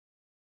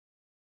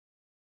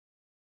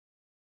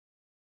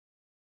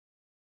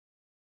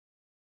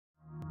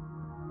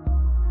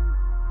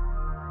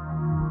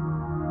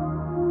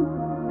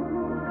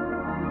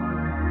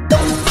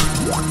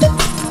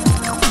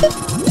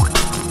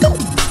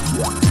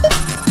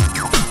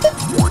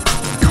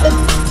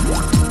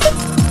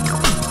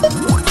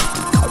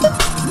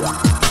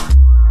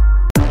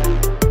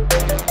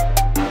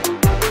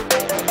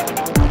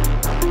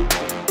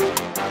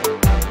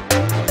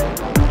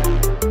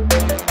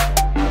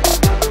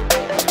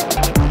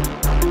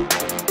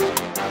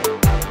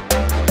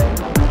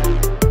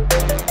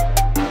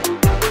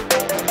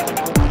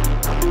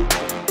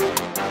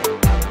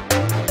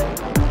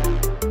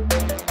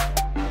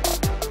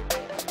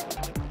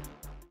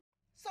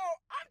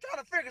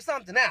figure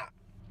something out.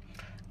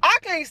 I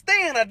can't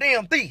stand a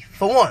damn thief,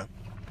 for one.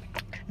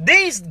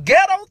 These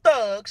ghetto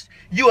thugs,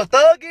 you a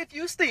thug if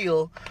you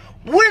steal,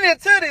 went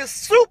into this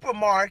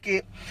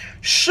supermarket,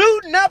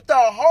 shooting up the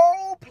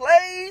whole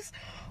place,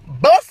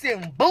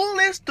 busting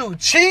bullets through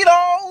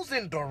Cheetos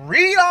and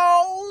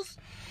Doritos,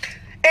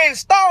 and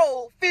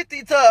stole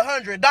 $50 to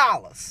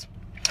 $100.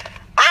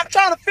 I'm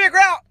trying to figure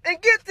out,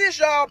 and get this,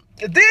 y'all,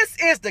 this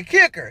is the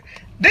kicker.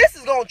 This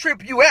is going to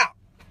trip you out.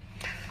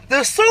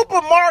 The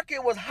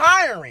supermarket was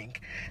hiring.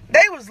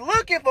 They was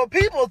looking for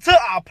people to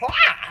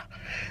apply.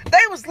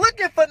 They was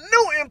looking for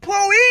new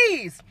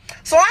employees.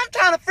 So I'm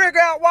trying to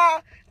figure out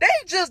why they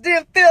just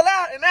didn't fill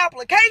out an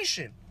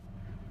application.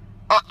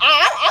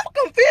 I'm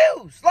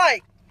confused.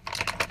 Like,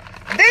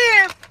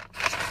 then,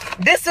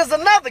 this is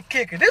another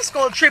kicker. This is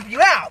going to trip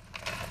you out.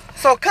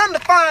 So come to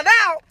find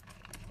out,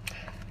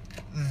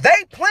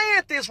 they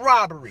planned this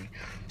robbery.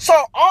 So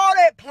all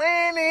that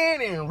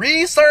planning and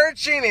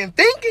researching and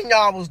thinking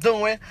y'all was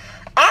doing,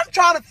 I'm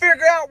trying to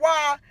figure out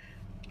why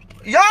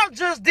y'all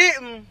just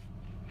didn't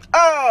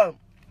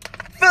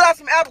fill out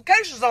some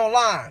applications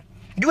online.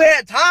 You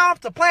had time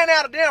to plan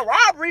out a damn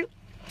robbery.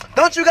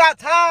 Don't you got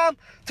time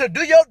to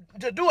do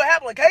an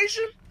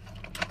application?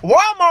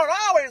 Walmart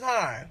always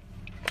hiring.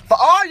 For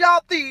all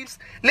y'all thieves,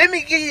 let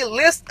me give you a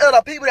list of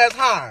the people that's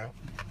hiring.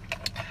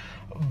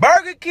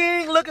 Burger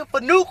King looking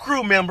for new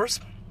crew members.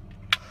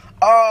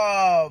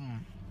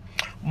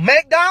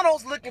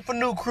 McDonald's looking for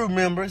new crew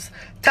members.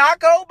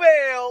 Taco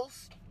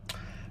Bell's,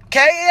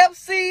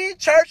 KFC,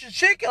 Church and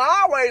Chicken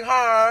always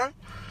hiring.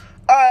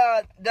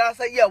 Did I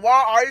say, yeah,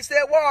 I already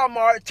said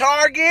Walmart.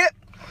 Target.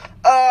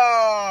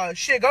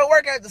 Shit, go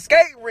work at the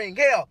skating rink.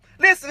 Hell,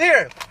 listen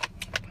here.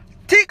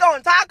 Tico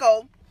and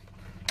Taco,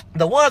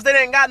 the ones that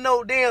ain't got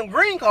no damn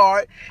green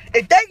card,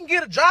 if they can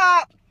get a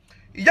job,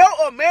 your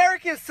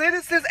American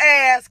citizen's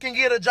ass can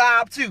get a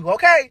job too,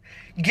 okay?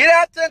 Get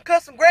out there and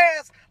cut some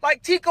grass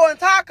like Tico and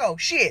Taco.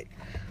 Shit.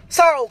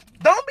 So,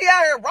 don't be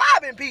out here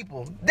robbing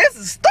people. This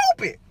is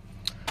stupid.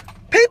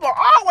 People are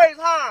always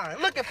hiring,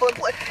 looking for,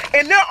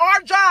 and there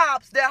are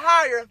jobs that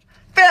hire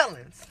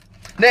felons.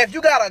 Now, if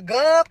you got a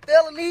gun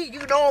felony,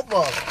 you known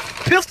for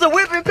pistol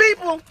whipping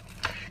people,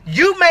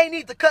 you may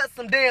need to cut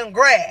some damn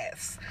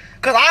grass.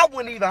 Because I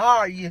wouldn't even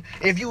hire you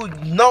if you were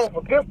known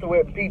for pistol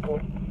whipping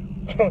people.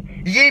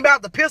 You ain't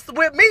about to pistol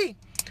whip me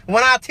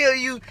when I tell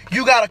you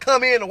you got to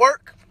come in to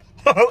work.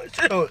 I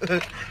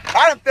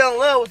done fell in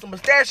love with some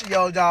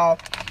pistachios, y'all.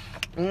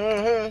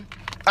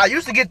 I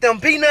used to get them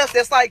peanuts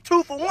that's like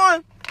 2 for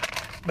 1.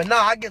 But no,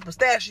 I get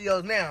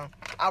pistachios now.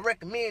 I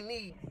recommend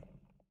these.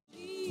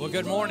 Well,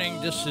 good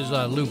morning. This is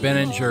Lou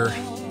Benninger,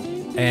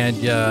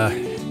 and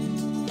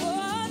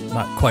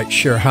not quite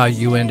sure how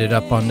you ended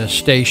up on this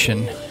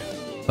station,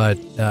 but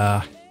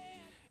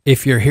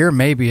if you're here,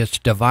 maybe it's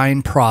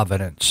divine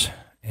providence,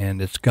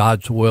 and it's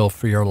God's will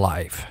for your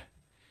life.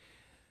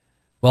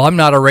 Well, I'm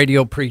not a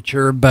radio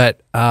preacher,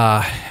 but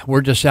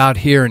we're just out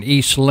here in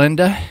East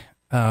Linda.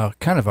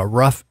 Kind of a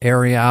rough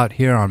area out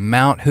here on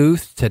Mount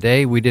Huth.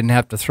 Today, we didn't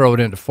have to throw it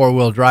into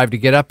four-wheel drive to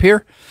get up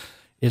here.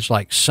 It's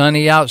like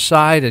sunny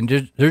outside,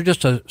 and there's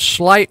just a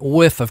slight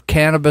whiff of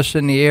cannabis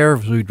in the air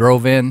as we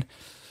drove in.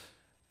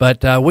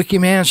 But Wiki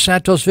Man,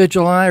 Santos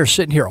Vigil, and I are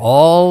sitting here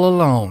all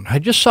alone. I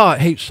just saw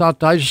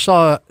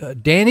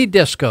Danny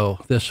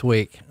Disco this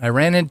week. I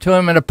ran into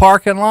him in a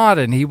parking lot,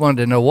 and he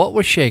wanted to know what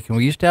was shaking.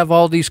 We used to have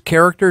all these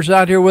characters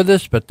out here with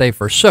us, but they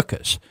forsook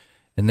us.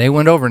 And they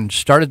went over and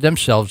started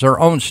themselves their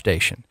own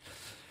station.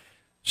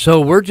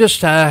 So we're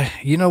just,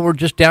 we're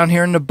just down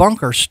here in the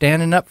bunker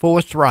standing up for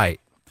what's right.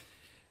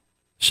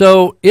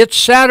 So it's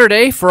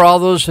Saturday for all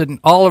those in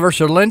Oliver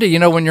or Linda. You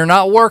know, when you're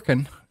not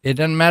working, it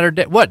doesn't matter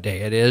what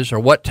day it is or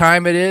what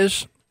time it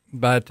is.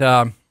 But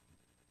I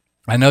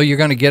know you're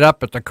going to get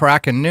up at the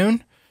crack of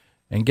noon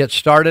and get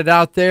started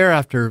out there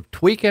after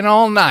tweaking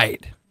all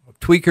night.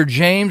 Tweaker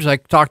James, I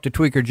talked to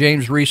Tweaker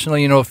James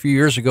recently. You know, a few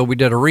years ago we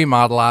did a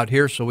remodel out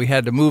here, so we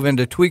had to move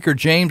into Tweaker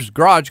James'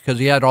 garage because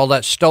he had all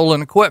that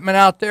stolen equipment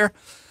out there.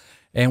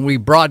 And we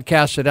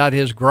broadcasted out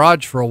his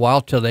garage for a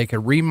while till they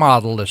could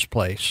remodel this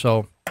place.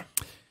 So,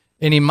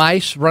 any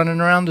mice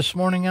running around this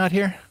morning out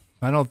here?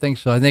 I don't think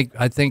so.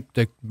 I think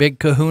the big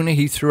kahuna,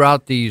 he threw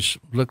out these,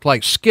 looked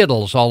like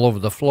Skittles all over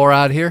the floor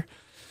out here.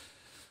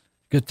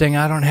 Good thing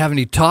I don't have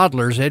any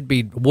toddlers. They'd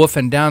be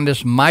woofing down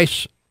this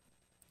mice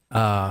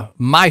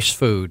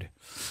food.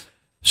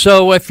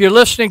 So if you're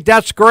listening,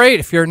 that's great.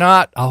 If you're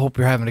not, I hope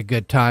you're having a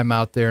good time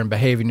out there and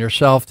behaving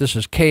yourself. This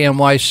is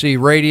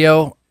KMYC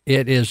Radio.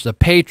 It is the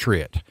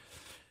Patriot.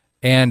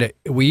 And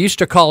we used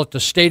to call it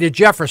the State of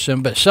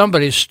Jefferson, but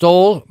somebody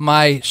stole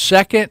my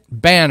second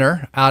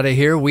banner out of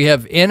here. We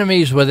have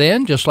enemies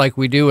within, just like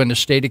we do in the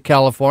state of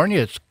California.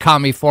 It's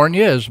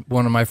California, as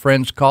one of my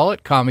friends call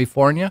it,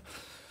 California.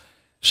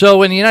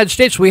 So in the United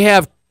States, we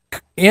have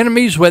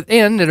enemies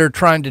within that are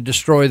trying to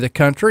destroy the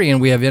country, and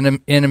we have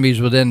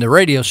enemies within the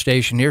radio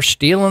station here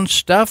stealing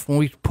stuff. When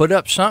we put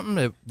up something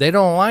that they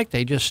don't like,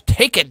 they just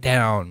take it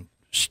down,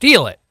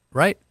 steal it,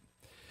 right?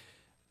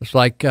 It's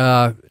like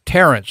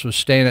Terrence was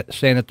saying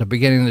at the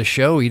beginning of the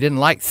show, he didn't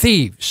like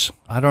thieves.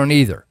 I don't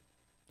either.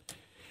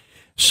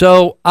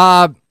 So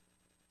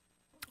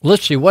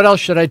let's see, what else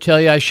should I tell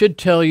you? I should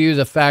tell you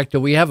the fact that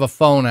we have a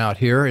phone out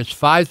here. It's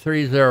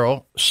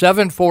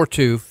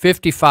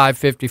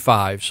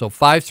 530-742-5555. So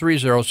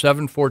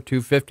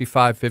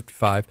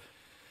 530-742-5555.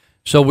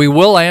 So we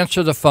will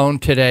answer the phone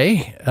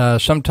today.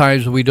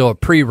 Sometimes we do a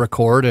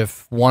pre-record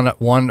if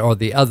one or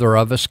the other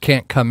of us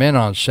can't come in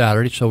on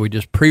Saturday, so we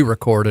just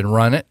pre-record and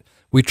run it.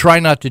 We try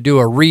not to do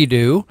a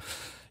redo.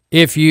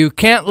 If you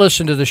can't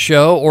listen to the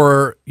show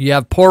or you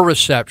have poor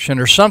reception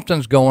or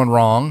something's going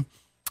wrong,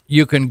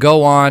 you can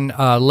go on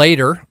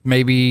later,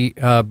 maybe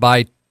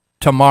by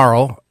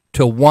tomorrow,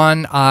 to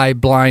One Eye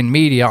Blind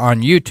Media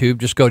on YouTube.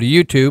 Just go to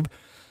YouTube.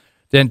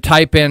 Then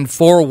type in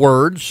 4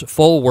 words,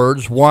 full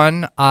words,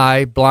 One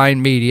Eye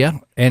Blind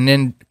Media, and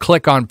then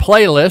click on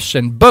playlists,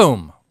 and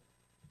boom,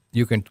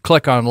 you can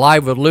click on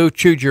Live with Lou,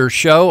 choose your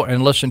show,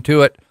 and listen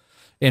to it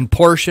in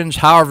portions,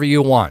 however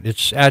you want.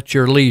 It's at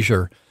your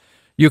leisure.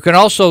 You can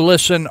also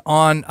listen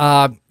on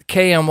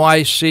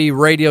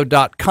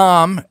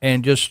KMYCradio.com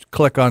and just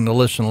click on the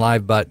Listen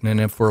Live button,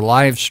 and if we're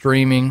live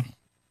streaming,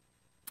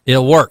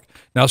 it'll work.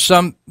 Now,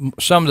 some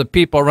of the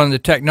people running the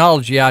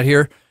technology out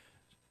here,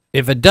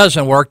 if it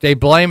doesn't work, they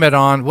blame it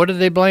on, what do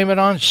they blame it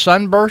on?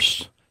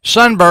 Sunbursts?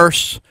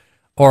 Sunbursts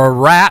or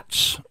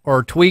rats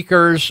or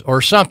tweakers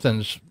or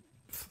something's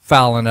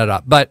fouling it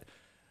up. But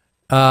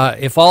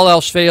if all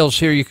else fails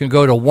here, you can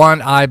go to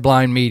One Eye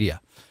Blind Media.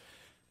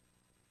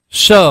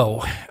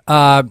 So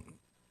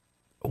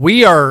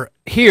we are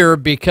here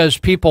because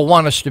people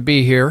want us to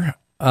be here.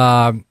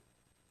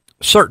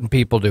 Certain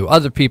people do.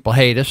 Other people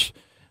hate us.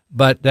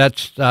 But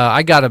that's,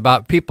 I got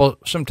about people,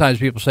 sometimes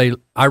people say,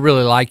 I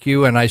really like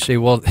you. And I say,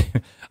 well,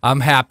 I'm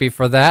happy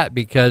for that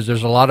because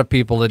there's a lot of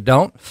people that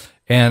don't.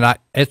 And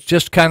it's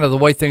just kind of the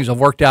way things have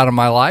worked out in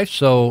my life.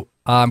 So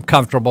I'm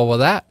comfortable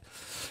with that.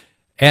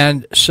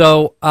 And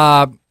so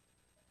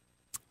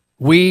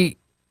we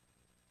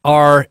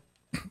are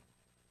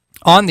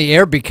on the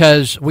air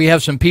because we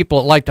have some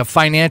people that like to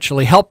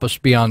financially help us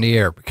be on the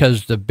air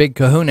because the big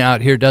kahuna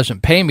out here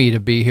doesn't pay me to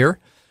be here.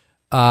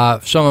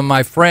 Some of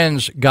my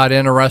friends got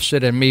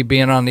interested in me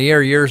being on the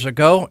air years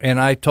ago, and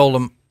I told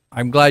them,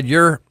 I'm glad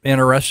you're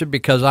interested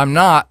because I'm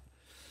not.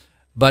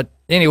 But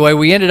anyway,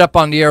 we ended up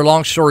on the air,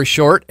 long story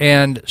short,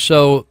 and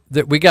so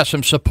that we got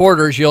some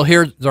supporters. You'll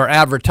hear their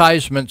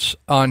advertisements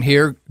on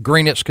here.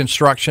 Greenitz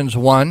Construction's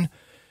one,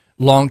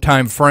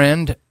 longtime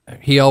friend.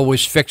 He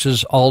always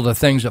fixes all the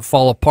things that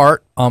fall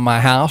apart on my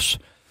house.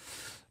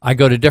 I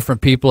go to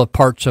different people if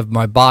parts of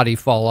my body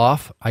fall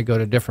off. I go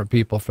to different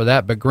people for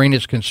that. But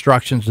Greenitz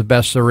Construction's the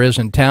best there is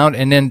in town.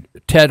 And then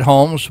Ted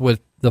Holmes with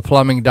the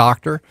plumbing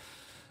doctor.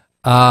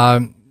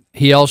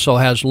 He also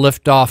has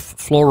lift-off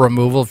floor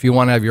removal if you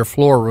want to have your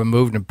floor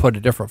removed and put a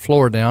different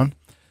floor down.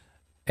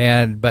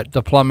 But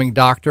the plumbing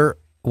doctor,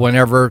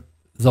 whenever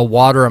the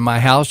water in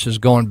my house is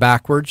going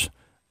backwards,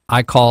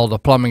 I call the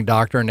plumbing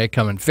doctor and they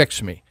come and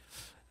fix me.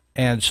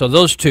 And so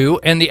those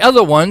two. And the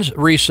other ones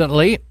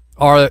recently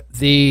are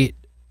the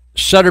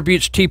Sutter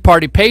Butte's Tea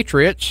Party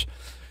Patriots,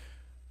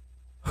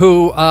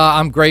 who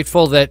I'm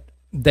grateful that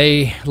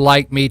they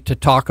like me to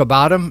talk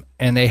about them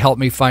and they help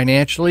me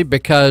financially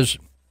because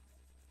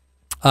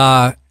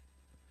I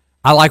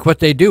like what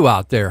they do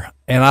out there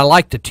and I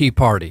like the Tea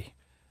Party.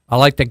 I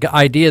like the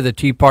idea of the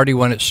Tea Party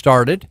when it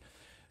started.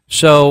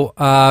 So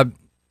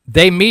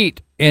they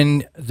meet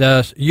in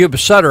the Yuba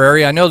Sutter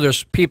area. I know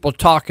there's people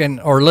talking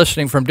or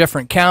listening from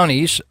different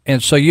counties,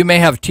 and so you may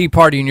have a Tea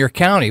Party in your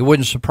county. It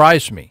wouldn't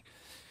surprise me.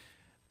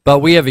 But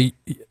we have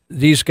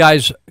these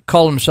guys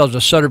call themselves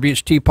the Sutter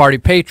Butte's Tea Party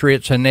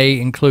Patriots, and they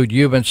include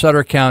Yuba and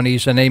Sutter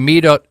counties, and they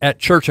meet at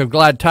Church of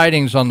Glad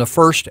Tidings on the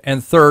first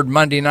and third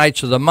Monday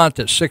nights of the month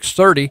at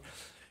 6:30,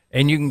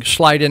 and you can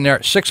slide in there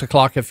at 6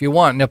 o'clock if you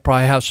want, and they'll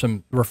probably have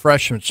some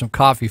refreshments, some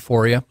coffee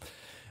for you.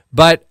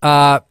 But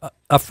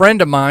a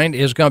friend of mine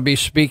is going to be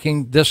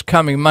speaking this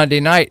coming Monday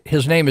night.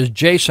 His name is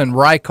Jason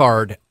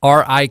Ricard,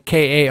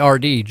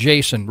 R-I-K-A-R-D,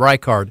 Jason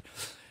Ricard.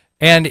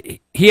 And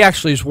he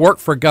actually has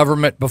worked for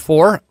government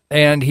before,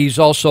 and he's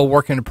also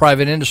working in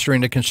private industry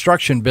in the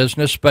construction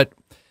business. But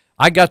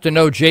I got to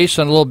know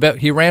Jason a little bit.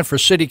 He ran for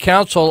city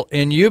council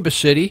in Yuba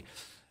City,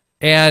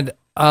 and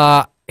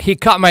he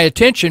caught my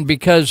attention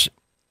because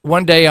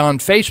one day on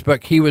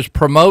Facebook he was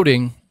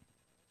promoting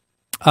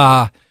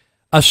a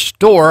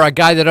store, a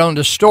guy that owned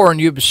a store in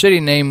Yuba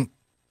City named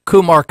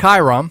Kumar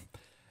Kairam,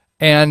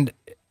 and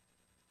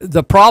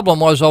the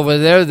problem was over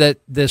there that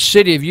the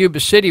city of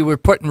Yuba City were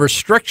putting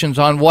restrictions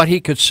on what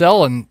he could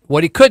sell and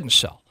what he couldn't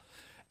sell.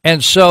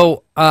 And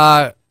so,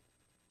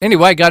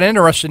 anyway, I got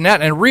interested in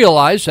that and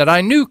realized that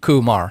I knew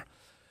Kumar.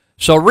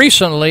 So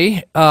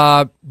recently,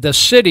 the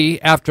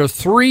city, after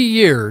 3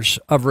 years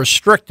of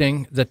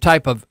restricting the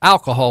type of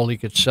alcohol he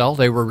could sell,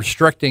 they were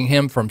restricting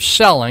him from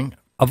selling.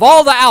 Of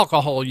all the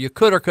alcohol you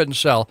could or couldn't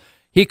sell,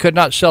 he could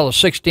not sell a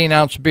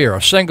 16-ounce beer,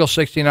 a single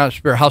 16-ounce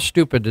beer. How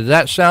stupid did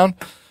that sound?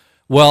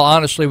 Well,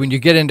 honestly, when you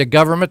get into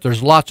government,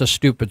 there's lots of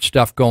stupid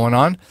stuff going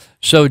on.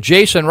 So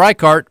Jason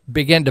Reichart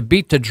began to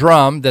beat the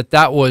drum that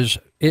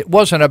it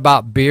wasn't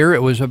about beer.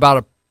 It was about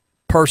a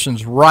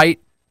person's right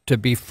to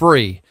be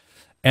free.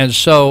 And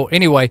so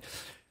anyway,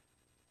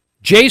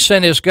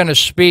 Jason is going to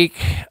speak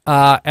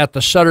at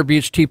the Sutter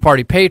Buttes Tea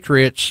Party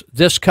Patriots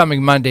this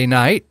coming Monday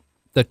night,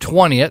 the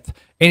 20th,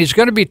 and he's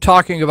going to be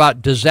talking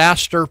about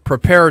disaster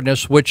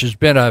preparedness, which has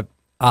been a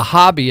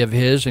hobby of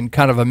his and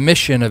kind of a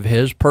mission of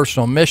his,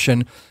 personal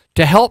mission,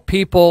 to help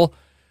people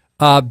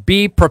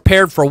be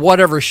prepared for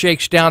whatever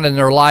shakes down in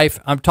their life.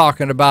 I'm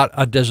talking about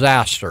a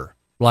disaster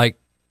like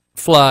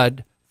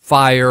flood,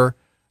 fire,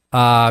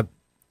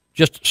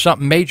 just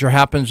something major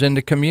happens in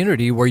the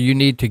community where you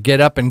need to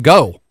get up and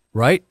go,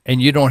 right?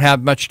 And you don't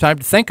have much time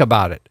to think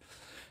about it.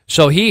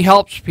 So he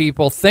helps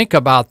people think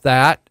about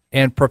that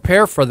and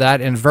prepare for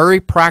that in very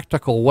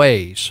practical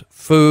ways.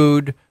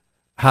 Food,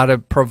 how to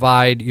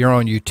provide your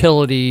own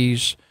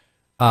utilities,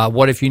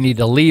 what if you need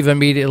to leave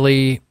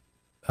immediately,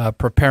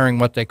 preparing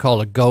what they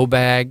call a go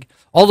bag,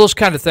 all those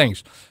kind of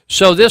things.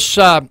 So this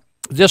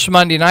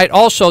Monday night,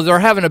 also they're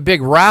having a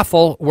big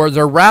raffle where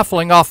they're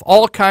raffling off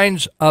all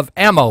kinds of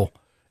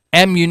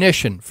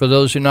ammunition, for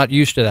those who are not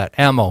used to that,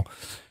 ammo.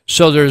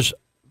 So there's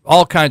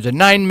all kinds of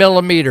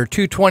 9mm,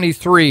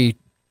 223,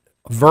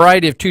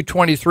 variety of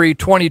 223,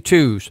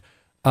 22s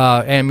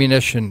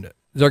ammunition.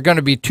 There are going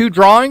to be 2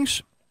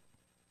 drawings.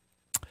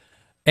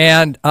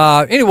 And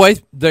anyway,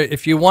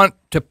 if you want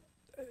to,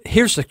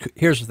 here's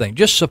the thing: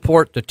 just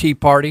support the Tea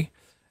Party.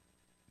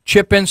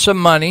 Chip in some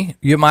money.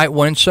 You might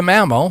win some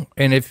ammo,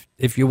 and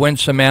if you win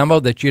some ammo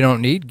that you don't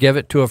need, give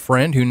it to a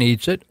friend who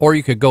needs it. Or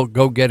you could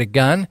go get a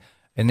gun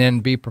and then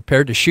be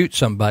prepared to shoot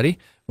somebody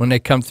when they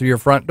come through your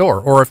front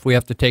door, or if we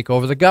have to take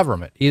over the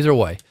government. Either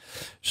way.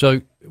 So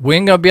we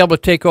ain't going to be able to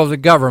take over the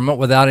government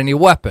without any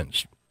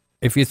weapons.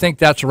 If you think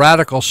that's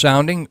radical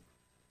sounding,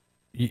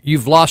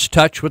 you've lost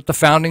touch with the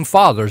Founding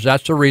Fathers.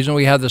 That's the reason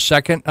we have the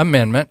Second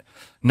Amendment,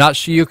 not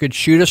so you could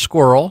shoot a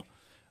squirrel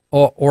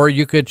or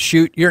you could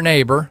shoot your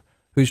neighbor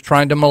who's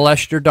trying to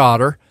molest your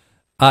daughter.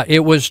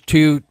 It was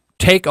to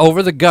take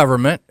over the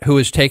government who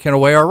is taking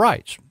away our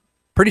rights.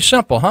 Pretty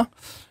simple, huh?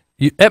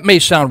 That may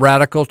sound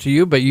radical to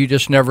you, but you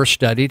just never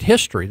studied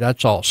history.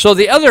 That's all. So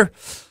the other,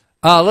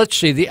 let's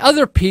see, the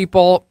other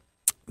people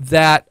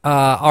that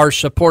are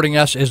supporting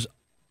us is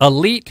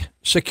Elite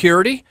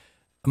Security.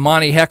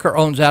 Monty Hecker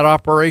owns that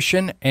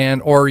operation,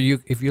 and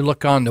if you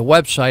look on the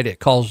website, it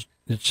calls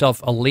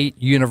itself Elite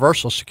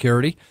Universal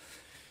Security.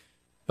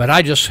 But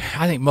I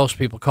think most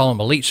people call them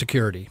Elite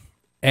Security.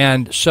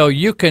 And so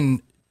you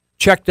can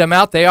check them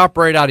out. They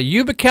operate out of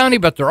Yuba County,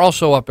 but they're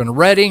also up in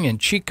Redding and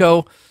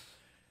Chico.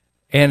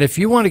 And if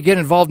you want to get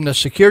involved in the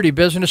security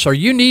business, or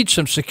you need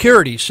some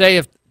security, say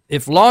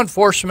if law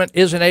enforcement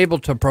isn't able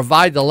to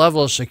provide the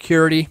level of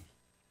security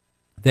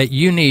that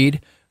you need,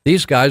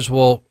 these guys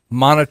will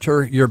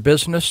monitor your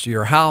business,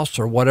 your house,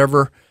 or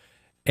whatever.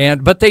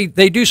 But they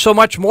do so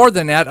much more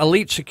than that.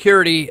 Elite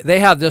Security, they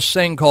have this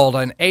thing called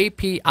an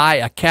API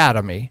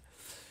Academy,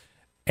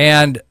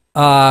 and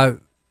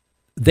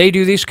they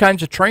do these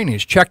kinds of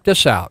trainings. Check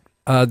this out.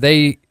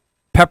 They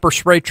pepper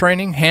spray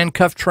training,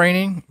 handcuff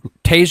training,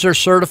 taser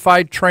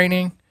certified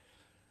training,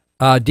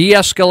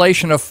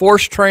 de-escalation of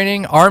force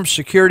training, armed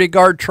security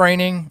guard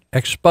training,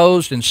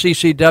 exposed and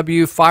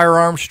CCW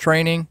firearms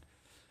training,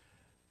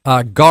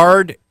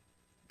 guard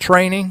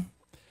training.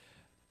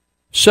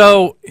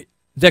 So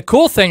the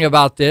cool thing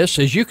about this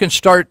is you can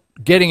start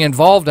getting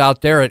involved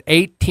out there at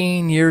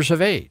 18 years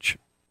of age.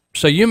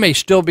 So you may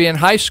still be in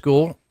high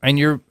school, and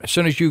as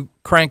soon as you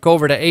crank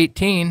over to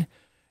 18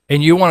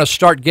 and you want to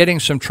start getting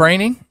some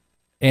training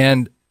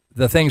and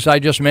the things I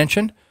just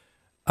mentioned,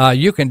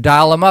 you can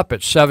dial them up at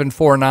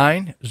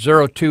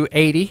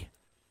 749-0280,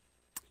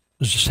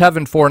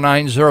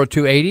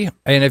 749-0280.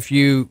 And if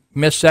you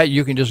miss that,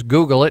 you can just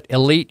Google it,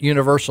 Elite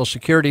Universal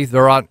Security.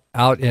 They're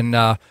out in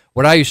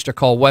what I used to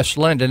call West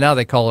Linden. Now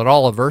they call it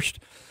Olivehurst.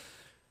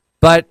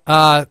 But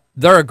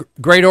they're a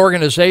great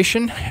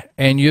organization,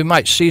 and you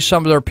might see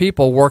some of their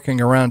people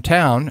working around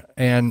town.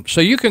 And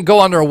so you can go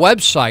on their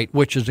website,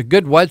 which is a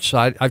good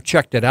website. I've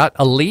checked it out,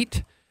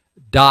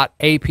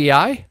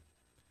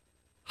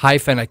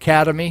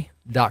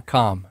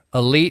 elite.api-academy.com,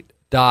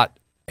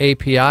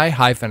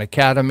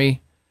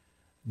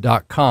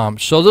 elite.api-academy.com.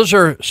 So those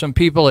are some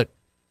people that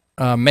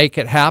make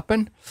it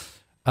happen.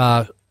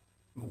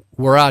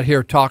 We're out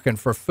here talking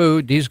for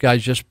food. These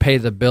guys just pay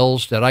the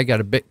bills that I got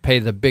to pay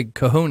the big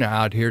kahuna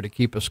out here to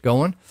keep us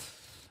going.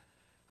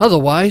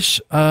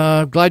 Otherwise,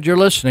 glad you're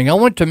listening. I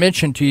want to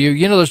mention to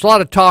you, there's a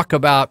lot of talk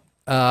about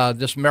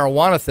this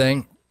marijuana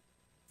thing.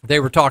 They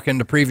were talking in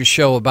the previous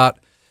show about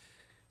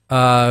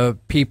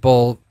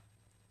people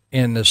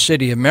in the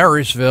city of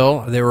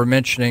Marysville. They were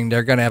mentioning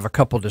they're going to have a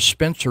couple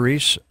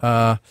dispensaries.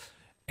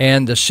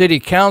 And the city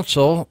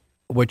council,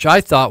 which I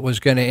thought was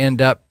going to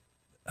end up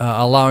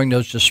allowing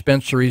those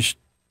dispensaries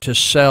to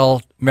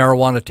sell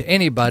marijuana to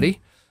anybody,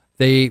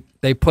 they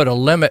put a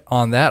limit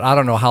on that. I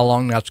don't know how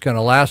long that's going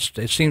to last.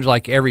 It seems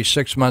like every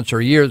 6 months or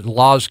a year, the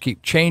laws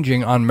keep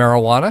changing on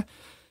marijuana.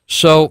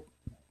 So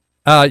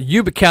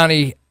Yuba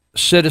County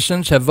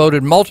citizens have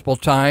voted multiple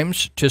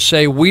times to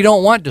say we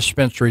don't want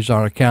dispensaries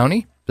on our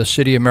county. The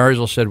city of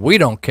Marysville said we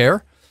don't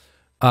care.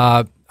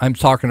 I'm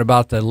talking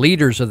about the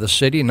leaders of the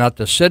city, not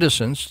the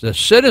citizens. The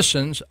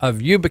citizens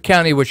of Yuba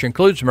County, which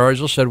includes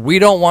Marysville, said we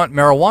don't want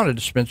marijuana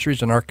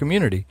dispensaries in our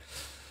community.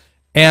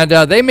 And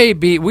we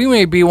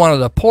may be one of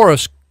the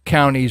poorest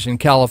counties in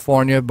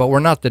California, but we're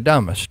not the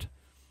dumbest.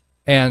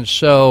 And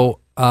so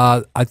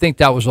I think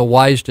that was a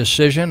wise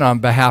decision on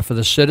behalf of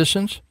the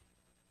citizens.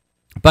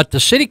 But the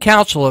city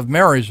council of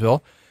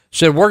Marysville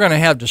said we're going to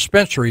have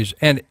dispensaries,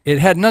 and it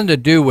had nothing to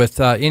do with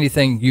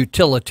anything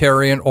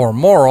utilitarian or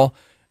moral.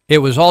 It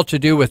was all to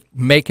do with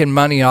making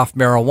money off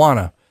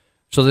marijuana.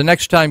 So the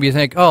next time you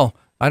think, oh,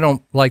 I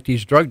don't like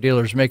these drug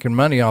dealers making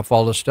money off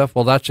all this stuff,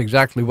 well, that's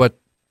exactly what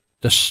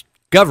the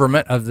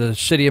government of the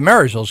city of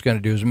Marysville is going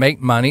to do, is make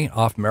money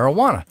off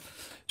marijuana.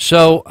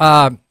 So,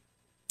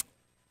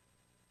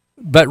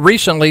 but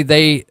recently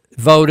they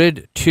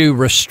voted to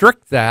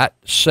restrict that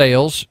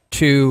sales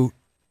to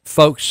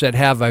folks that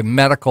have a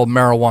medical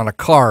marijuana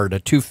card,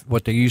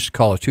 what they used to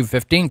call a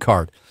 215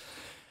 card.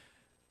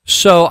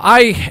 So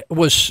I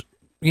was,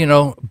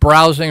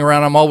 browsing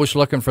around. I'm always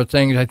looking for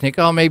things. I think,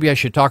 oh, maybe I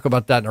should talk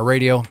about that in the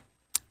radio.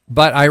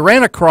 But I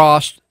ran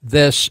across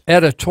this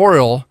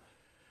editorial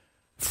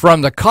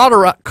from the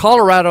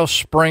Colorado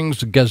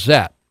Springs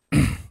Gazette.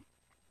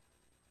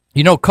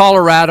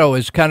 Colorado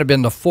has kind of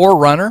been the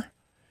forerunner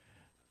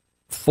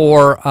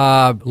for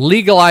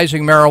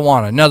legalizing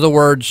marijuana. In other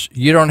words,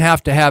 you don't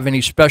have to have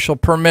any special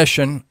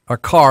permission or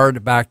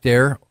card back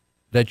there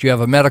that you have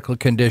a medical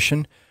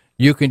condition.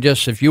 You can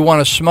just, if you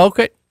want to smoke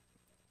it,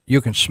 you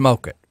can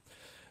smoke it.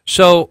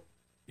 So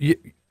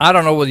I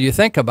don't know whether you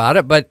think about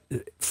it, but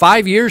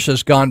 5 years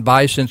has gone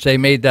by since they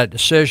made that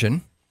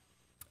decision.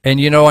 And,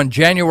 on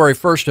January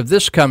 1st of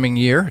this coming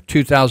year,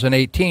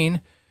 2018,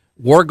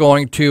 we're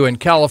going to, in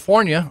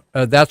California,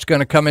 that's going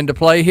to come into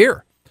play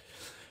here.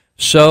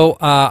 So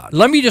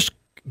let me just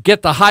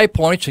get the high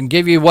points and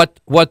give you what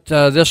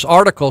this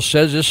article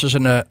says. This is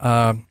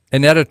an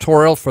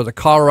editorial for the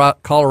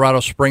Colorado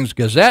Springs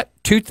Gazette,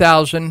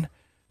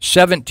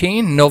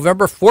 2017,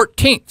 November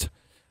 14th.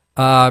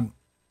 And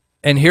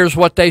here's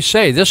what they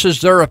say. This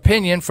is their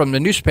opinion from the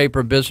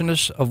newspaper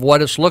business of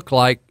what it's looked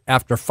like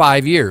after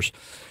 5 years.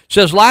 It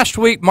says, last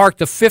week marked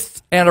the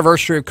 5th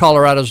anniversary of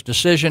Colorado's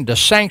decision to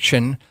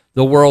sanction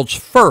the world's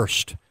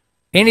first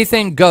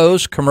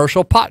anything-goes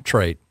commercial pot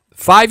trade.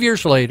 5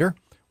 years later,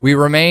 we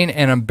remain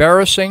an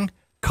embarrassing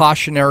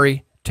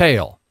cautionary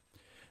tale.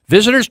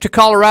 Visitors to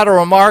Colorado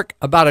remark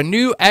about a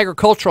new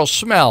agricultural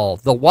smell,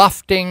 the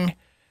wafting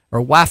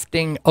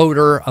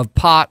odor of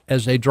pot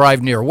as they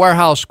drive near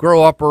warehouse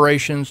grow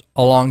operations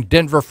along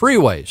Denver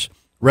freeways.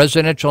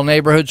 Residential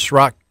neighborhoods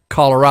throughout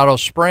Colorado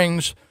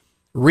Springs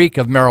reek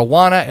of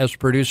marijuana as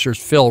producers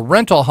fill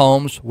rental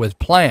homes with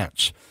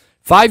plants.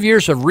 5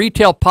 years of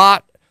retail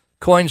pot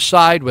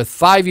coincide with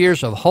 5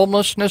 years of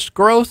homelessness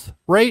growth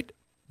rate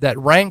that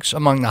ranks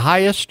among the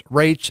highest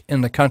rates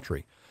in the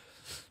country.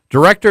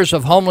 Directors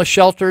of homeless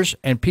shelters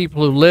and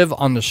people who live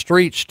on the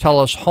streets tell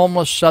us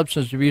homeless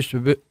substance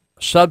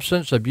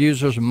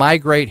abusers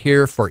migrate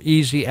here for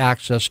easy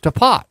access to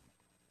pot.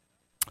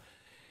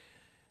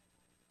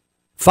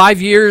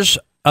 5 years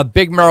of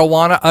big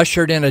marijuana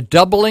ushered in a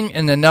doubling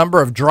in the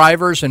number of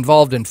drivers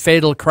involved in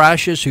fatal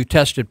crashes who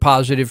tested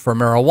positive for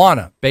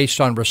marijuana, based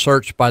on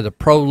research by the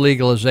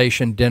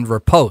pro-legalization Denver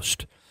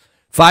Post.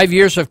 5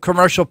 years of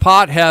commercial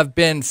pot have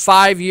been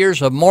 5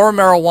 years of more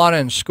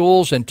marijuana in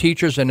schools than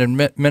teachers and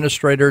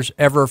administrators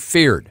ever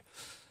feared.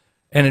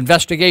 An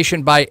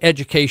investigation by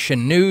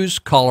Education News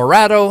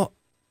Colorado,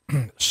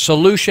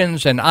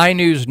 Solutions, and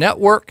iNews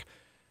Network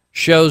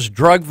shows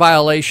drug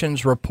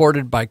violations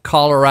reported by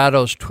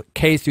Colorado's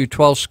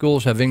K-12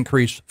 schools have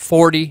increased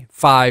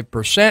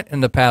 45%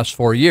 in the past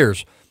 4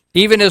 years,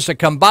 even as the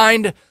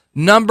combined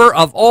number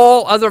of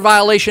all other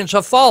violations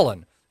have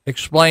fallen,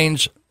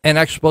 explains an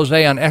expose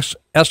on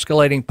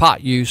escalating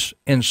pot use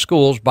in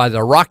schools by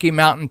the Rocky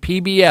Mountain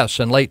PBS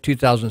in late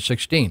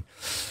 2016.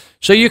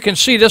 So you can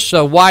see this is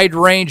a wide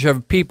range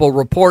of people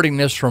reporting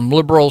this, from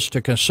liberals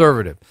to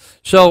conservative.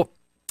 So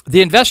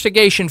the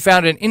investigation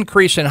found an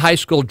increase in high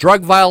school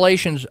drug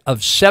violations of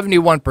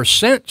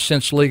 71%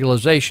 since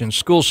legalization.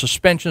 School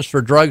suspensions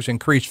for drugs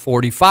increased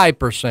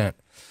 45%.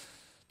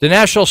 The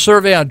National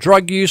Survey on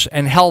Drug Use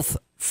and Health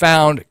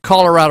found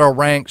Colorado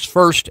ranks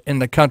first in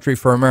the country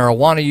for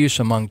marijuana use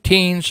among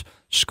teens,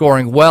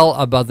 scoring well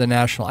above the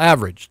national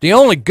average. The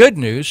only good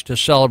news to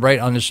celebrate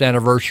on this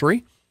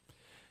anniversary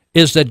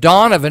is the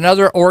dawn of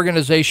another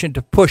organization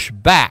to push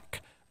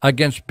back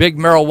against big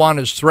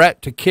marijuana's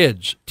threat to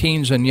kids,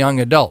 teens, and young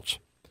adults.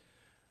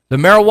 The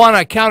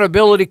Marijuana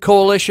Accountability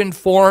Coalition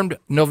formed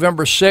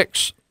November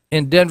 6th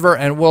in Denver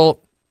and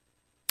will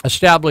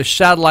establish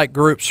satellite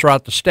groups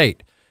throughout the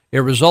state. It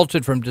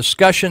resulted from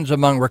discussions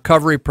among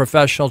recovery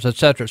professionals, et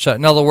cetera, et cetera.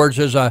 In other words,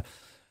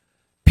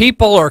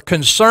 people are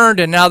concerned,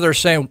 and now they're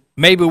saying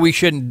maybe we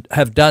shouldn't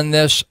have done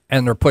this,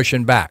 and they're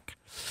pushing back.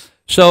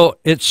 So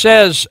it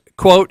says,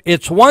 quote,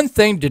 "It's one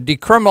thing to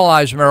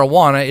decriminalize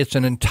marijuana. It's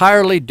an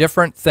entirely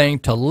different thing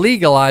to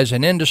legalize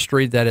an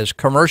industry that has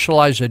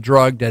commercialized a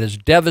drug that is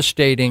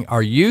devastating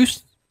our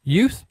youth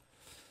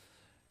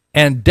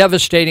and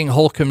devastating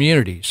whole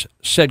communities,"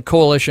 said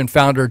coalition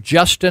founder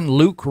Justin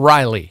Luke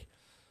Riley.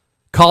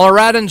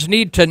 Coloradans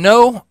need to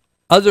know,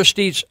 other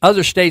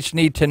states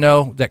need to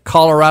know that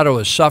Colorado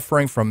is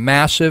suffering from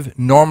massive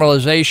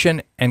normalization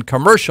and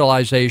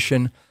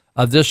commercialization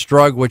of this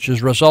drug, which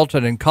has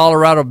resulted in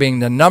Colorado being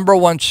the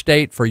 #1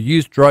 state for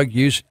youth drug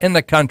use in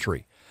the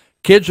country.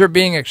 Kids are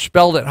being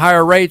expelled at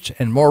higher rates,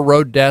 and more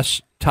road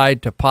deaths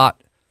tied to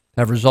pot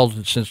have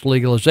resulted since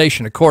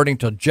legalization, according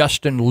to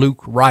Justin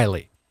Luke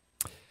Riley.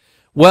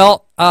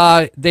 Well,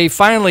 their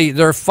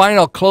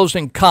final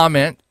closing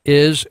comment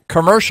is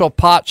commercial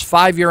pot's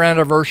 5-year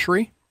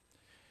anniversary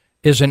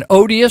is an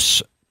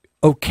odious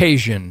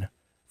occasion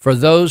for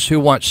those who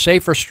want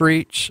safer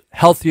streets,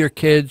 healthier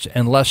kids,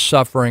 and less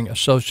suffering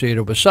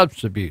associated with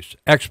substance abuse.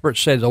 Experts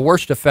say the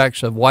worst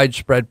effects of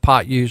widespread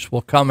pot use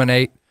will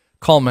culminate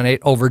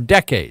over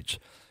decades.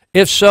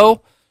 If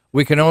so,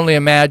 we can only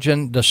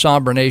imagine the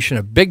somber nation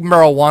of Big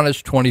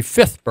Marijuana's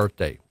 25th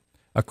birthday,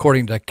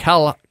 according to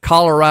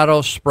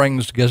Colorado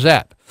Springs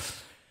Gazette.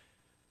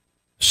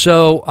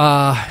 So,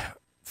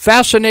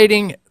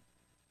 fascinating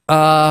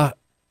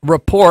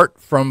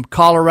report from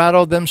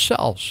Colorado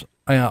themselves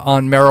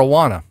on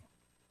marijuana.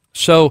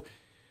 So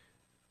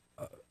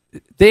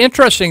the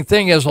interesting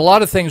thing is a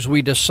lot of things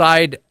we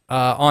decide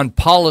on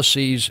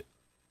policies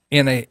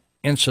in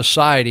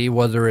society,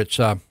 whether it's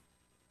well,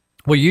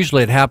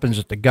 usually it happens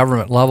at the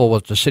government level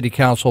with the city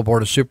council,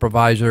 board of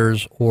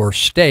supervisors, or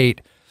state,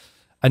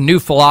 a new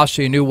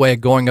philosophy, a new way of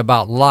going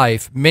about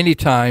life. Many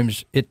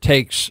times it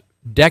takes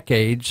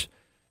decades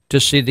to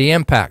see the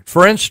impact.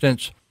 For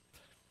instance,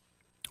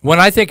 when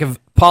I think of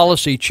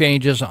policy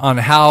changes on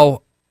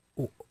how,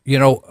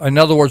 in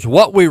other words,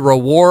 what we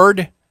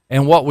reward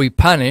and what we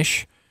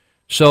punish.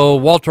 So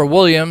Walter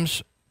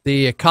Williams,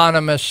 the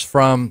economist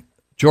from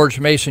George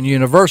Mason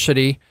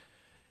University,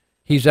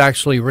 he's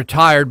actually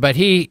retired, but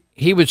he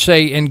would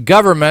say in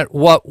government,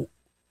 what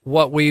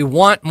we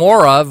want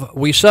more of,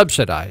 we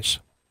subsidize.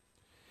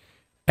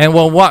 And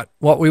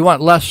what we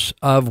want less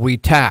of, we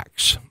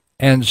tax.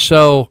 And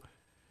so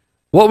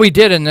what we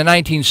did in the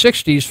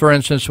 1960s, for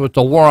instance, with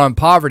the war on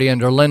poverty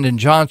under Lyndon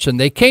Johnson,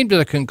 they came to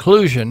the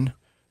conclusion,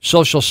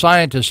 social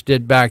scientists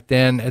did back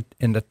then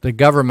at the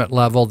government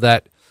level,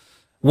 that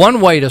one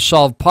way to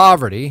solve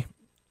poverty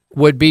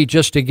would be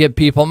just to give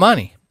people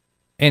money.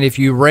 And if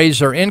you raise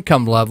their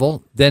income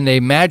level, then they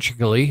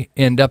magically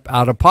end up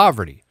out of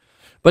poverty.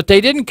 But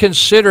they didn't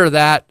consider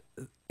that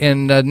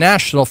in the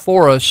national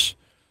forests,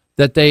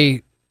 that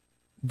they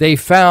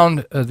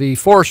found the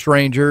forest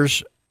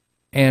rangers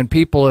and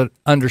people that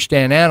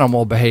understand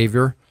animal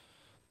behavior,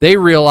 they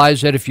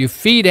realize that if you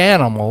feed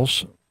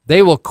animals,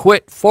 they will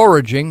quit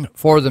foraging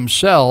for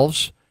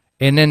themselves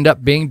and end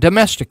up being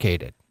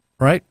domesticated,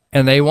 right?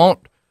 And they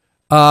won't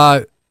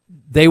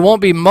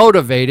be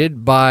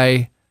motivated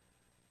by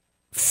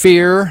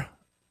fear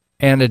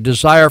and a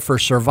desire for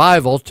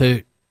survival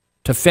to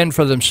fend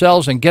for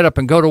themselves and get up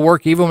and go to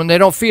work even when they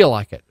don't feel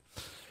like it.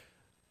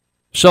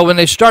 So when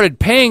they started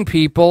paying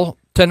people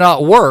to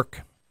not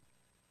work,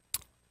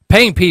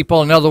 paying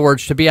people, in other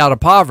words, to be out of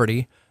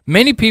poverty,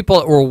 many people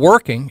that were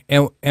working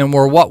and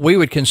were what we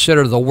would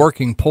consider the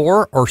working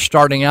poor or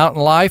starting out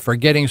in life or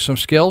getting some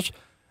skills,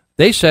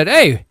 they said,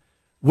 hey,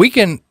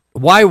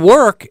 why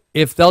work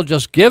if they'll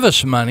just give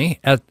us money?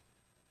 And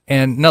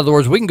in other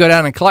words, we can go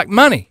down and collect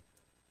money.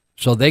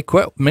 So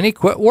many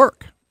quit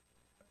work.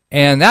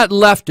 And that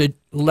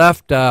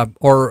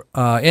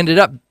ended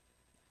up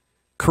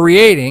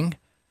creating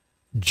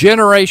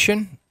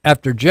generation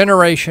after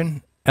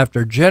generation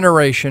after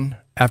generation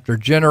after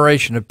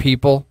generation of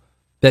people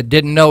that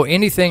didn't know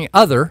anything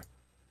other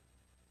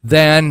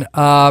than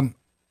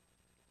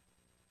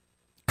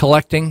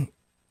collecting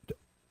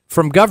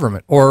from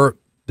government, or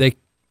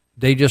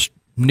they just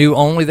knew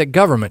only that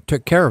government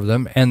took care of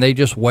them, and they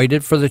just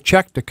waited for the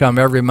check to come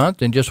every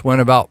month and just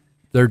went about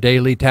their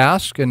daily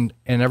task and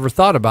never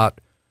thought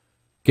about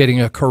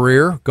getting a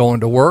career, going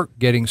to work,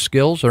 getting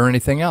skills, or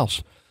anything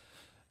else.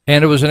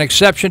 And it was an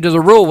exception to the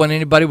rule when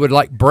anybody would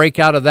break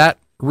out of that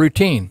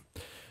routine.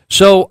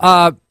 So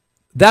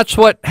that's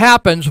what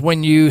happens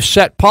when you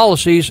set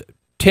policies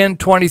 10,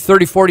 20,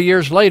 30, 40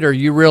 years later.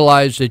 You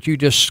realize that you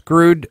just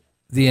screwed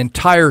the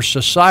entire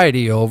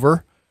society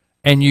over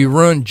and you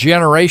ruined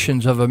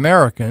generations of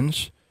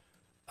Americans,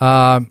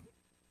 whether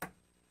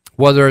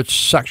it's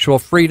sexual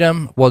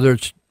freedom, whether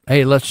it's,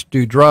 hey, let's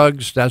do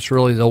drugs. That's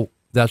really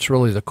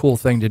the cool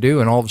thing to do.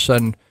 And all of a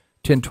sudden,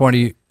 10,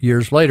 20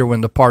 years later, when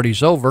the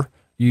party's over,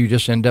 you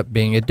just end up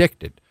being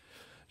addicted.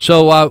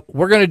 So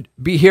we're going to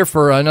be here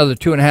for another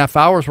 2.5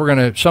 hours.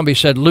 Somebody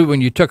said, Lou, when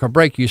you took a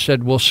break, you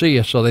said, we'll see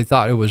you. So they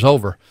thought it was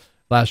over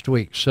last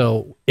week.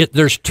 So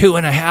there's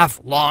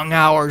 2.5 long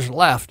hours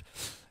left.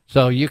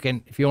 So you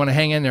can, if you want to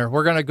hang in there,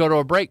 we're going to go to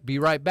a break. Be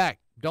right back.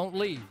 Don't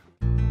leave.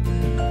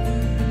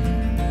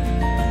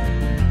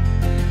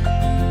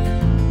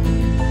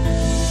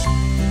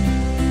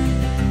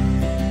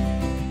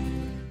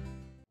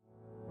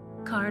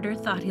 Carter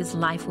thought his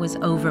life was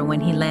over when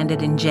he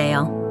landed in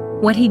jail.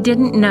 What he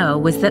didn't know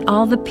was that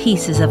all the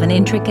pieces of an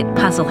intricate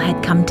puzzle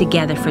had come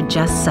together for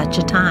just such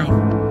a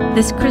time.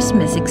 This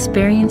Christmas,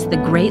 experience the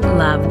great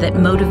love that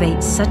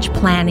motivates such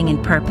planning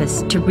and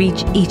purpose to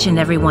reach each and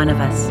every one of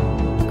us.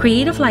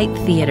 Creative Light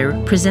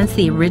Theater presents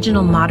the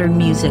original modern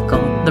musical,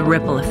 The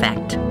Ripple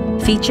Effect,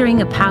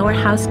 featuring a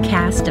powerhouse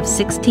cast of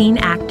 16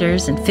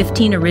 actors and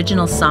 15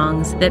 original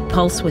songs that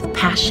pulse with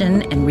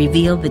passion and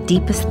reveal the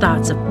deepest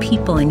thoughts of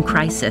people in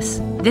crisis.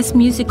 This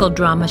musical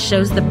drama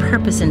shows the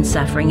purpose in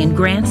suffering and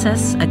grants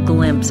us a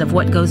glimpse of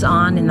what goes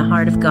on in the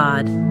heart of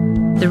God.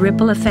 The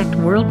Ripple Effect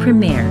world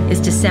premiere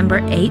is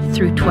December 8th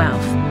through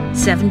 12th,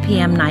 7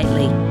 p.m.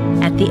 nightly,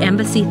 at the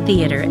Embassy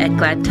Theater at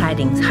Glad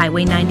Tidings,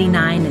 Highway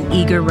 99 and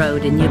Eager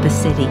Road in Yuba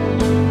City.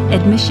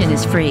 Admission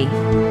is free.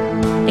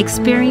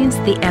 Experience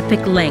the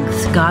epic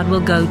lengths God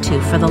will go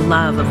to for the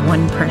love of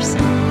one person.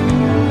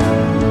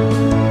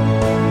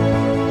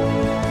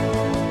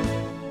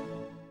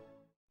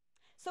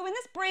 So in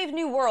this brave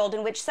new world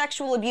in which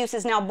sexual abuse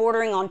is now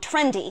bordering on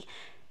trendy,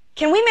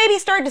 can we maybe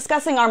start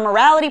discussing our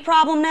morality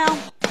problem now?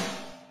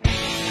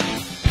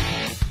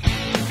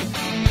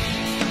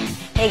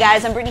 Hey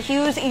guys, I'm Brittany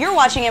Hughes, you're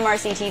watching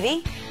MRC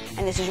TV,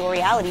 and this is your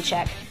reality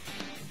check.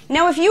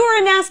 Now, if you are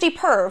a nasty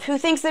perv who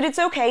thinks that it's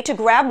okay to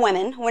grab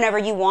women whenever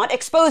you want,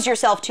 expose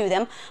yourself to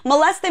them,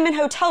 molest them in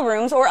hotel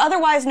rooms, or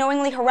otherwise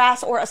knowingly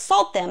harass or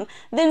assault them,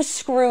 then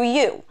screw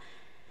you.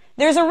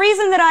 There's a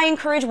reason that I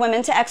encourage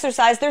women to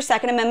exercise their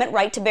Second Amendment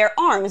right to bear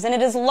arms, and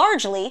it is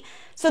largely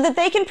so that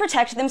they can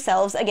protect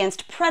themselves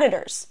against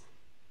predators.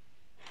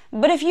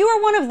 But if you are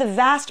one of the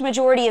vast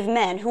majority of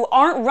men who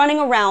aren't running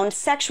around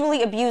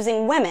sexually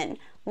abusing women,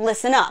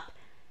 listen up.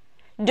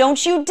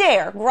 Don't you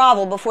dare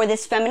grovel before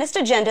this feminist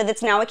agenda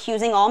that's now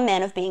accusing all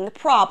men of being the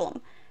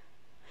problem.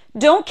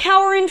 Don't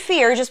cower in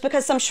fear just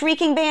because some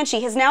shrieking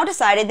banshee has now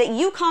decided that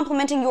you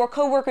complimenting your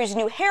coworker's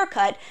new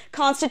haircut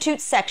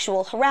constitutes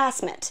sexual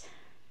harassment.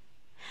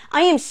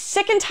 I am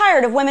sick and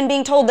tired of women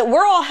being told that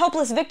we're all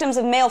helpless victims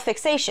of male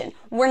fixation.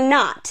 We're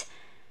not.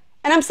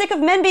 And I'm sick of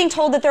men being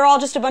told that they're all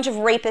just a bunch of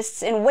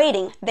rapists in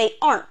waiting. They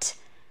aren't.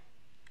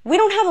 We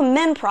don't have a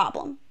men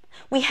problem.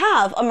 We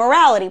have a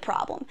morality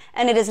problem,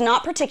 and it is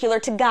not particular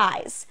to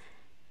guys.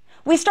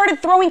 We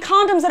started throwing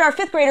condoms at our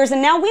fifth graders,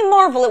 and now we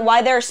marvel at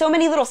why there are so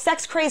many little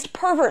sex-crazed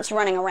perverts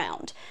running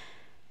around.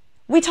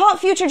 We taught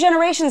future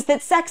generations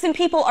that sex and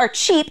people are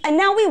cheap, and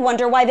now we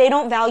wonder why they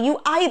don't value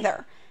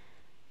either.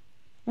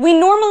 We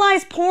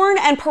normalize porn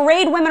and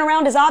parade women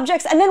around as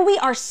objects, and then we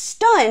are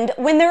stunned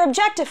when they're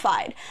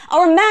objectified.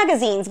 Our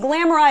magazines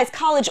glamorize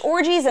college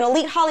orgies and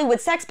elite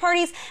Hollywood sex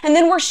parties, and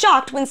then we're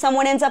shocked when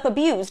someone ends up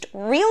abused.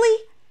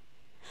 Really?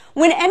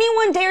 When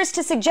anyone dares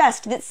to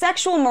suggest that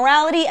sexual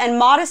morality and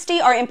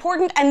modesty are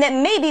important and that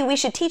maybe we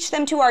should teach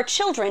them to our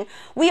children,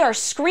 we are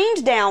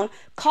screamed down,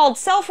 called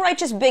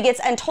self-righteous bigots,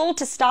 and told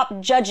to stop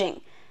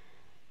judging.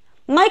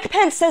 Mike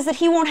Pence says that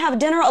he won't have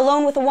dinner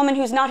alone with a woman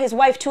who's not his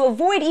wife to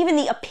avoid even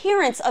the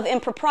appearance of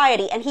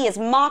impropriety, and he is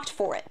mocked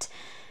for it.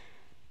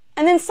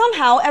 And then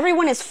somehow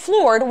everyone is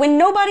floored when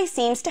nobody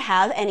seems to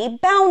have any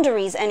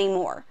boundaries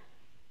anymore.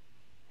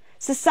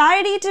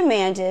 Society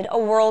demanded a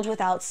world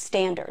without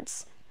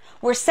standards,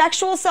 where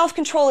sexual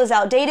self-control is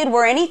outdated,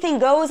 where anything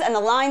goes and the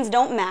lines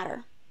don't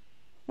matter.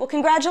 Well,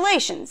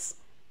 congratulations.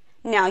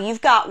 Now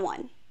you've got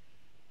one.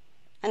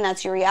 And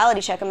that's your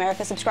Reality Check,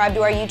 America. Subscribe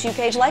to our YouTube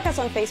page, like us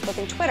on Facebook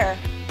and Twitter,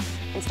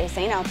 and stay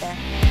sane out there.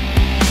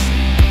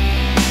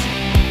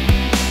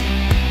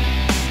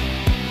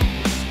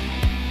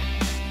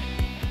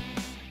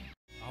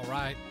 All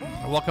right,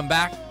 welcome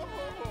back.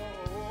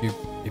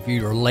 If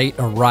you are late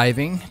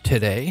arriving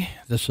today,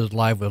 this is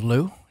Live with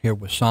Lou here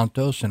with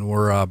Santos, and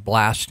we're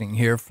blasting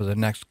here for the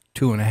next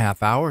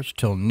 2.5 hours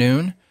till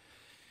noon.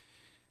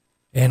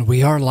 And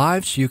we are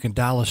live, so you can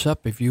dial us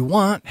up if you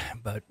want,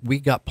 but we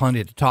got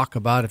plenty to talk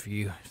about. If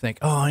you think,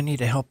 oh, I need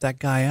to help that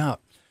guy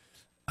out,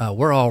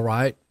 we're all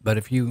right. But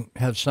if you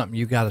have something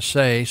you got to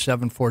say,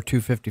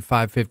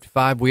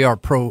 742-5555. We are a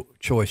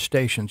pro-choice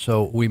station,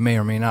 so we may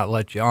or may not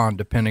let you on,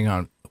 depending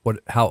on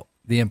how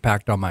the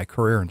impact on my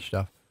career and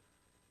stuff,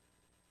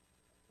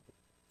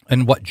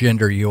 and what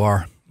gender you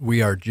are.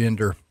 We are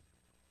gender.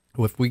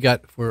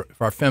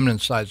 If our feminine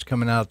side's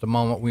coming out at the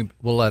moment,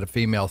 we'll let a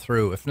female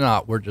through. If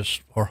not,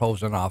 we're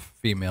hosing off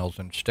females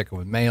and sticking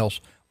with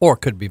males, or it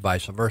could be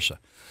vice versa.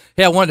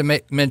 Hey, I wanted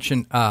to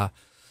mention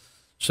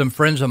some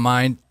friends of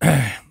mine,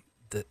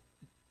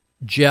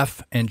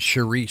 Jeff and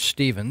Cherie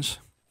Stevens.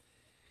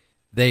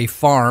 They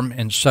farm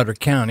in Sutter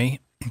County,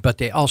 but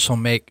they also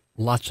make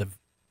lots of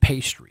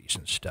pastries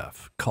and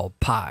stuff called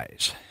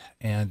pies.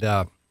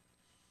 And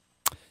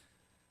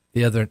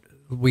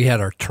we had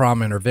our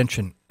trauma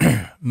intervention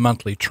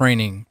monthly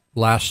training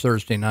last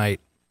Thursday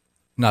night,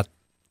 not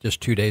just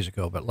 2 days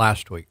ago, but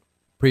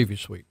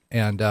previous week.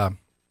 And one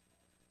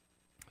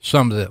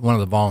of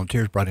the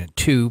volunteers brought in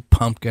 2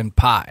 pumpkin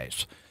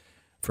pies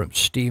from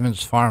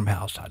Stevens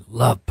Farmhouse. I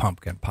love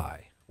pumpkin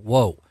pie.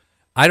 Whoa.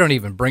 I don't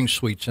even bring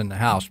sweets in the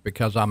house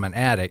because I'm an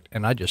addict,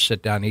 and I just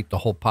sit down and eat the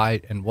whole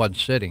pie in one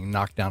sitting and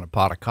knock down a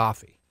pot of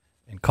coffee.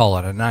 and call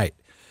it a night.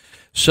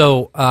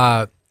 So,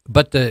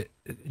 but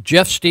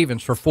Jeff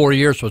Stevens for 4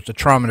 years was the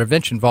trauma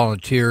intervention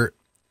volunteer,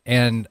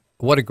 and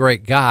what a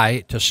great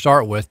guy to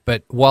start with.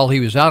 But while he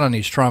was out on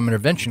these trauma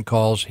intervention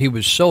calls, he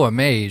was so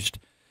amazed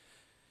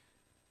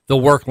the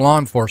work law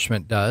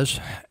enforcement does,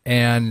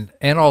 and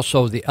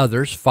also the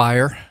others,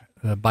 fire,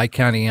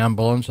 Bi-County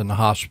ambulance, and the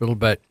hospital.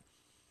 But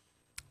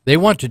they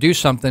want to do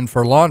something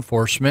for law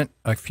enforcement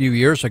a few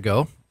years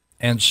ago,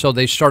 and so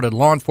they started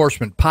Law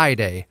Enforcement Pie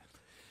Day.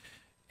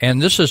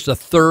 And this is the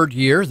third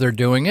year they're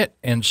doing it.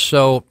 And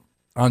so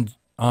on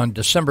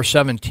December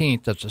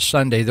 17th, that's a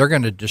Sunday, they're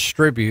going to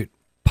distribute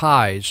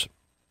pies,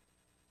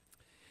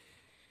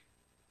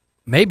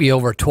 maybe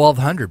over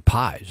 1,200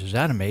 pies. Is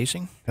that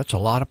amazing? That's a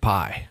lot of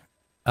pie.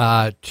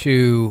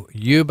 To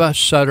Yuba,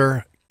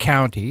 Sutter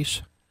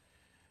counties.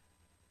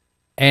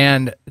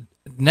 And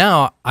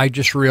now I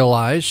just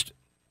realized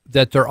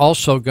that they're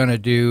also going to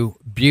do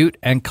Butte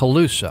and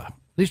Colusa.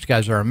 These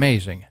guys are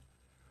amazing.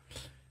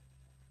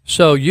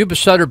 So Yuba,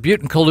 Sutter,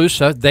 Butte, and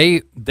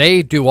Colusa,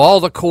 they do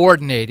all the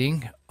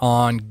coordinating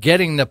on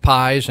getting the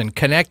pies and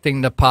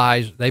connecting the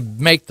pies. They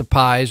make the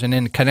pies and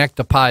then connect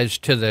the pies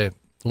to the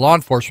law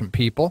enforcement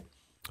people,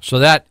 so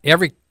that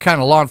every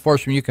kind of law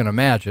enforcement you can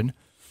imagine.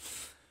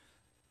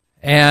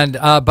 And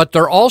but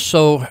they're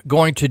also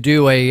going to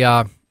do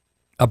a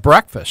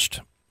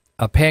breakfast,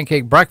 a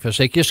pancake breakfast.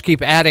 They just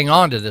keep adding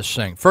on to this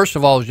thing. First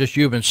of all, it was just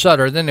Yuba and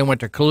Sutter. Then they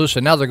went to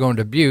Colusa. Now they're going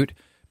to Butte.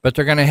 But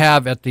they're going to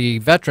have at the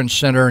Veterans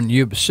Center in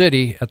Yuba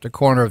City, at the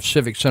corner of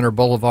Civic Center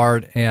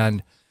Boulevard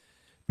and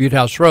Butte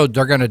House Road,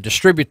 they're going to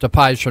distribute the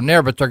pies from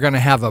there, but they're going to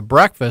have a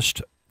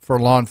breakfast for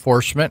law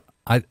enforcement.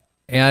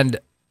 And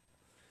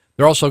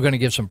they're also going to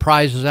give some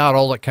prizes out,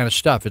 all that kind of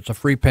stuff. It's a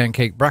free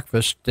pancake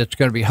breakfast that's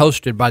going to be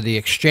hosted by the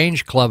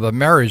Exchange Club of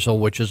Marysville,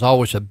 which is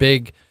always a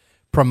big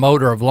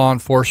promoter of law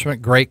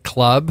enforcement, great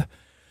club.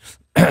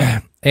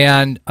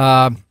 And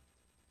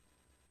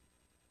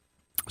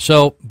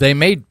so they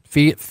may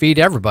feed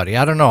everybody.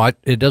 I don't know.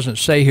 It doesn't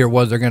say here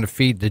whether they're going to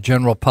feed the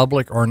general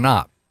public or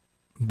not,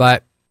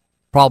 but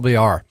probably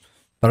are.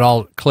 But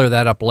I'll clear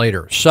that up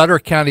later. Sutter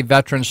County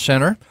Veterans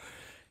Center.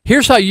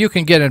 Here's how you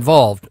can get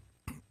involved.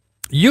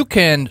 You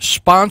can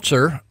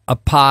sponsor a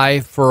pie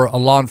for a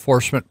law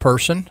enforcement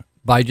person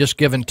by just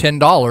giving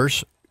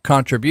 $10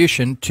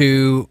 contribution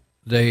to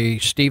the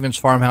Stevens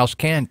Farmhouse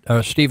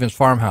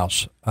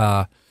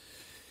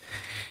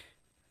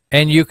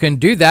and you can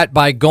do that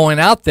by going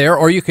out there,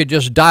 or you could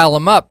just dial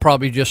them up,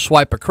 probably just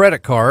swipe a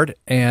credit card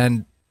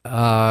and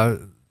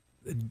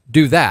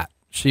do that.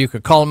 So you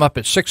could call them up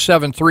at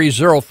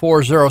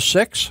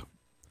 673-0406.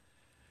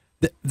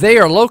 They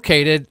are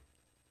located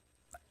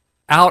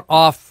out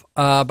off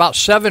about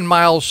 7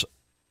 miles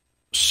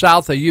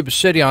south of Yuba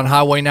City on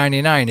Highway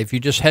 99. If you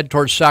just head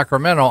towards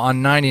Sacramento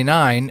on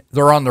 99,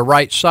 they're on the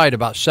right side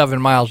about 7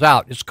 miles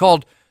out. It's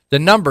called, the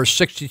number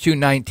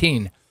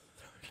 6219.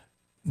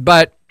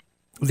 But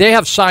they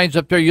have signs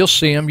up there. You'll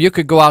see them. You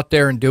could go out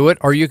there and do it,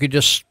 or you could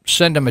just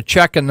send them a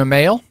check in the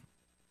mail.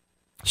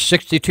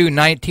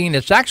 6219.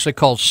 It's actually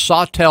called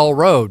Sawtell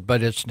Road,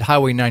 but it's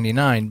Highway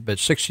 99, but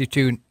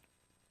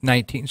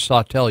 6219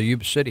 Sawtell,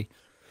 Yuba City.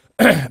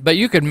 But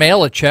you could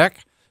mail a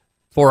check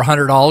for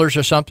 $100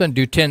 or something,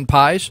 do 10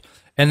 pies,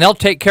 and they'll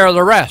take care of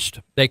the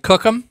rest. They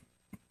cook them,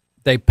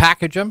 they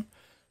package them,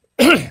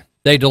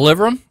 they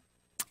deliver them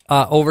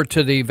over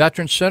to the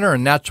Veterans Center,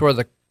 and that's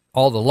where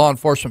all the law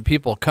enforcement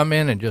people come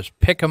in and just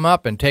pick them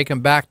up and take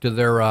them back to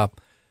their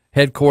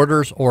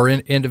headquarters, or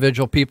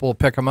individual people will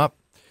pick them up.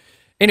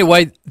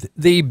 Anyway,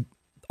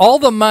 all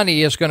the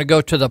money is going to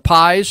go to the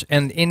pies,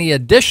 and any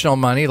additional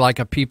money, like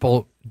if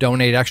people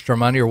donate extra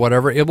money or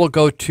whatever, it will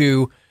go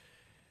to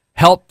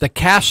help the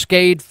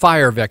Cascade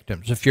fire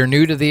victims. If you're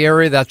new to the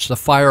area, that's the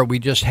fire we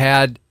just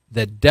had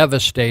that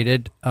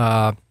devastated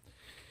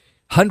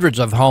hundreds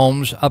of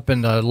homes up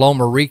in the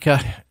Loma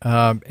Rica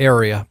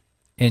area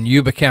in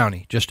Yuba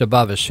County, just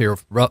above us here,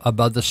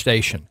 above the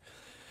station.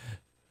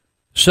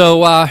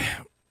 So,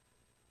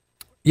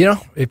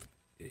 if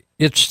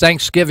it's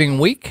Thanksgiving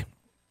week,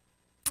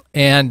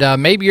 and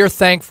maybe you're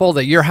thankful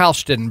that your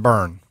house didn't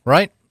burn,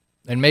 right?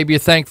 And maybe you're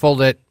thankful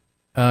that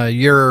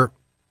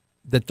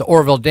that the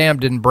Oroville Dam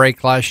didn't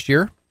break last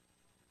year,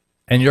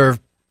 and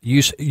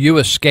you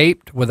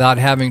escaped without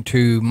having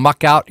to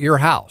muck out your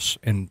house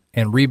and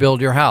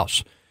rebuild your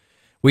house.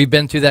 We've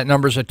been through that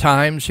numbers of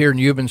times here in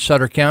Yuba and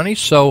Sutter County,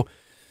 so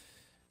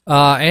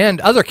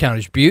and other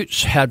counties.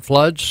 Butte's had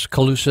floods,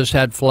 Colusa's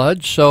had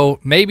floods, so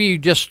maybe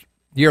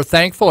you're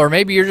thankful, or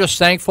maybe you're just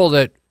thankful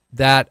that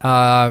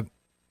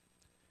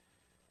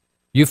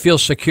you feel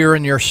secure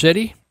in your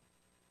city.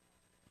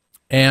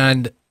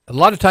 And a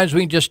lot of times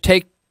we can just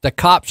take the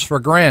cops for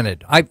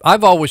granted.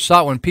 I've always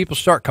thought when people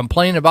start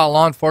complaining about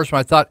law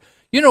enforcement, I thought,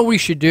 what we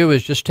should do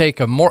is just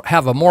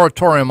have a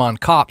moratorium on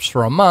cops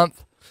for a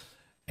month,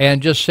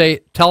 and just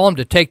tell them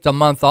to take the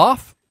month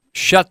off,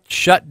 shut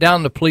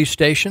down the police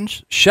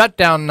stations, shut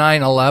down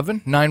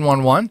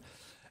 911,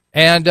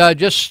 and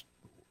just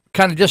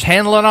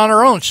handle it on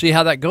our own, see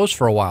how that goes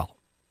for a while.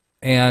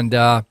 And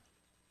I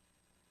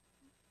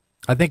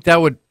think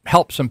that would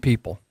help some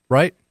people,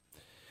 right?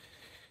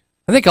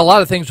 I think a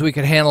lot of things we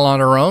can handle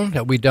on our own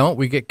that we don't.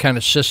 We get kind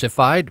of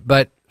sissified,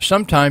 but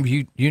sometimes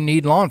you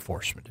need law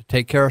enforcement to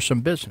take care of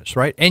some business,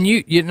 right? And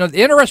you know,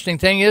 the interesting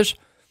thing is,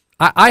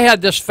 I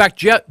had this, in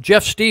fact,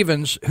 Jeff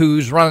Stevens,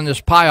 who's running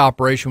this pie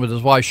operation with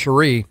his wife,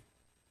 Cherie,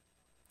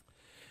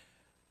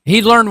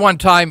 he learned one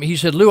time, he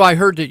said, Lou, I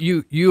heard that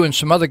you and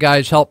some other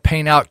guys helped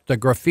paint out the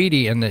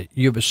graffiti in the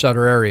Yuba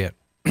Sutter area.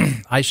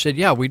 I said,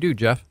 yeah, we do,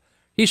 Jeff.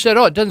 He said,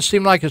 oh, it doesn't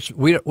seem like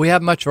we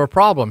have much of a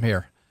problem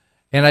here.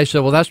 And I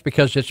said, well, that's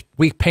because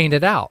we paint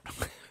it out.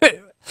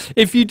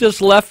 If you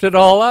just left it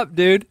all up,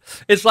 dude,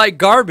 it's like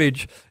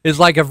garbage. It's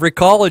like if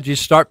recology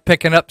stop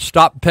picking up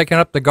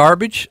the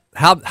garbage.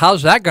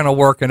 How's that going to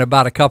work in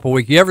about a couple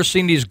weeks? You ever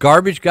seen these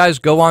garbage guys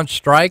go on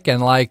strike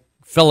in like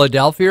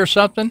Philadelphia or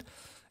something?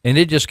 And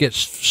it just gets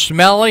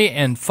smelly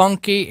and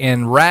funky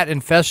and rat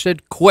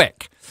infested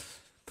quick.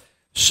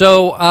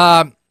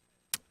 So,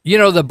 you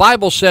know, the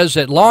Bible says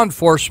that law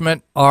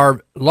enforcement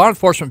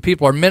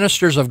people are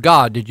ministers of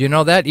God. Did you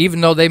know that?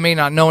 Even though they may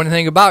not know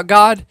anything about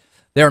God,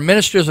 they're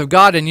ministers of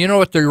God, and you know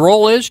what their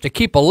role is? To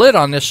keep a lid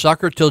on this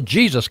sucker till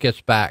Jesus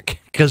gets back,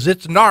 because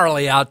it's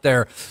gnarly out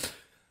there.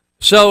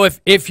 So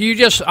if you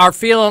just are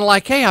feeling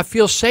like, hey, I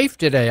feel safe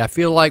today, I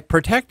feel like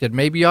protected,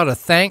 maybe you ought to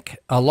thank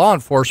a law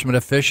enforcement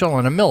official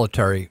and a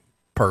military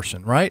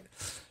person, right?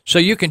 So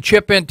you can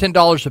chip in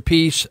 $10 a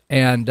piece,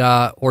 and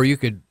or you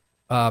could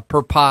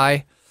per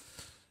pie,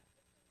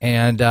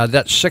 and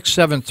that's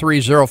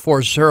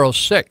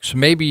 673-0406.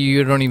 Maybe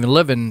you don't even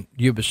live in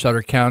Yuba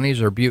Sutter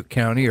counties or Butte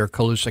County or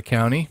Colusa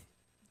County.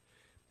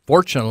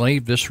 Fortunately,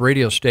 this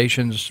radio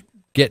station's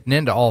getting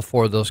into all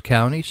four of those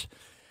counties,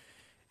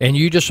 and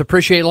you just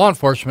appreciate law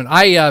enforcement.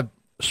 I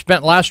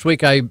spent last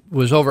week, I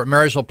was over at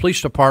Marysville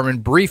Police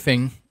Department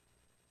briefing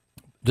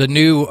the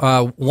new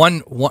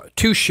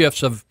two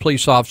shifts of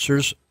police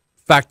officers.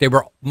 In fact, they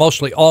were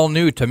mostly all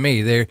new to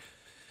me.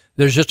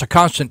 There's just a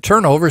constant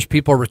turnover as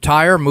people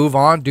retire, move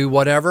on, do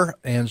whatever.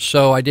 And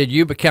so I did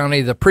Yuba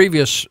County the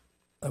previous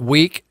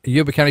week,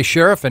 Yuba County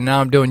Sheriff, and now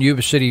I'm doing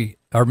Yuba City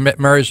or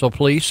Marysville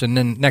Police, and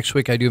then next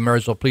week I do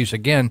Marysville Police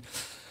again,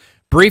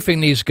 briefing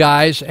these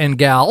guys and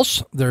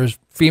gals. There's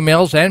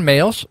females and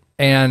males,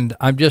 and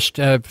I'm just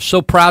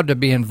so proud to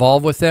be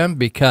involved with them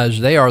because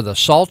they are the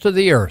salt of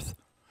the earth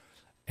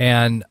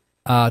and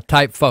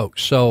type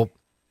folks. So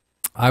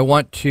I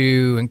want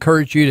to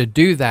encourage you to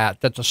do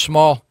that. That's a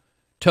small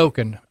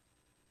token.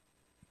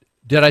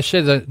 Did I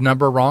say the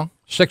number wrong?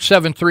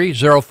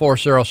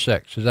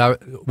 673-0406. Is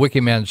that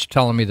Wikiman's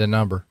telling me the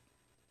number?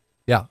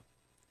 Yeah,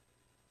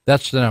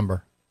 that's the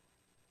number.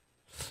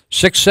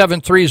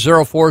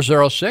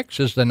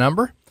 673-0406 is the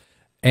number,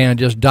 and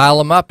just dial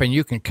them up, and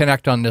you can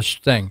connect on this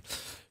thing.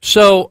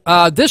 So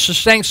this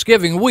is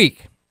Thanksgiving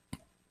week,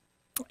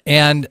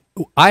 and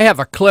I have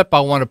a clip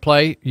I want to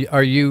play.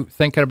 Are you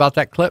thinking about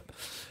that clip?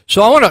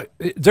 So I want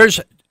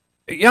to.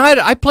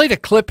 I played a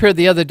clip here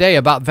the other day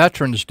about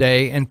Veterans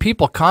Day, and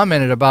people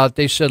commented about it.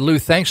 They said, Lou,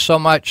 thanks so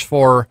much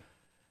for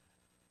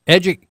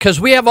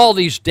because we have all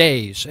these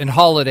days and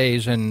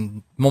holidays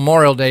and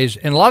Memorial Days,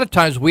 and a lot of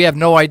times we have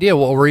no idea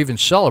what we're even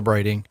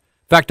celebrating. In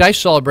fact, I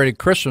celebrated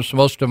Christmas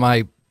most of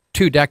my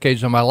 2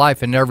 decades of my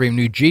life and never even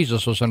knew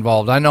Jesus was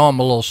involved. I know I'm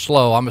a little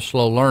slow. I'm a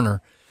slow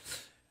learner.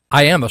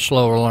 I am a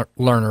slow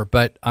learner,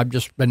 but I'm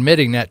just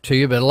admitting that to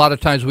you. But a lot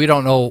of times we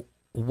don't know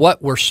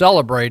what we're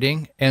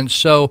celebrating, and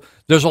so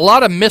there's a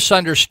lot of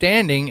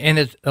misunderstanding and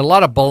it's a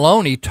lot of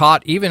baloney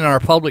taught even in our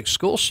public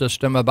school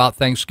system about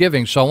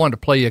Thanksgiving. So I wanted to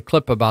play you a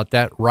clip about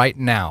that right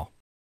now.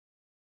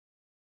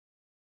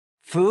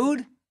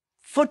 Food,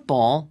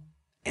 football,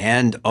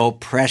 and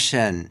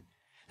oppression.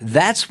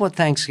 That's what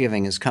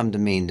Thanksgiving has come to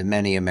mean to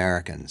many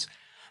Americans.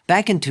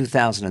 Back in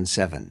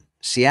 2007,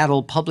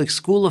 Seattle public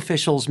school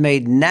officials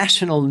made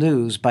national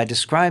news by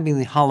describing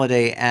the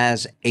holiday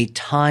as a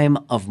time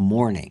of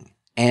mourning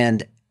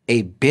and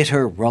a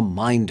bitter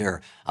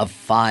reminder of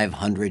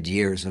 500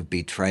 years of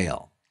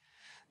betrayal.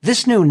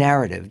 This new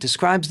narrative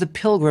describes the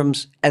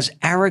Pilgrims as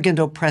arrogant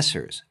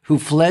oppressors who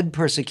fled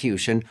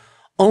persecution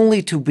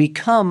only to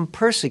become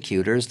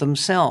persecutors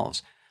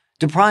themselves,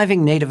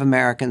 depriving Native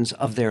Americans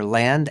of their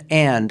land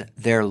and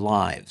their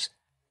lives.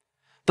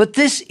 But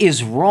this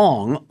is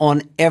wrong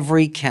on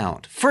every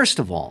count. First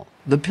of all,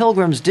 the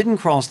Pilgrims didn't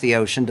cross the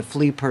ocean to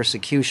flee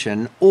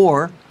persecution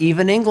or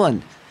even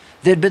England.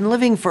 They'd been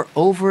living for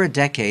over a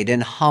decade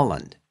in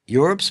Holland,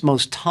 Europe's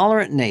most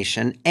tolerant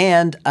nation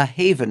and a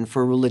haven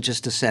for religious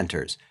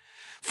dissenters.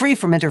 Free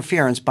from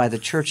interference by the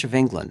Church of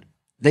England,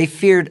 they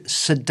feared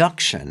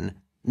seduction,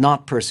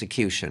 not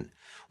persecution,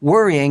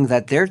 worrying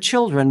that their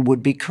children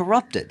would be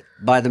corrupted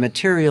by the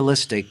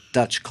materialistic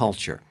Dutch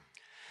culture.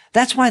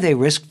 That's why they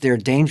risked their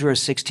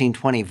dangerous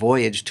 1620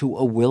 voyage to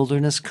a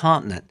wilderness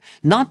continent,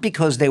 not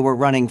because they were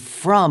running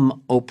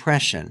from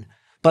oppression,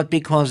 but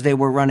because they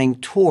were running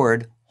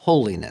toward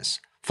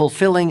holiness,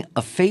 fulfilling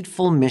a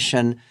fateful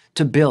mission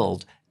to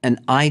build an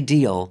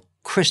ideal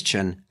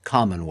Christian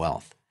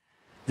commonwealth.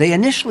 They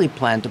initially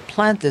planned to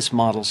plant this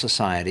model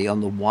society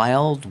on the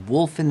wild,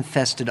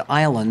 wolf-infested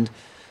island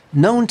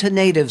known to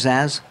natives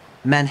as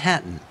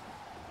Manhattan,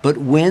 but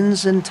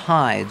winds and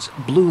tides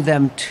blew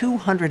them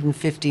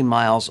 250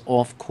 miles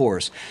off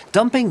course,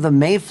 dumping the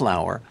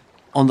Mayflower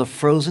on the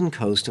frozen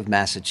coast of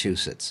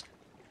Massachusetts.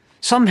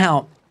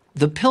 Somehow,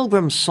 the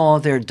Pilgrims saw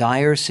their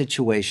dire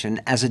situation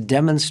as a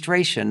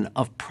demonstration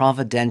of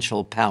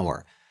providential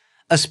power,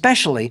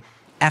 especially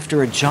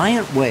after a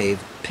giant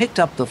wave picked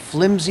up the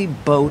flimsy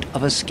boat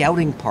of a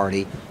scouting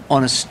party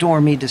on a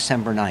stormy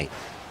December night.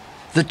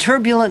 The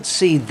turbulent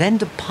sea then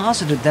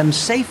deposited them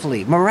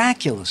safely,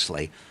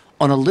 miraculously,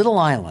 on a little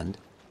island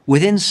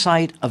within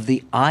sight of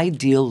the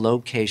ideal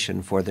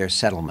location for their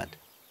settlement.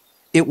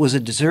 It was a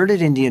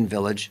deserted Indian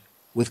village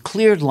with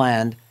cleared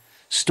land,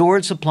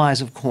 stored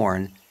supplies of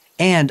corn,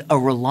 and a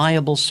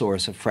reliable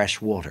source of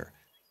fresh water.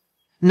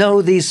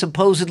 No, these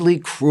supposedly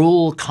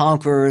cruel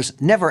conquerors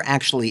never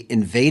actually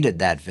invaded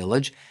that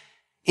village.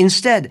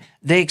 Instead,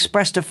 they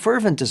expressed a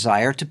fervent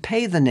desire to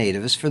pay the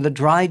natives for the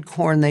dried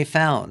corn they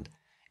found,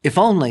 if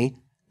only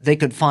they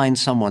could find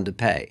someone to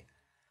pay.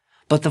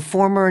 But the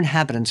former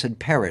inhabitants had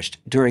perished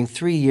during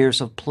 3 years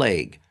of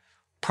plague,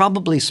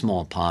 probably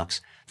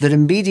smallpox, that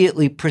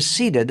immediately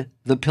preceded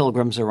the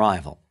Pilgrims'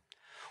 arrival.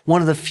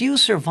 One of the few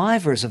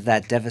survivors of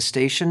that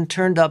devastation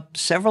turned up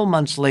several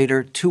months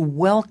later to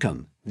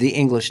welcome the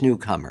English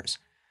newcomers.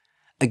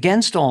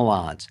 Against all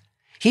odds,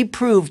 he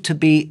proved to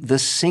be the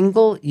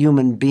single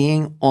human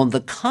being on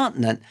the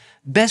continent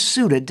best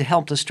suited to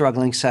help the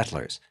struggling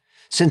settlers,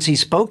 since he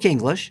spoke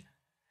English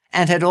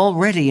and had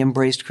already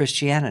embraced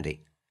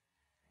Christianity.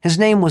 His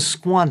name was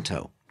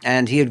Squanto,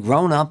 and he had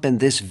grown up in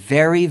this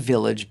very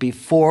village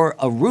before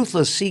a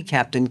ruthless sea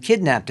captain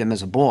kidnapped him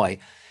as a boy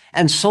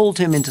and sold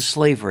him into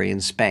slavery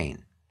in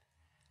Spain.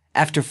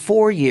 After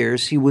 4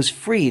 years, he was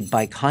freed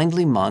by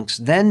kindly monks,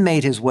 then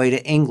made his way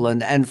to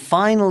England, and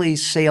finally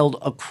sailed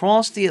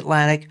across the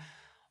Atlantic,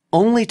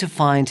 only to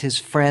find his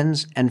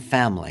friends and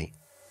family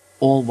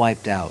all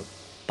wiped out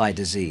by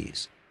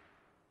disease.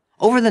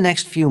 Over the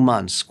next few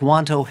months,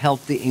 Squanto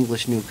helped the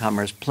English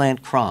newcomers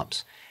plant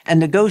crops and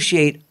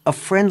negotiate a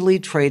friendly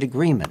trade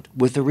agreement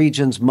with the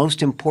region's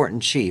most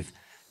important chief,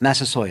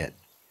 Massasoit.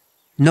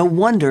 No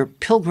wonder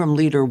Pilgrim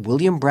leader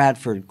William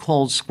Bradford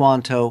called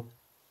Squanto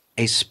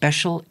a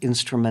special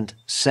instrument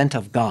sent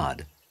of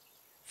God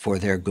for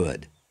their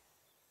good.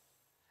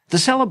 The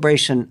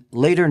celebration,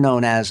 later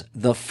known as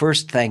the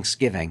First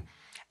Thanksgiving,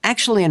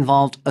 actually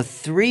involved a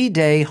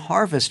 3-day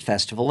harvest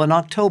festival in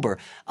October,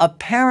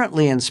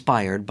 apparently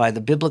inspired by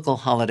the biblical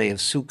holiday of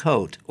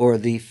Sukkot, or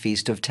the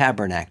Feast of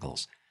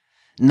Tabernacles.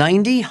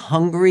 90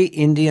 hungry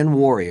Indian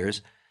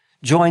warriors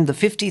joined the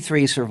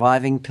 53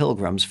 surviving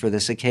pilgrims for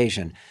this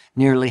occasion.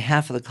 Nearly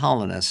half of the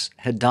colonists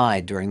had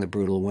died during the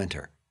brutal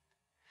winter.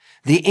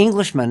 The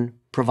Englishmen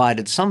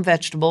provided some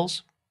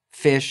vegetables,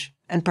 fish,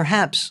 and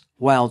perhaps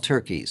wild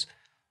turkeys,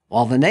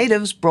 while the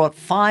natives brought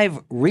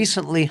 5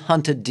 recently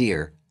hunted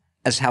deer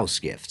as house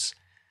gifts.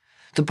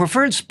 The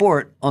preferred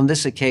sport on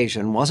this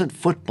occasion wasn't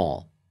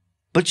football,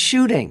 but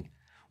shooting,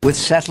 with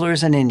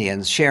settlers and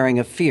Indians sharing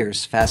a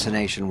fierce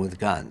fascination with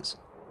guns.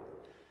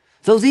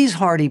 Though these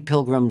hardy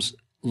pilgrims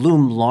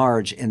loom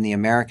large in the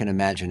American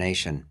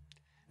imagination,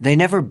 they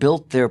never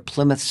built their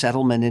Plymouth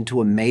settlement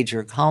into a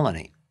major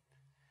colony.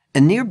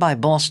 In nearby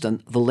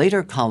Boston, the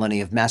later colony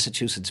of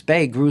Massachusetts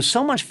Bay grew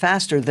so much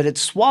faster that it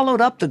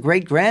swallowed up the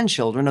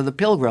great-grandchildren of the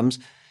Pilgrims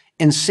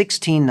in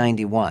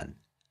 1691.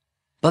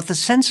 But the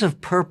sense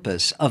of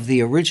purpose of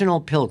the original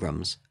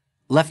Pilgrims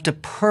left a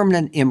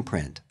permanent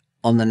imprint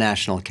on the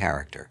national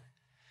character.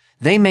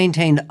 They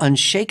maintained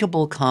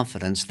unshakable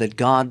confidence that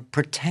God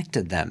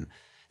protected them,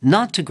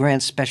 not to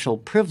grant special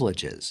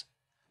privileges,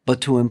 but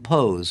to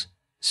impose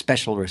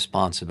special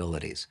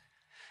responsibilities.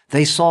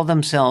 They saw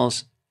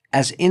themselves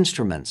as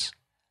instruments,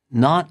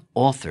 not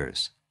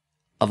authors,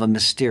 of a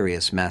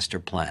mysterious master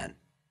plan.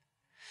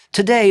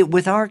 Today,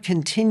 with our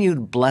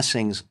continued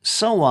blessings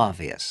so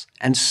obvious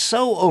and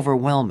so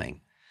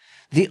overwhelming,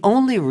 the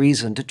only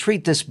reason to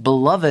treat this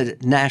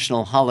beloved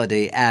national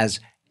holiday as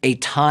a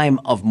time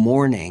of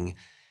mourning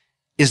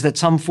is that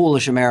some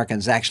foolish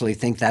Americans actually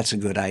think that's a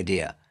good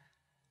idea.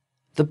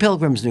 The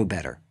Pilgrims knew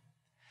better.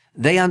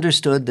 They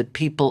understood that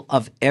people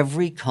of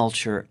every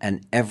culture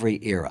and every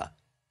era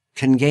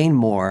can gain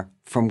more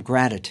from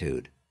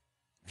gratitude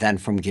than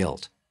from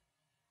guilt.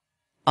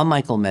 I'm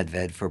Michael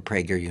Medved for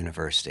Prager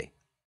University.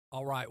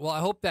 All right. Well, I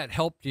hope that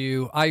helped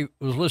you. I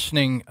was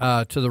listening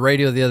to the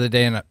radio the other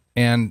day,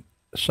 and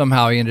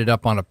somehow I ended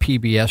up on a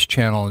PBS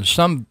channel, and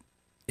some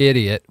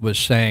idiot was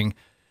saying,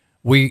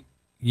 we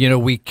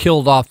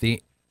killed off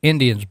the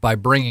Indians by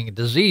bringing a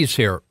disease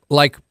here.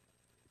 Like,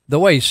 the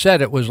way he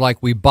said it was like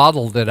we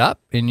bottled it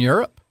up in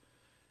Europe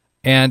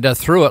and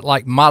threw it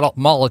like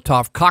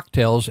Molotov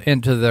cocktails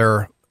into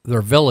their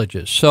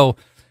villages. So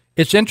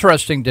it's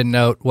interesting to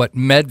note what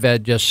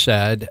Medved just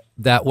said,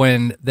 that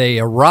when they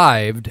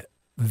arrived,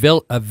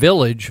 a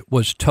village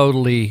was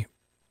totally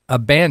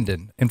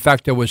abandoned. In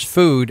fact, there was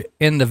food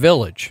in the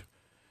village,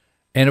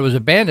 and it was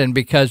abandoned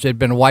because it had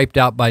been wiped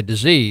out by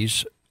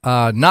disease,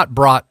 not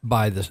brought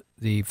by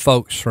the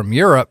folks from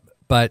Europe,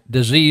 but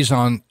disease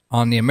on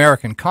the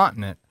American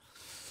continent.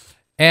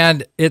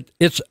 And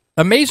it's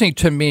amazing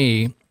to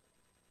me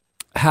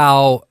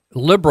how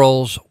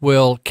liberals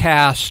will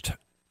cast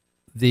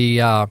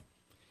the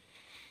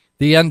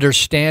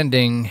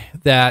understanding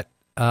that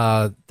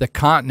the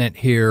continent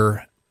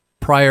here,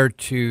 prior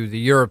to the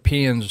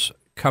Europeans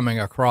coming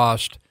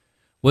across,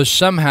 was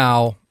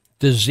somehow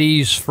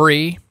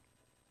disease-free,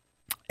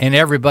 and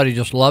everybody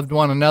just loved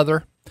one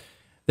another.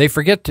 They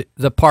forget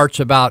the parts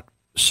about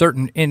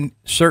certain,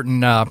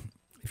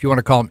 if you want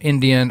to call them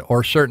Indian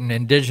or certain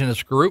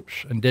indigenous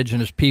groups,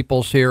 indigenous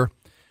peoples here,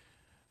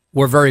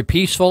 were very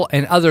peaceful,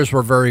 and others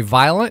were very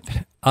violent.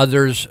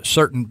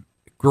 Certain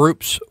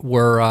groups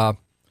were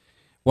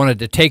wanted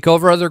to take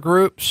over other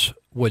groups,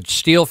 would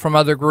steal from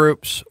other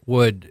groups,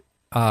 would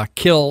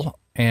kill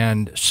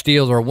and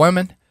steal their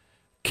women,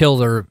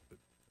 kill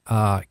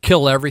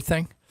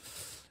everything,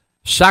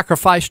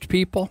 sacrificed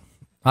people.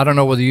 I don't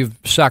know whether you've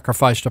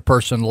sacrificed a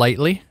person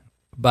lately,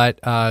 but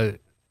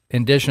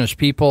indigenous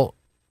people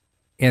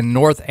in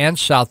North and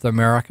South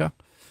America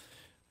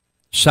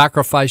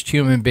sacrificed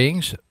human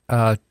beings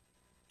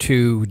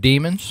to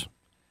demons.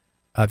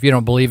 If you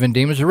don't believe in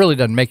demons, it really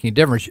doesn't make any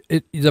difference.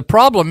 The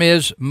problem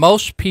is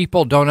most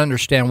people don't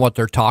understand what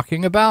they're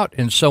talking about,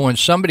 and so when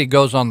somebody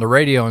goes on the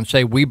radio and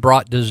say, we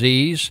brought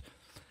disease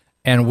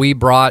and we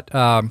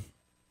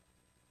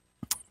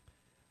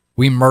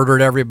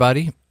murdered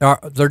everybody,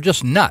 they're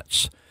just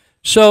nuts.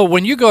 So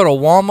when you go to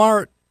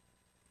Walmart,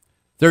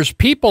 there's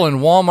people in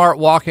Walmart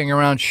walking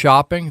around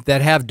shopping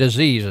that have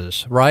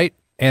diseases, right?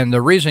 And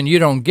the reason you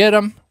don't get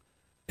them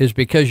is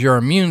because your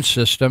immune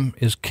system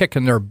is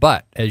kicking their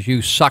butt as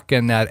you suck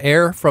in that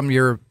air from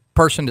your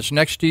person that's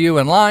next to you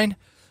in line.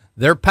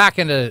 They're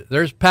packing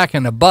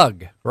a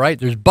bug, right?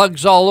 There's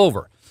bugs all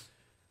over.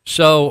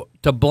 So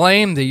to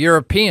blame the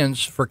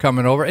Europeans for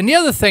coming over, and the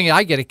other thing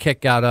I get a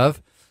kick out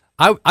of,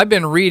 I've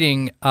been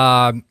reading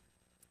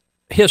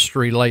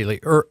history lately,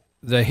 or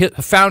the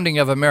founding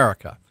of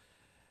America,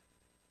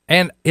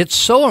 and it's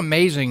so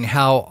amazing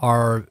how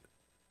our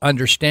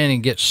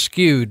understanding gets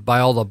skewed by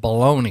all the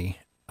baloney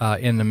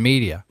in the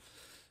media.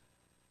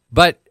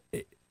 But,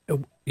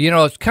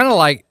 it's kind of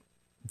like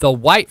the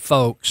white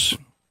folks,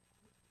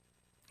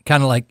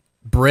 kind of like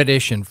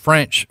British and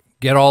French,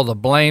 get all the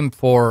blame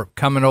for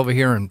coming over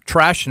here and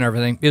trashing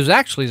everything. It was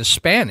actually the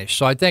Spanish.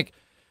 So I think,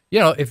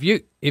 if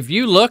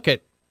you look,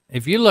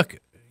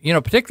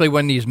 particularly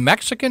when these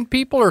Mexican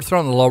people are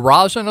throwing the La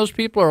Raza, and those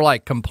people are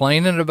like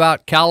complaining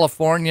about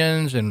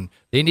Californians and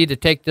they need to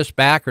take this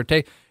back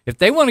if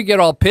they want to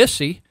get all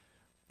pissy,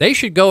 they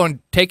should go and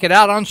take it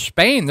out on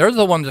Spain. They're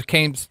the ones that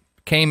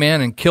came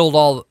in and killed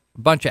a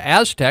bunch of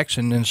Aztecs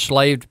and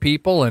enslaved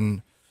people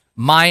and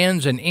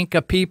Mayans and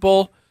Inca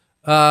people.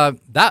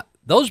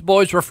 Those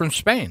boys were from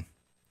Spain.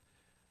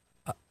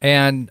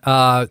 And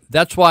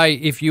that's why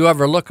if you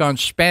ever look on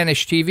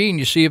Spanish TV and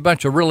you see a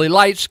bunch of really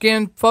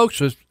light-skinned folks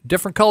with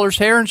different colors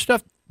hair and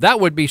stuff, that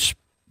would be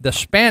the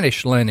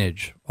Spanish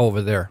lineage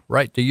over there,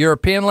 right? The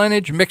European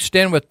lineage mixed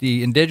in with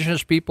the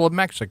indigenous people of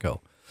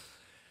Mexico.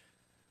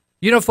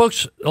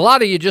 Folks, a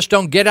lot of you just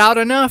don't get out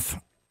enough.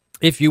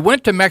 If you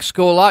went to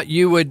Mexico a lot,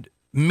 you would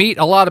meet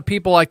a lot of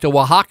people like the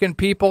Oaxacan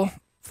people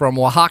from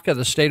Oaxaca,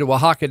 the state of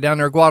Oaxaca down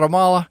there,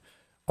 Guatemala,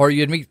 or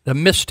you'd meet the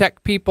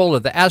Mixtec people or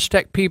the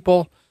Aztec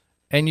people,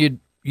 and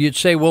you'd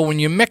say, well, when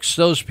you mix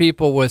those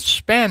people with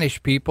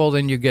Spanish people,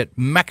 then you get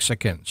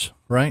Mexicans,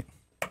 right?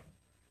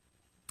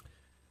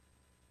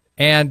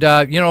 And,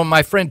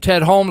 my friend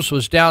Ted Holmes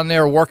was down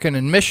there working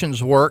in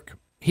missions work.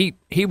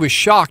 He was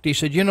shocked. He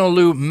said,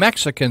 Lou,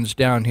 Mexicans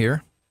down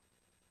here,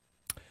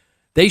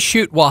 they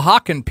shoot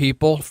Oaxacan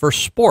people for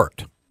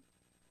sport.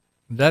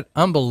 Is that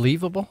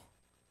unbelievable?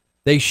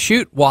 They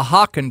shoot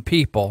Oaxacan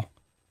people.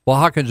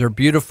 Oaxacans are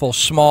beautiful,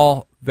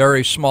 small,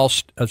 very small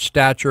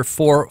stature,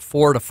 4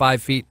 to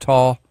 5 feet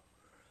tall,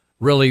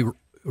 really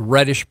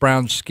reddish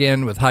brown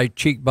skin with high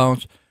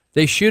cheekbones.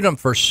 They shoot them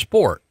for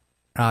sport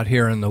out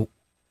here isn't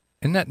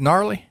that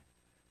gnarly?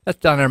 That's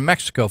down there in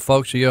Mexico,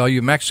 folks.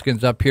 You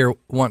Mexicans up here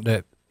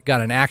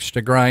got an axe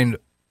to grind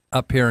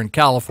up here in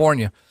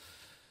California.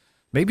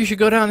 Maybe you should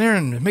go down there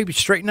and maybe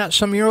straighten out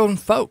some of your own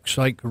folks,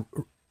 like, do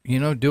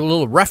a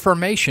little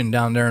reformation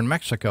down there in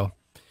Mexico.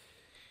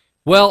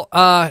 Well,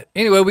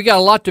 anyway, we got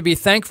a lot to be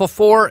thankful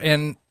for,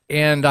 and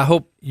I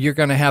hope you're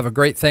going to have a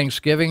great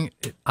Thanksgiving.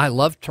 I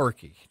love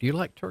turkey. Do you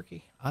like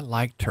turkey? I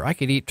like turkey. I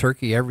could eat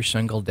turkey every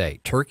single day.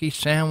 Turkey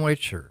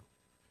sandwich or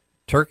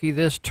turkey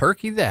this,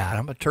 turkey that.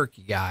 I'm a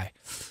turkey guy.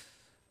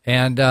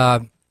 And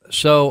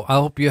so I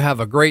hope you have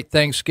a great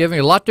Thanksgiving.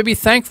 A lot to be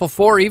thankful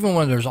for, even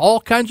when there's all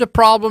kinds of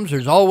problems.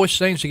 There's always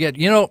things to get.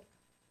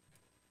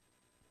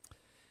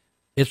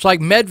 It's like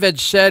Medved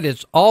said,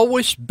 it's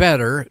always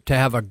better to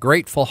have a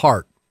grateful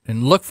heart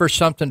and look for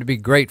something to be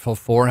grateful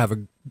for, have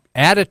an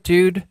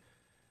attitude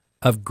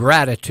of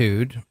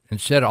gratitude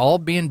instead of all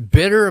being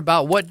bitter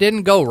about what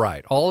didn't go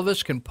right. All of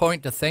us can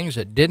point to things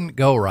that didn't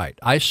go right.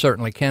 I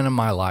certainly can in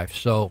my life.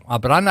 So,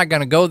 but I'm not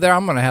going to go there.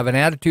 I'm going to have an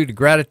attitude of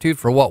gratitude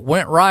for what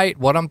went right,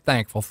 what I'm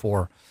thankful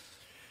for.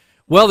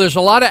 Well, there's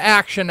a lot of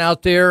action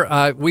out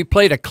there. We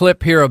played a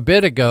clip here a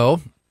bit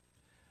ago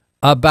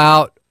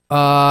about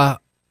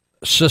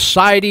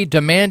society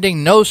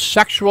demanding no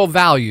sexual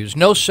values,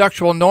 no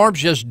sexual norms,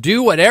 just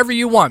do whatever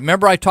you want.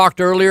 Remember I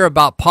talked earlier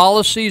about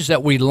policies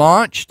that we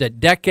launched that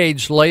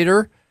decades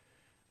later,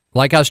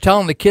 like I was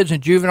telling the kids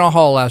in juvenile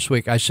hall last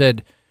week, I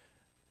said,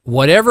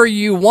 whatever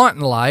you want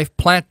in life,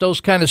 plant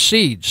those kind of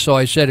seeds. So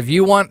I said, if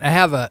you want to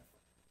have a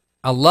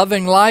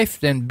loving life,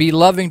 then be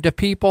loving to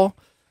people.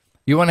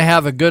 You want to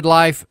have a good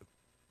life,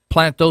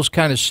 plant those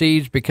kind of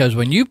seeds, because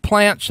when you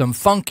plant some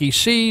funky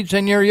seeds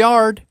in your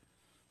yard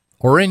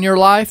or in your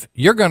life,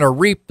 you're going to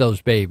reap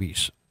those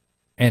babies.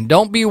 And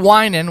don't be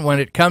whining when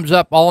it comes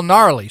up all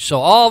gnarly. So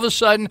all of a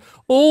sudden,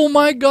 oh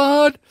my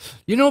God,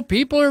 you know,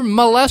 people are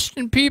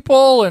molesting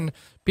people and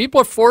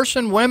people are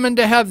forcing women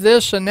to have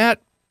this and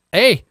that.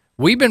 Hey,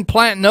 we've been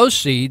planting those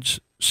seeds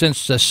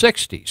since the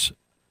 60s.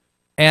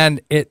 And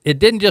it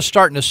didn't just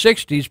start in the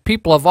 60s.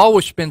 People have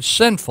always been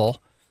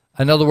sinful.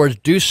 In other words,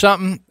 do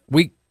something,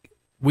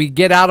 we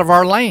get out of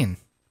our lane.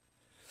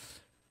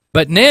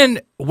 But then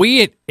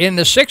in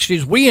the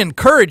 60s, we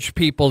encouraged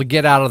people to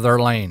get out of their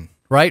lane,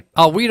 right?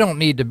 Oh, we don't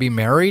need to be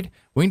married.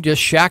 We can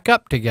just shack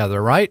up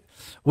together, right?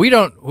 We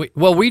don't,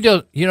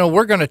 you know,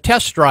 we're going to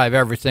test drive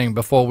everything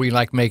before we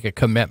make a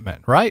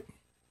commitment, right?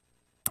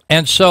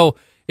 And so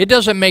it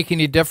doesn't make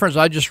any difference.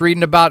 I'm going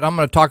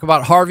to talk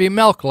about Harvey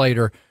Milk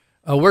later.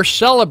 We're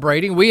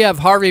celebrating. We have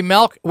Harvey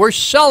Milk. We're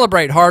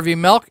celebrate Harvey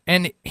Milk,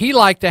 and he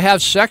liked to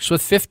have sex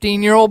with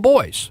 15-year-old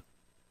boys.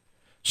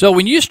 So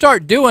when you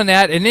start doing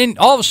that, and then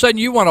all of a sudden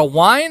you want to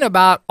whine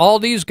about all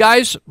these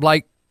guys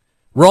like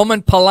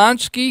Roman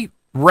Polanski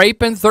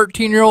raping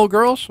 13-year-old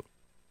girls,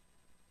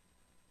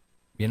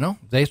 you know,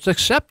 they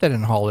accept it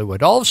in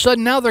Hollywood. All of a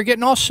sudden now they're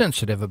getting all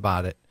sensitive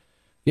about it,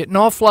 getting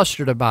all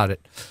flustered about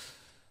it.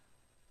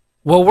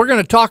 Well, we're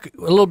going to talk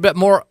a little bit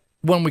more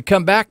when we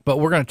come back, but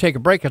we're going to take a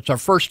break. It's our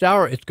first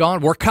hour. It's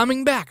gone. We're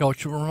coming back. I want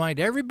to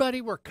remind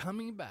everybody we're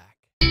coming back.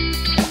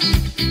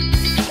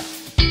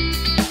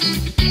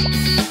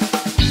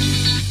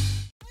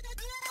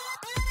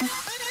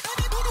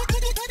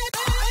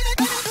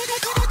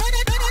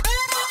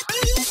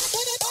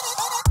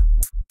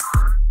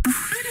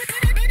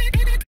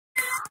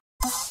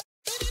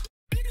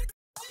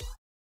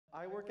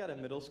 I work at a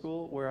middle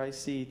school where I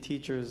see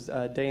teachers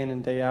day in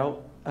and day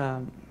out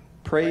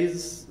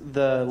praise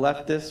the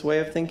leftist way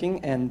of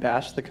thinking and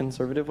bash the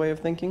conservative way of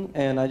thinking.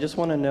 And I just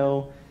want to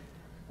know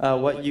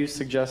what you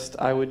suggest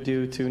I would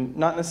do to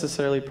not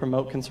necessarily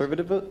promote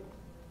conservatism,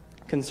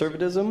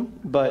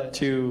 but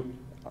to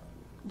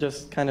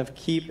just kind of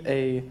keep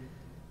a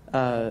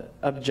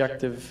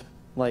objective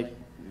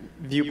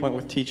viewpoint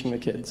with teaching the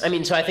kids. I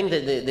mean, so I think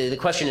that the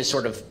question is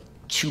sort of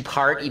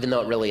two-part, even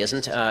though it really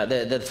isn't.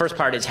 The first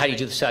part is how do you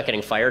do this without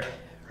getting fired,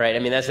 right? I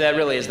mean, that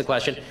really is the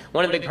question.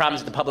 One of the big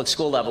problems at the public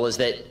school level is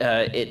that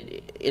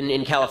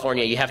in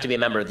California, you have to be a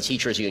member of the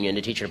teachers union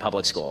to teach in a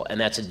public school, and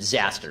that's a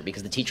disaster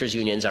because the teachers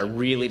unions are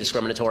really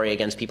discriminatory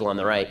against people on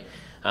the right,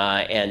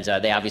 and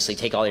they obviously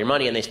take all your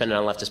money and they spend it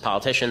on leftist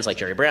politicians like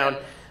Jerry Brown.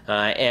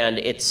 And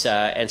it's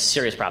a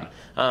serious problem.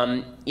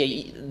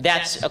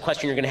 That's a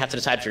question you're going to have to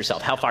decide for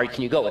yourself. How far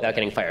can you go without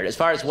getting fired? As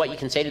far as what you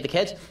can say to the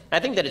kids, I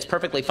think that it's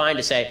perfectly fine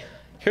to say,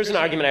 here's an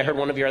argument I heard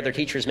one of your other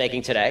teachers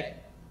making today.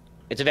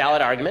 It's a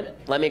valid argument.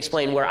 Let me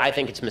explain where I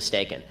think it's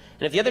mistaken.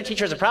 And if the other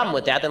teacher has a problem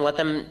with that, then let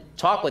them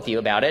talk with you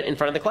about it in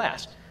front of the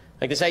class.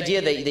 Like this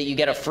idea that you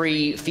get a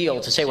free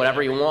field to say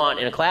whatever you want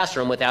in a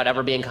classroom without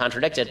ever being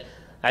contradicted,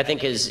 I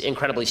think is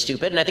incredibly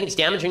stupid. And I think it's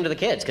damaging to the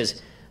kids because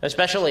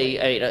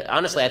especially,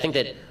 honestly, I think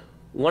that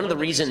one of the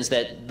reasons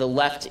that the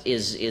left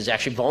is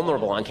actually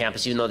vulnerable on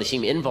campus, even though they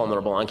seem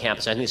invulnerable on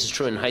campus, I think this is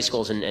true in high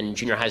schools and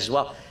junior highs as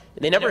well,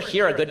 they never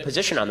hear a good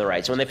position on the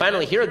right. So when they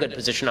finally hear a good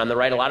position on the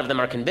right, a lot of them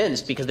are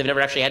convinced because they've never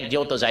actually had to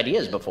deal with those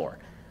ideas before.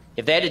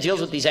 If they had to deal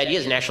with these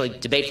ideas and actually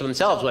debate for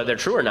themselves whether they're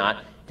true or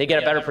not, they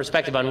get a better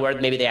perspective on where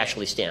maybe they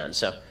actually stand.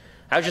 So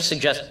I would just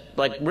suggest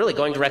really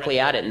going directly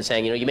at it and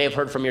saying, you may have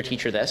heard from your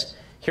teacher this.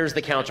 Here's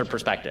the counter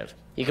perspective.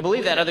 You can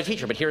believe that other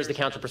teacher, but here's the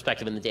counter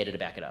perspective and the data to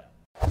back it up.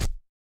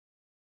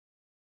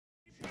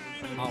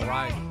 All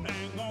right.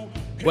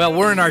 Well,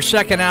 we're in our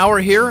second hour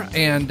here,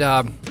 and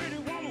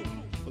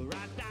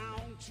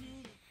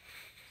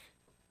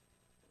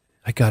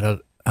I got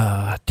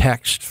a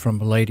text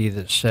from a lady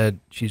that said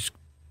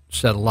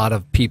a lot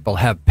of people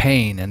have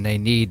pain and they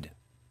need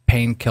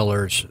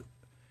painkillers.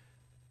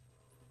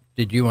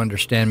 Did you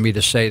understand me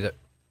to say that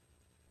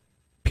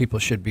people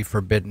should be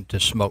forbidden to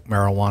smoke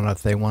marijuana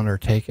if they want or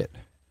take it?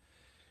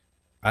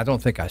 I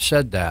don't think I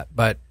said that,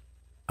 but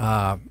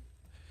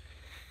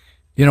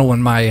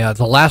when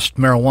the last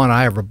marijuana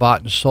I ever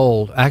bought and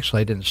sold,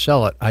 actually I didn't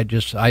sell it.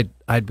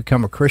 I'd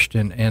become a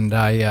Christian, and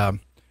I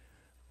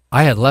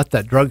had left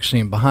that drug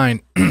scene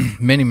behind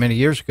many, many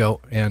years ago.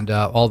 And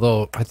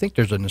although I think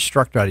there's an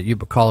instructor out at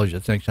Yuba College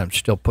that thinks I'm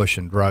still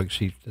pushing drugs,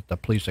 he's at the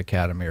police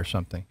academy or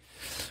something.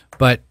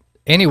 But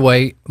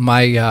anyway,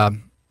 my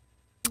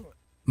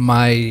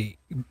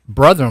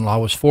brother-in-law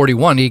was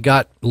 41. He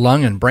got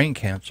lung and brain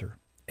cancer,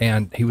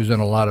 and he was in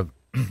a lot of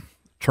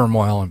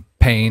turmoil and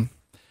pain.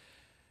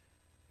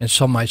 And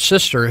so my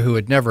sister, who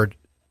had never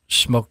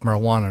smoked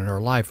marijuana in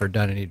her life or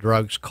done any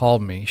drugs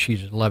called me.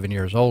 She's 11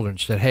 years older and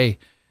said, "Hey,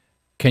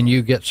 can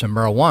you get some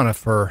marijuana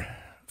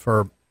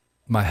for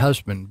my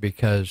husband,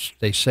 because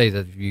they say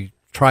that if you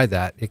try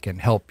that, it can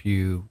help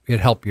you, it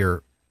help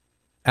your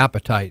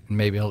appetite, and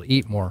maybe he'll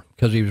eat more,"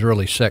 because he was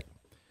really sick.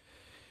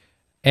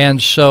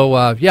 And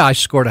so, yeah, I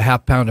scored a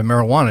half pound of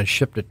marijuana and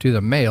shipped it to the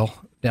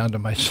mail down to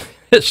my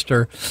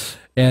sister,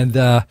 and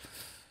that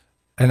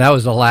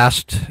was the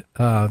last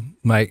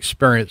my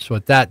experience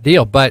with that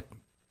deal. But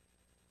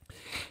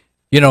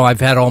you know, I've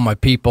had all my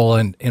people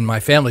in my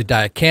family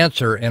die of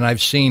cancer, and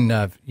I've seen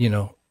you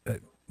know,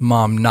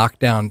 mom knock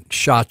down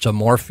shots of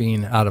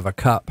morphine out of a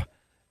cup,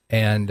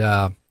 and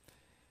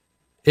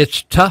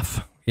it's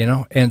tough, you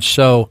know. And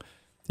so,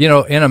 you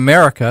know, in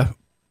America,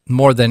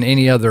 more than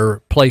any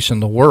other place in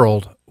the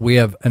world, we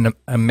have an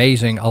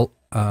amazing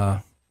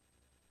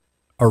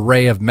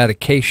array of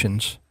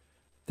medications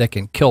that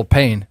can kill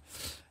pain.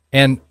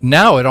 And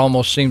now it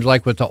almost seems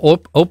like with the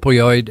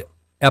opioid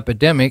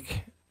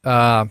epidemic,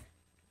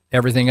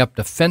 everything up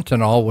to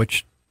fentanyl,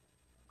 which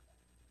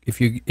if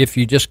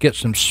you just get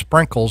some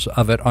sprinkles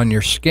of it on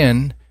your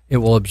skin, it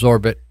will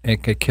absorb it and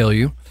it could kill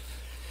you.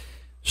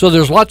 So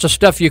there's lots of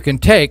stuff you can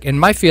take, and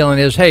my feeling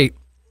is, hey,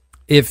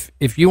 if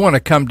you want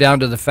to come down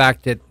to the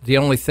fact that the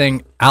only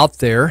thing out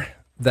there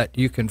that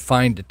you can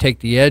find to take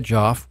the edge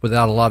off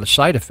without a lot of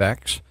side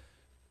effects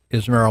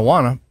is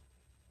marijuana,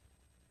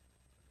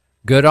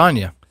 good on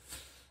you.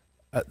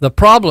 The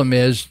problem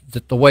is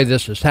that the way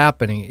this is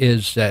happening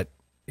is that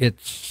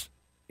if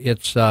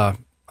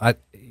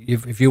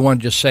you want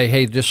to just say,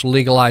 hey, just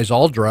legalize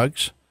all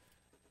drugs,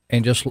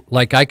 and just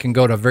like I can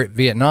go to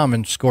Vietnam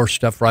and score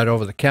stuff right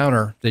over the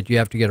counter that you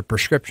have to get a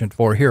prescription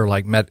for here,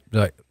 like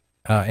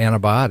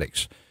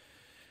antibiotics.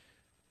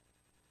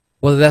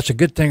 Whether that's a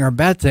good thing or a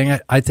bad thing,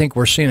 I think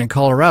we're seeing in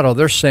Colorado,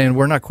 they're saying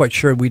we're not quite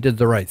sure we did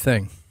the right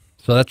thing.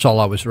 So that's all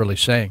I was really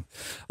saying.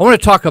 I want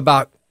to talk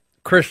about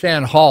Chris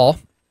Ann Hall.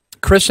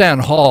 Chris Ann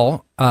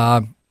Hall,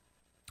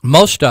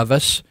 most of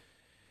us,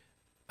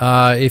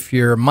 if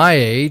you're my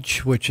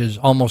age, which is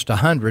almost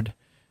 100,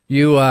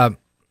 you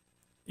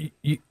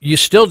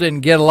still didn't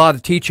get a lot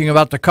of teaching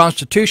about the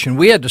Constitution.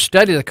 We had to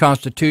study the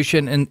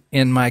Constitution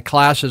in my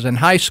classes in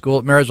high school,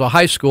 at Marysville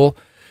High School,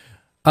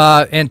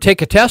 and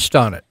take a test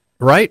on it,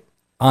 right?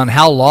 On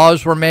how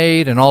laws were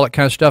made and all that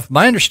kind of stuff.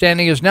 My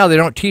understanding is now they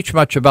don't teach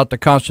much about the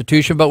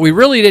Constitution, but we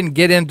really didn't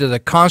get into the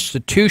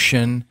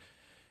Constitution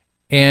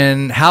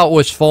and how it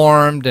was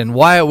formed and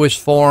why it was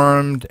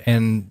formed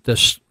and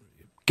the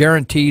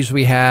guarantees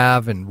we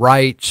have and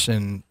rights,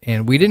 and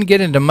we didn't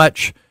get into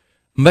much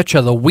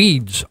of the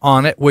weeds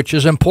on it, which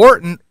is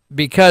important,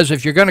 because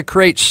if you're going to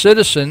create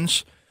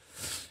citizens,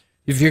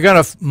 if you're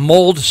going to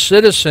mold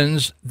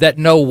citizens that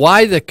know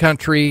why the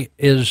country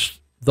is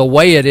the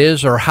way it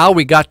is or how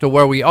we got to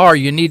where we are,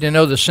 you need to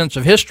know the sense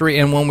of history.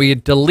 And when we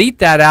delete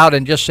that out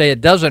and just say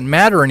it doesn't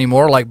matter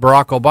anymore, like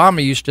Barack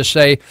Obama used to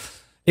say,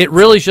 it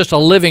really is just a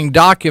living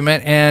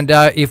document, and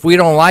if we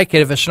don't like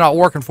it, if it's not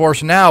working for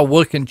us now,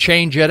 we can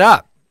change it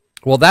up.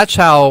 Well, that's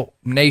how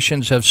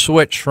nations have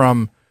switched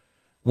from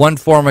one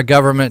form of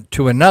government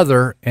to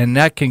another, and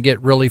that can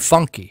get really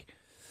funky.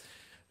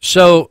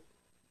 So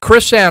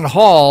Chris Ann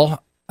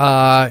Hall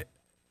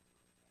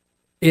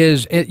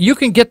you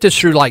can get this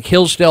through like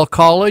Hillsdale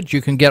College.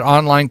 You can get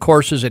online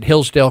courses at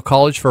Hillsdale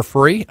College for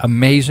free.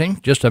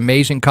 Amazing, just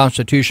amazing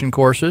Constitution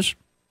courses.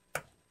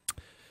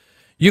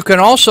 You can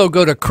also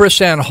go to Chris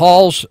Ann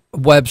Hall's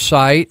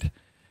website.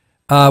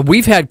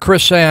 We've had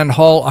Chris Ann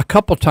Hall a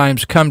couple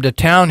times come to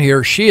town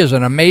here. She is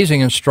an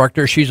amazing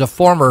instructor. She's a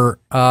former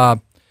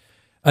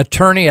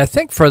attorney, I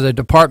think, for the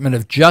Department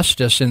of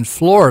Justice in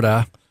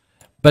Florida,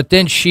 but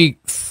then she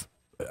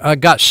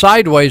got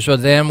sideways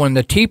with them when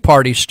the Tea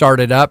Party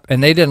started up,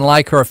 and they didn't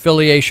like her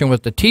affiliation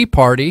with the Tea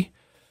Party,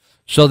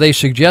 so they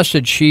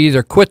suggested she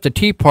either quit the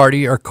Tea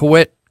Party or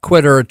quit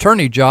her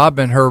attorney job,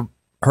 and her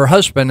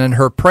husband and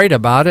her prayed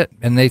about it,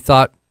 and they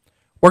thought,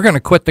 we're going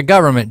to quit the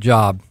government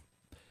job.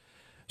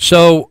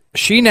 So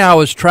she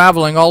now is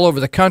traveling all over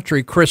the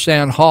country, Chris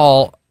Ann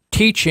Hall,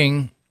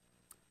 teaching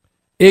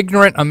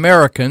ignorant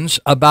Americans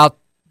about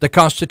the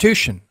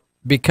Constitution,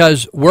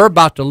 because we're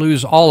about to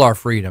lose all our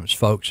freedoms,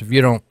 folks, if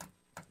you don't.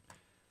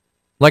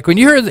 Like when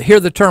you hear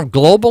the term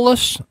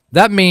globalists,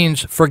 that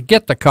means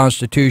forget the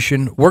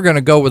Constitution. We're going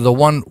to go with the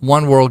one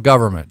world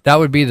government. That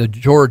would be the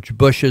George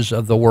Bushes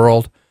of the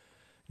world,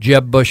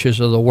 Jeb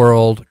Bushes of the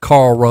world,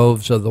 Karl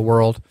Roves of the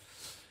world.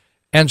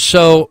 And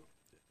so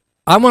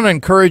I want to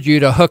encourage you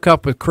to hook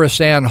up with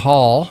Chris Ann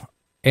Hall,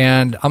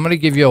 and I'm going to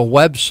give you a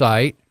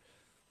website,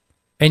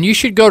 and you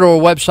should go to her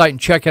website and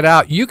check it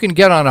out. You can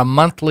get on a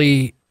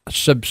monthly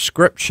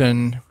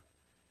subscription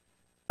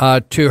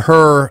to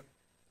her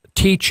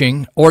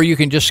teaching, or you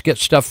can just get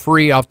stuff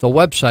free off the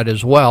website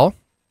as well.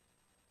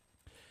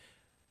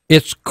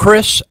 It's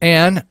Chris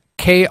Ann,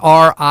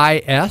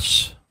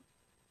 K-R-I-S,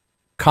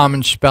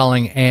 common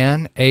spelling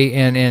Ann,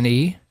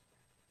 A-N-N-E,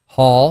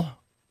 Hall,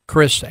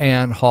 Chris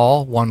Ann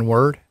Hall, one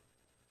word,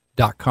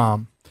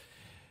 .com.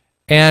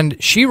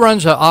 And she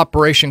runs an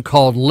operation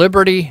called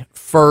Liberty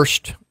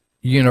First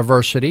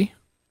University.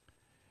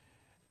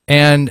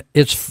 And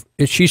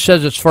she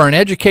says it's for an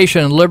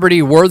education and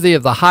liberty worthy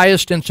of the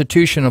highest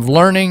institution of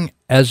learning,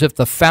 as if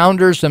the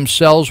founders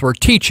themselves were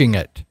teaching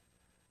it.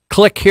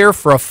 Click here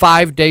for a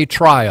 5-day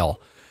trial.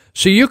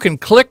 So you can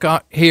click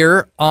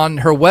here on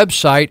her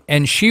website,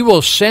 and she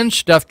will send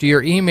stuff to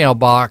your email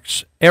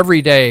box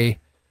every day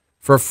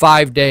for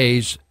 5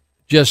 days,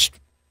 just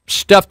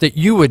stuff that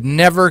you would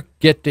never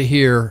get to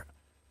hear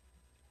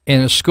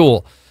in a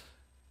school.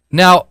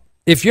 Now,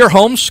 if you're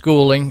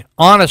homeschooling,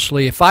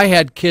 honestly, if I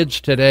had kids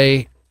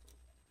today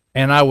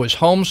and I was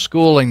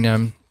homeschooling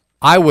them,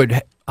 I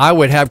would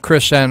have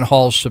Chris Ann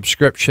Hall's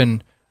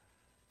subscription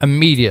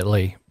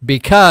immediately,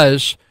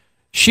 because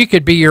she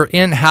could be your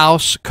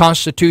in-house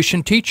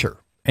Constitution teacher,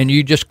 and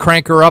you just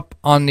crank her up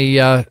on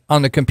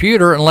the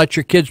computer and let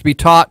your kids be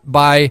taught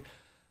by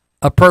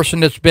a person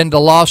that's been to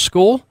law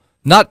school.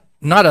 Not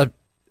a,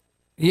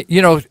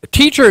 you know,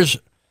 teachers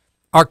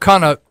are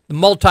kind of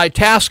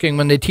multitasking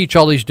when they teach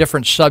all these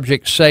different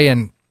subjects, say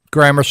in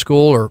grammar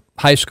school or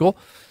high school.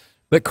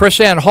 But Chris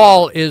Ann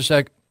Hall is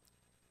a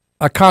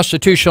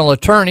constitutional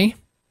attorney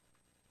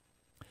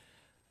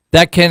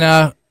that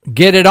can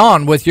get it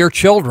on with your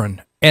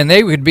children. And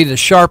they would be the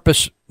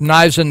sharpest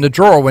knives in the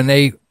drawer when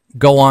they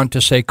go on to,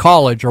 say,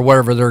 college or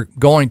wherever they're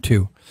going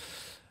to.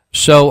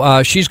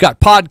 So she's got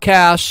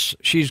podcasts,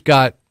 she's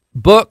got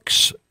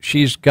books,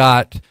 she's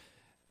got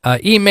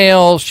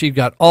emails, she's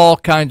got all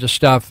kinds of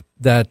stuff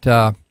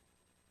that,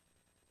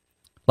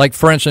 like,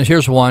 for instance,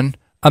 here's one.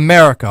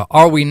 America,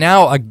 are we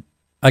now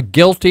a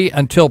guilty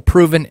until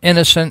proven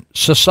innocent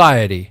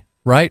society,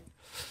 right?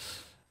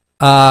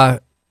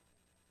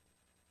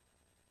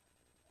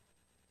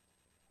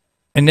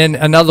 And then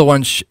another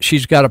one,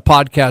 she's got a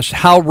podcast,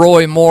 How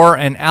Roy Moore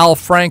and Al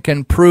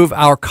Franken Prove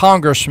Our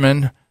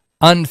Congressman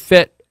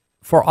Unfit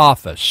for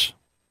Office,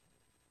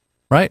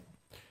 right?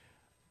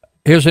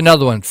 Here's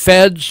another one,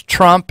 Feds,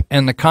 Trump,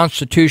 and the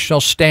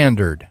Constitutional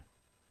Standard.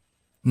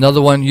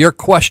 Another one, Your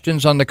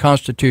Questions on the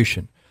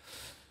Constitution.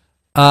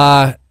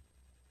 Another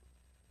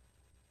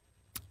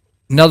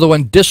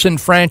one,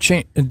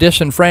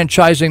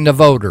 Disenfranchising the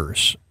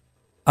Voters.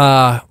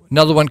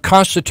 Another one,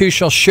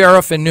 Constitutional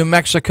Sheriff in New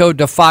Mexico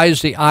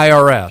Defies the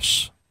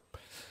IRS.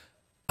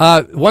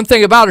 One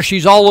thing about her,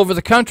 she's all over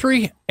the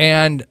country,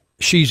 and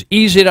she's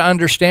easy to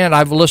understand.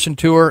 I've listened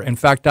to her. In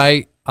fact,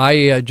 I've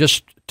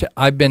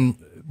been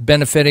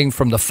benefiting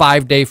from the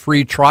 5-day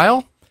free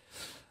trial,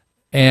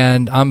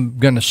 and I'm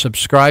going to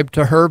subscribe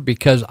to her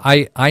because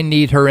I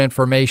need her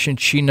information.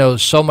 She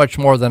knows so much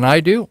more than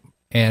I do,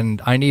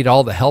 and I need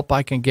all the help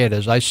I can get.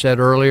 As I said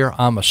earlier,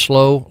 I'm a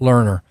slow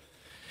learner.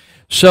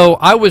 So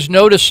I was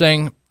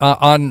noticing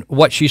on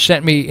what she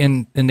sent me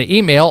in the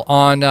email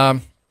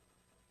on,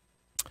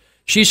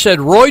 she said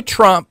Roy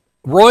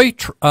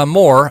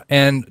Moore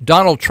and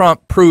Donald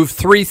Trump proved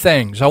 3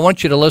 things. I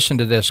want you to listen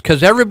to this because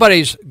they're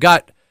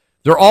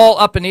all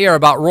up in the air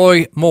about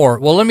Roy Moore.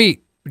 Well, let me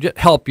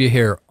help you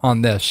here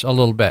on this a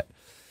little bit.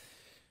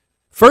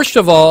 First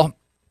of all,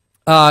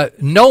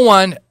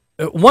 one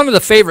of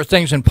the favorite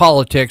things in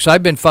politics,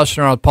 I've been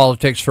fussing around with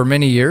politics for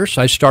many years.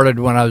 I started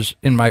when I was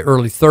in my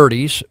early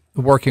 30s,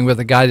 working with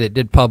a guy that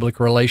did public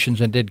relations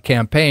and did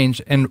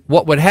campaigns. And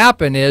what would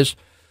happen is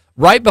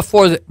right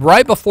before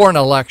an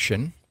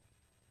election,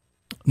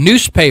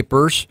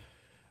 newspapers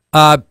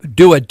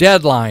do a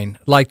deadline.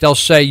 Like they'll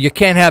say, you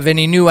can't have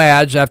any new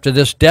ads after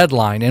this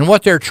deadline. And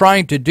what they're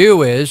trying to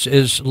do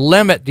is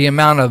limit the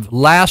amount of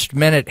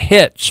last-minute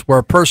hits where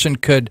a person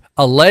could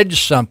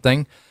allege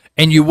something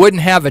and you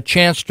wouldn't have a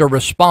chance to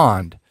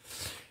respond.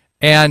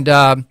 And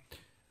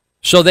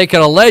so they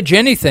could allege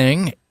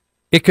anything.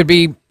 It could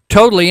be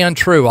totally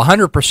untrue,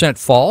 100%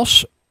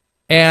 false.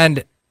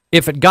 And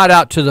if it got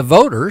out to the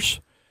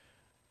voters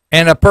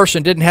and a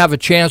person didn't have a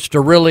chance to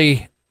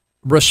really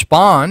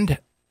respond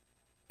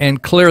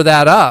and clear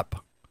that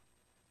up,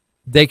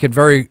 they could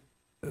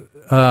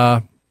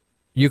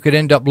you could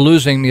end up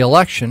losing the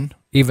election,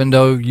 even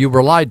though you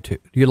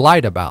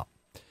lied about.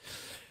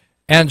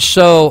 And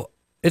so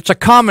it's a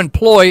common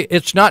ploy.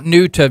 It's not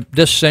new to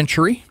this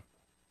century.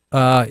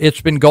 It's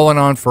been going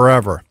on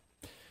forever.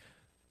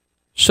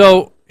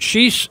 So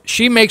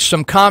she makes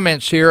some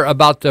comments here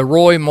about the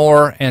Roy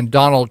Moore and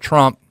Donald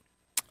Trump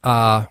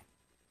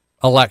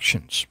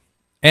elections.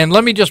 And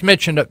let me just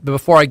mention that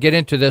before I get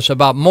into this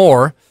about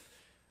Moore,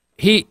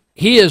 he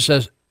is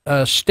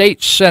a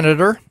state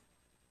senator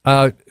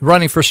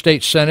running for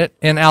state senate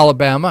in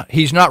Alabama.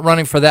 He's not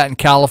running for that in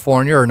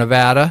California or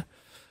Nevada.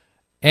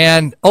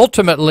 And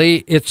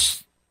ultimately,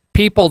 it's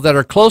people that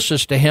are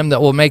closest to him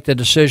that will make the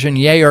decision,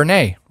 yay or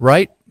nay,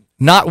 right?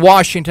 Not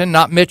Washington,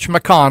 not Mitch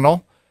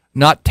McConnell,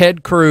 not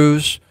Ted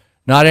Cruz,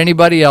 not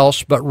anybody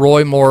else, but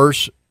Roy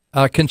Moore's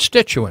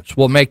constituents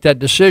will make that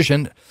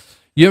decision.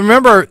 You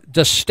remember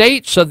the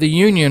states of the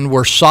Union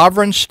were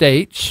sovereign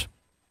states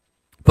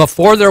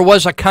before there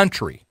was a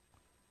country,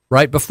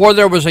 right? Before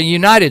there was a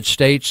United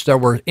States, there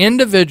were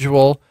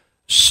individual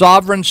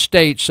sovereign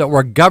states that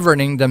were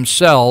governing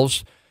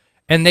themselves,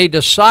 and they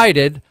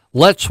decided,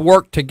 let's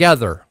work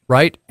together,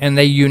 right? And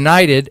they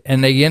united,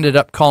 and they ended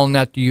up calling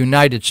that the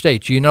United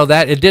States. You know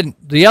that? It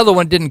didn't. The other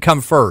one didn't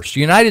come first.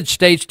 United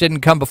States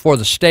didn't come before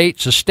the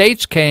states. The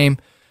states came,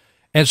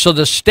 and so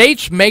the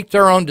states make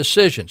their own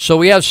decisions. So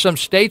we have some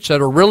states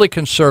that are really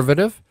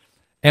conservative,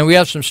 and we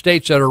have some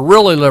states that are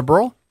really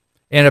liberal,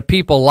 and if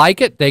people like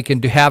it, they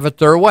can have it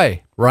their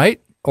way, right?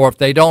 Or if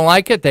they don't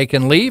like it, they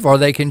can leave, or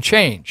they can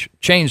change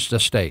the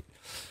state.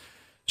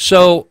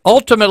 So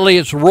ultimately,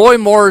 it's Roy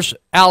Moore's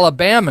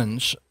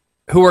Alabamans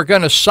who are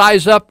going to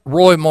size up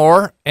Roy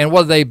Moore and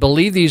whether they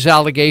believe these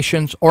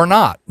allegations or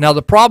not. Now,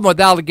 the problem with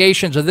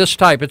allegations of this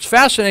type, it's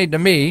fascinating to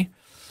me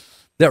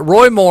that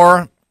Roy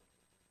Moore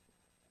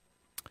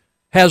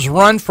has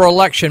run for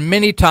election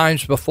many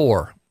times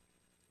before.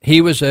 He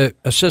was an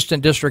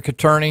assistant district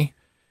attorney.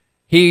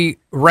 He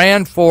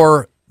ran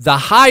for the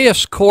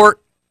highest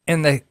court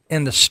in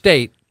the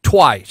state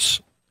twice,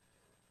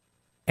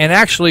 and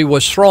actually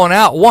was thrown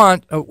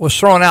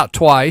out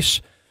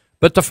twice.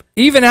 But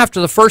even after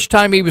the first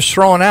time he was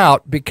thrown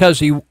out, because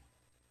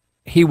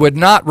he would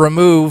not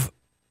remove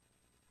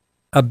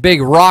a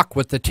big rock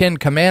with the 10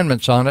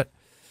 Commandments on it,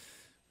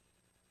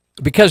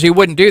 because he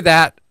wouldn't do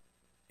that,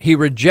 he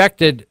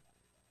rejected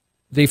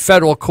the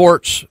federal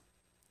court's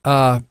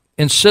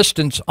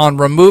insistence on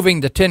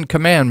removing the 10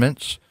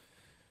 Commandments.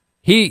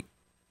 He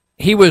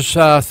was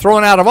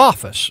thrown out of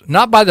office,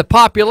 not by the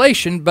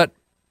population, but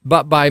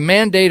by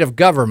mandate of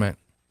government.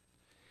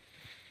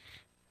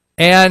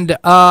 And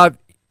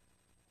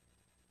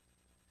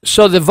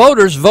so the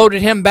voters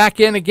voted him back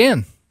in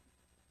again.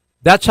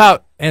 That's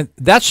how, and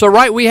that's the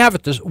right we have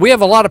at this. We have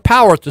a lot of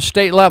power at the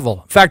state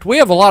level. In fact, we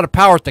have a lot of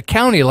power at the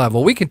county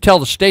level. We can tell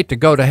the state to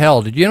go to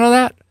hell. Did you know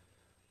that?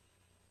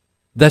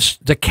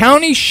 The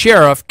county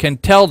sheriff can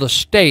tell the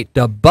state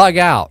to bug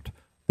out.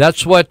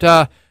 That's what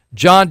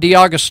John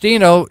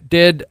DiAgostino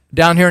did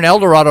down here in El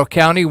Dorado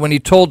County when he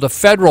told the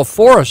Federal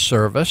Forest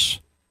Service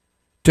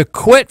to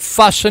quit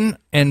fussing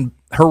and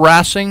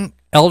harassing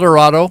El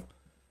Dorado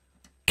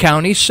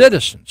County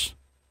citizens.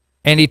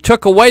 And he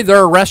took away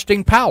their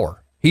arresting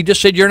power. He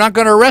just said, you're not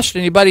going to arrest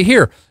anybody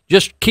here.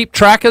 Just keep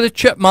track of the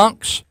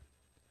chipmunks.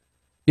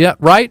 Yeah,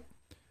 right?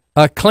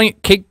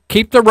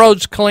 Keep the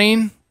roads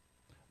clean.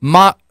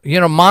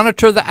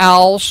 Monitor the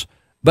owls,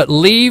 but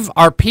leave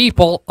our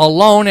people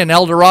alone in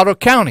El Dorado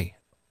County.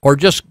 Or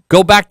just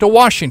go back to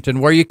Washington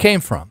where you came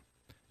from.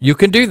 You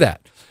can do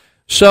that.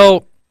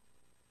 So,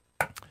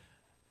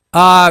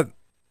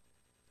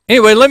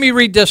 anyway, let me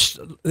read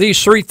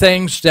these three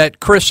things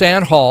that Chris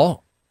Ann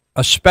Hall,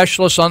 a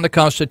specialist on the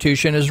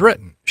Constitution, has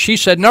written. She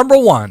said, number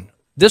one,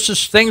 this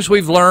is things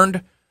we've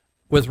learned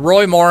with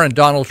Roy Moore and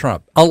Donald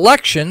Trump.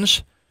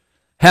 Elections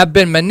have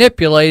been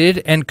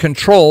manipulated and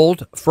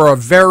controlled for a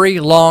very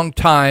long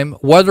time,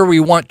 whether we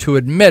want to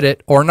admit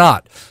it or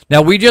not.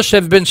 Now, we just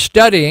have been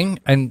studying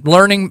and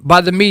learning by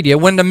the media.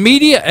 When the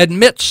media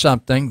admits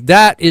something,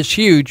 that is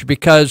huge,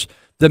 because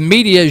the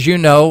media, as you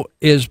know,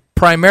 is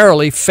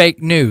primarily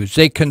fake news.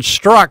 They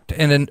construct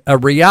a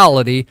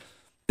reality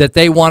that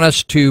they want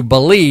us to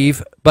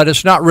believe, but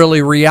it's not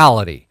really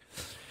reality.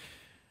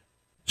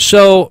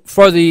 So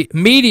for the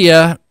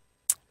media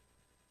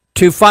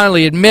to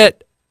finally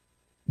admit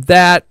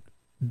that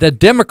the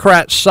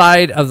Democrat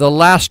side of the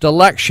last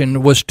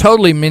election was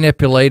totally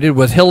manipulated,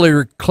 with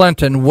Hillary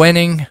Clinton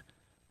winning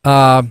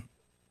while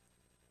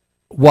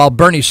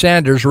Bernie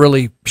Sanders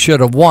really should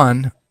have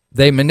won.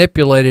 They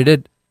manipulated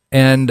it,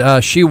 and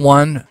she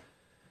won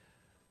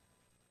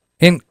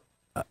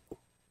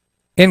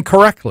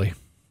incorrectly.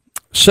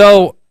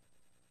 So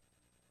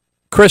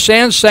Chris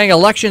Ann's saying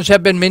elections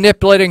have been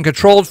manipulated and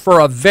controlled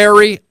for a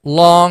very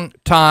long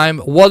time,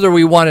 whether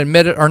we want to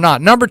admit it or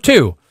not. Number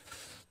two,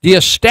 the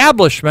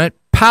establishment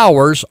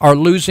powers are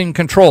losing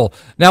control.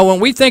 Now, when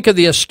we think of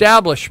the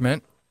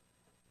establishment,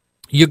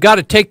 you've got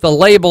to take the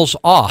labels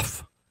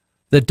off,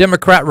 the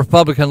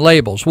Democrat-Republican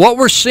labels. What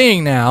we're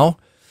seeing now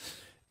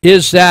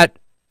is that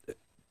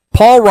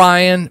Paul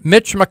Ryan,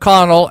 Mitch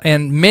McConnell,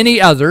 and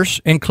many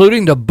others,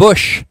 including the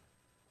Bush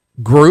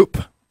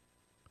group,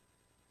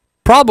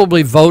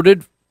 probably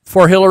voted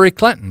for Hillary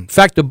Clinton. In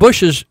fact, the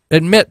Bushes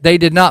admit they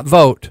did not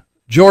vote.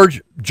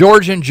 George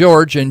and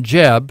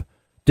Jeb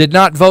did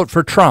not vote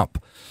for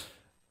Trump.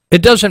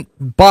 It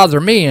doesn't bother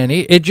me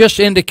any. It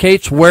just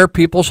indicates where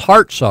people's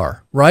hearts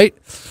are, right?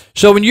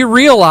 So when you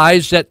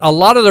realize that a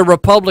lot of the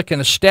Republican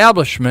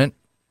establishment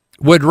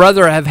would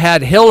rather have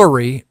had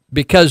Hillary,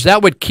 because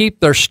that would keep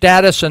their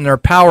status and their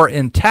power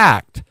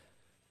intact,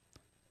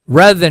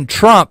 rather than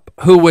Trump,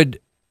 who would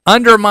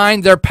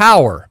undermine their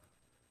power.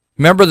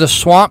 Remember, the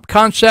swamp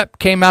concept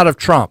came out of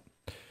Trump.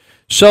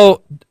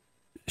 So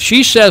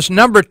she says,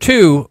 number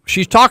two,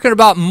 she's talking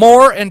about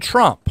Moore and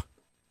Trump.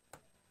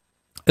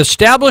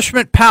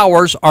 Establishment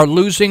powers are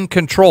losing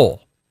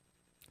control.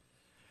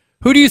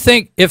 Who do you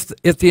think, if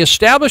the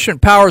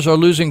establishment powers are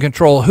losing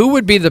control, who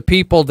would be the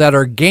people that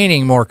are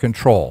gaining more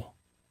control?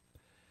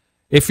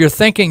 If you're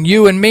thinking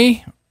you and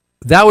me,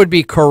 that would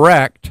be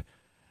correct.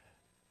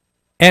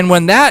 And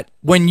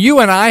when you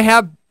and I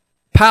have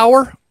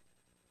power,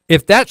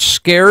 if that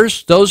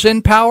scares those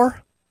in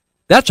power,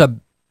 that's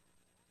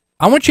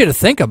I want you to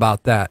think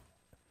about that.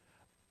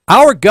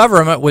 Our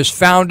government was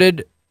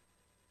founded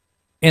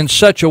in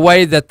such a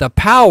way that the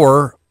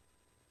power,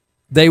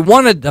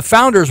 the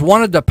founders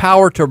wanted the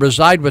power to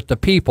reside with the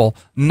people,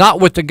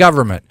 not with the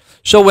government.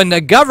 So when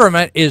the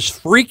government is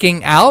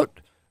freaking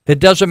out, it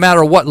doesn't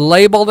matter what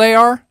label they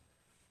are,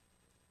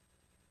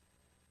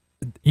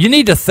 you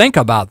need to think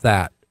about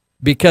that,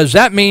 because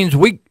that means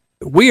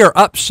we are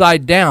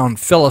upside down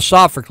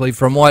philosophically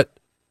from what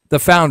the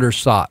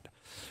founders thought.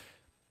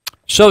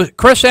 So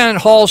Chris Ann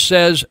Hall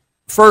says,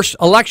 first,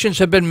 elections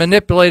have been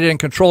manipulated and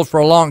controlled for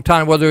a long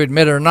time, whether we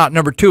admit it or not.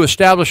 Number two,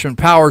 establishment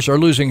powers are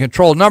losing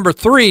control. Number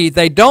three,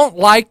 they don't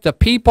like the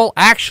people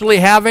actually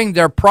having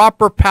their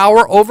proper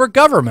power over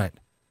government.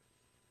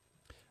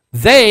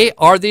 They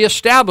are the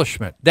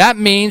establishment. That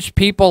means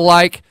people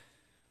like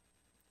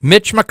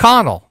Mitch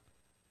McConnell,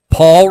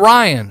 Paul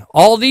Ryan,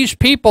 all these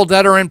people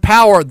that are in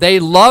power,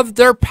 they love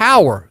their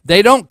power.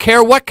 They don't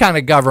care what kind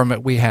of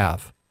government we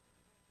have.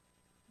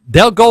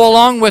 They'll go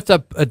along with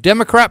a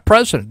Democrat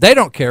president. They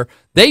don't care.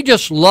 They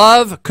just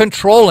love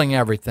controlling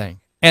everything.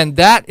 And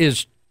that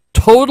is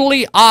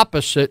totally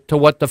opposite to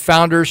what the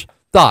founders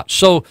thought.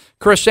 So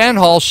Chris Ann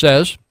Hall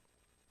says,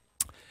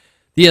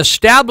 the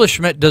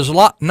establishment does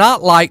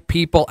not like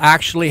people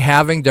actually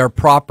having their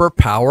proper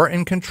power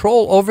and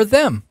control over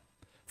them.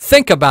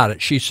 Think about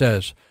it, she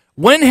says.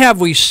 When have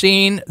we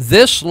seen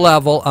this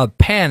level of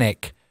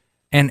panic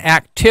and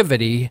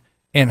activity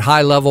in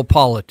high-level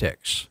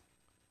politics?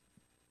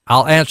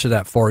 I'll answer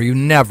that for you.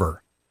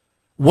 Never.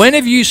 When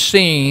have you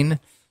seen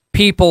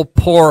people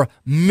pour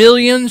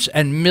millions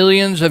and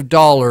millions of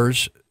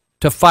dollars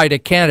to fight a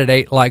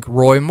candidate like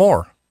Roy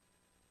Moore?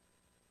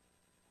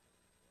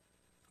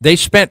 They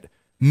spent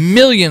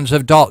millions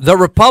of dollars. The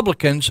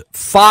Republicans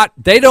fought.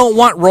 They don't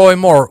want Roy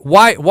Moore.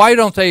 Why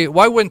wouldn't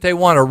they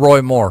want a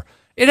Roy Moore?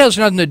 It has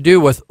nothing to do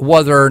with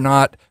whether or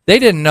not they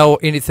didn't know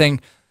anything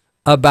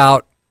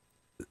about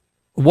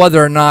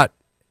whether or not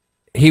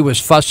he was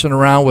fussing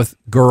around with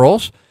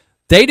girls.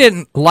 They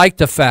didn't like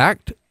the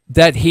fact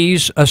that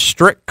he's a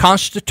strict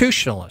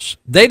constitutionalist.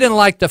 They didn't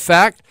like the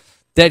fact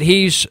that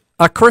he's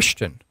a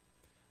Christian.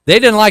 They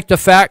didn't like the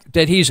fact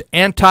that he's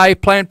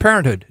anti-Planned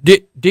Parenthood.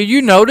 Do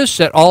you notice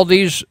that all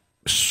these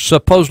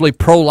supposedly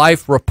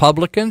pro-life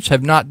Republicans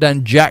have not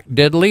done jack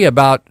diddly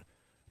about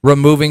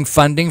removing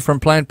funding from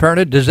Planned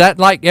Parenthood? Does that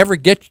like ever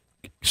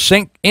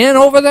sink in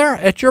over there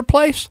at your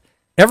place?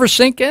 Ever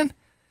sink in?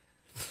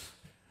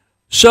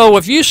 So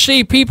if you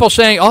see people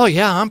saying, oh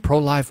yeah, I'm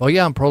pro-life, oh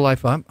yeah, I'm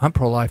pro-life, I'm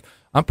pro-life,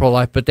 I'm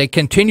pro-life, but they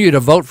continue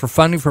to vote for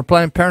funding for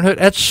Planned Parenthood,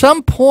 at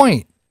some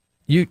point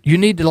you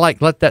need to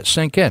like let that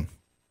sink in.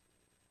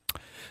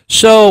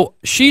 So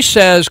she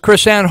says,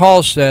 Chris Ann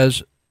Hall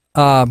says,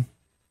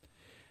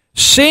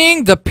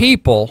 seeing the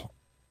people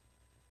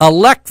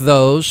elect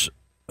those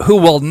who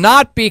will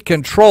not be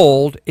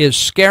controlled is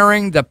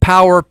scaring the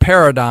power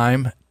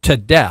paradigm to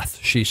death,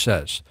 she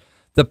says.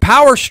 The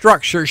power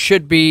structure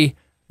should be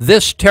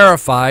this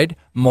terrified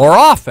more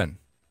often.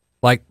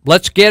 Like,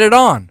 let's get it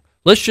on.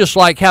 Let's just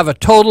like have a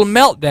total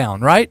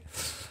meltdown, right?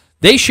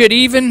 They should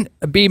even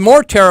be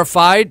more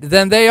terrified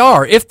than they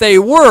are. If they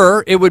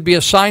were, it would be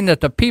a sign that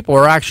the people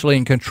are actually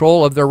in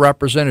control of their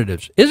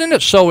representatives. Isn't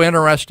it so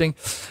interesting?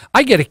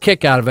 I get a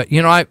kick out of it.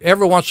 You know,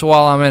 every once in a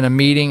while I'm in a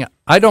meeting.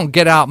 I don't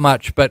get out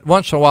much, but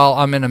once in a while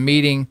I'm in a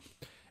meeting,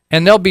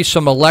 and there'll be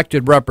some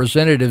elected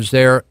representatives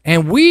there,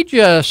 and we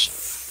just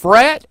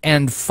fret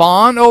and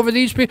fawn over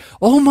these people.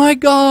 Oh, my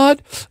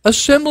God,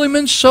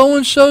 Assemblyman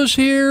so-and-so's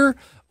here,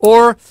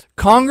 or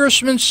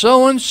Congressman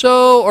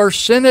so-and-so, or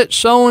Senate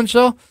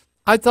so-and-so.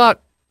 I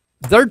thought,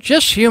 they're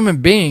just human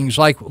beings.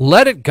 Like,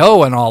 let it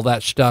go and all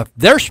that stuff.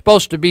 They're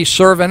supposed to be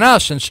serving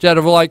us instead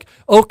of like,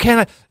 oh,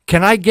 can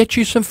I get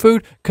you some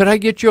food? Could I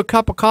get you a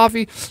cup of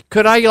coffee?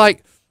 Could I,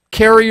 like,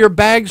 carry your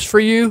bags for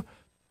you?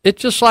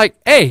 It's just like,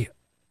 hey,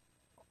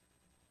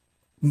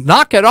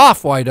 knock it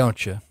off, why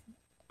don't you?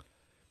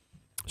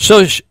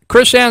 So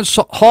Chris Ann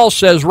Hall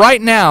says,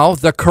 right now,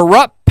 the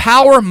corrupt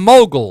power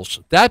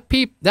moguls,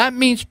 that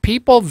means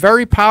people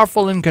very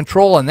powerful in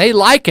control, and they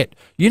like it.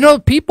 You know,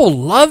 people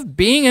love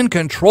being in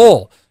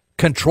control.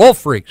 Control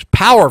freaks,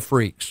 power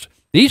freaks.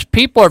 These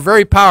people are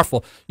very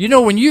powerful. You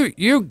know, when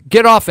you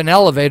get off an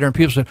elevator and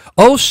people say,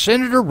 oh,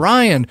 Senator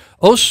Ryan,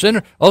 oh,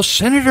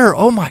 Senator,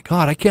 oh, my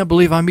God, I can't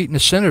believe I'm meeting a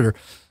senator.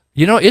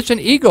 You know, it's an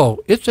ego.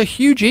 It's a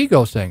huge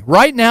ego thing.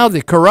 Right now,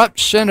 the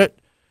corrupt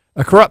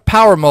corrupt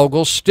power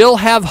moguls still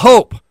have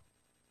hope.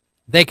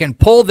 They can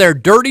pull their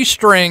dirty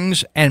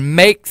strings and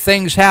make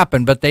things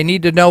happen, but they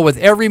need to know with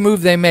every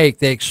move they make,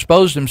 they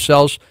expose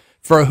themselves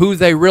for who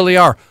they really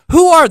are.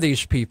 Who are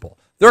these people?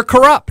 They're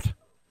corrupt.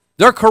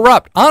 They're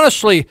corrupt.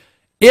 Honestly,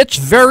 it's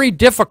very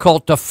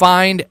difficult to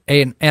find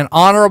an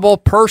honorable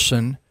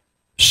person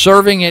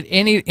serving in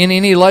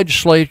any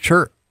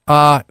legislature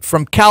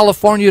from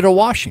California to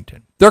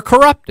Washington. They're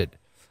corrupted.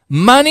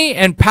 Money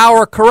and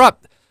power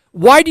corrupt.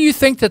 Why do you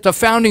think that the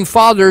Founding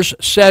Fathers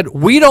said,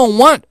 we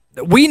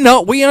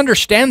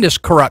understand this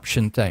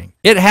corruption thing?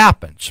 It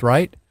happens,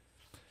 right?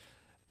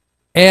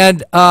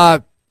 And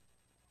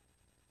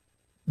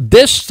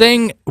this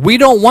thing, we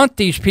don't want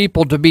these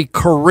people to be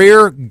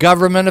career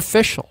government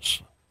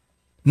officials.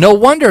 No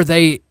wonder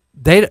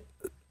they're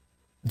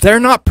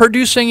not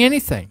producing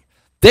anything.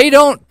 They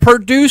don't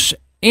produce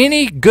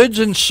any goods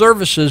and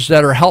services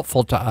that are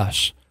helpful to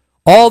us.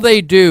 All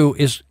they do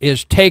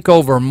is take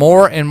over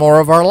more and more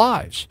of our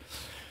lives.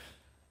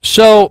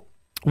 So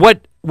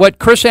what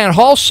Chris Ann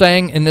Hall's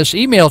saying in this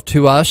email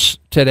to us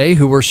today,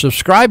 who we're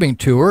subscribing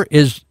to her,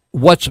 is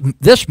what's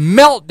this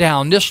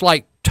meltdown, this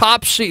like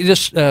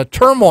this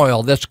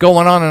turmoil that's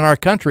going on in our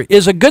country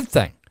is a good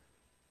thing.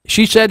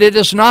 She said it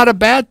is not a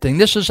bad thing.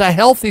 This is a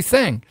healthy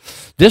thing.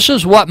 This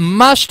is what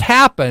must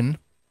happen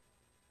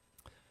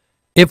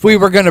if we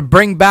were going to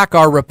bring back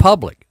our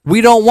republic.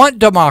 We don't want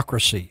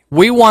democracy.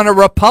 We want a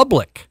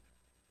republic.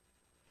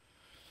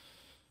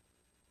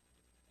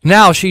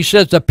 Now, she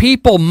says the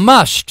people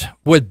must,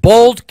 with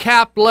bold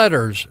cap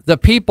letters, the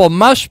people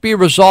must be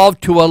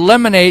resolved to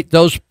eliminate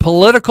those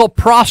political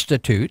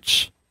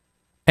prostitutes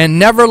and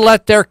never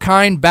let their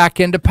kind back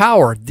into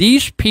power.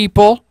 These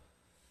people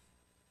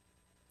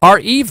are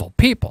evil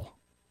people.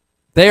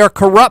 They are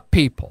corrupt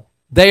people.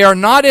 They are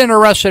not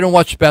interested in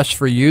what's best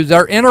for you.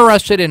 They're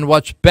interested in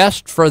what's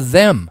best for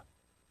them.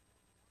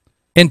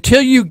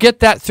 Until you get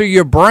that through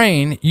your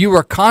brain, you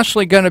are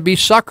constantly going to be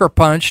sucker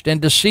punched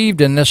and deceived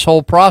in this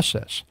whole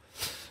process.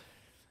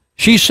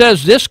 She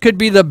says this could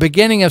be the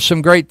beginning of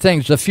some great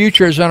things. The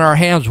future is in our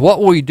hands. What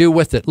will we do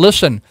with it?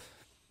 Listen,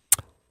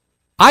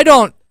 I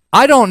don't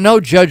know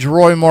Judge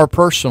Roy Moore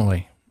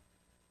personally.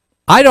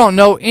 I don't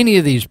know any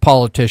of these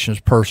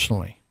politicians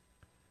personally.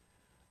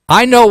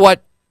 I know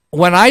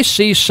when I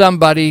see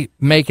somebody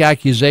make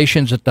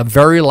accusations at the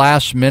very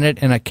last minute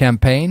in a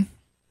campaign,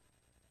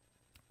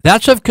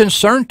 that's of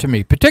concern to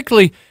me.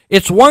 Particularly,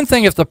 it's one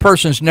thing if the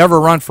person's never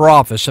run for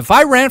office. If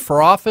I ran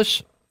for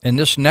office in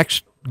this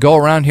next go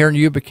around here in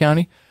Yuba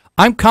County,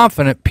 I'm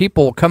confident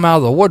people will come out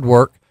of the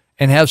woodwork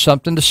and have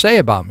something to say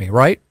about me,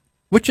 right?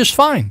 Which is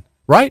fine,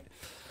 right?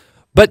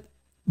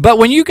 But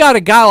when you got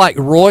a guy like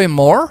Roy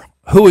Moore,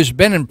 who has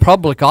been in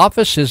public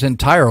office his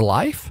entire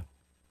life,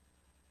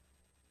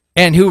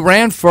 and who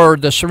ran for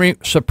the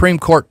Supreme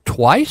Court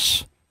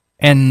twice,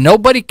 and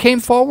nobody came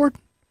forward.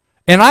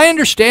 And I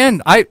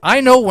understand,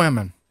 I know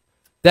women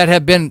that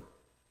have been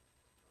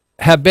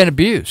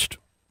abused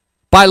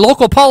by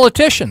local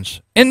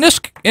politicians in this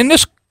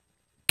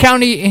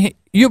county,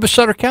 Yuba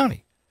Sutter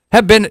County.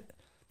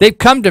 They've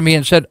come to me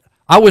and said,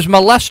 I was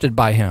molested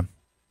by him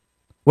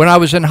when I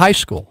was in high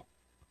school.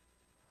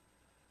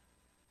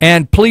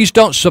 And please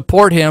don't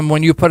support him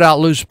when you put out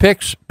loose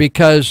pics,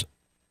 because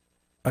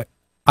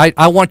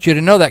I want you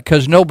to know that,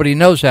 because nobody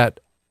knows that,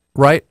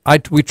 right?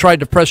 We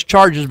tried to press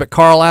charges, but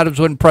Carl Adams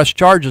wouldn't press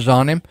charges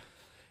on him,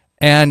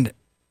 and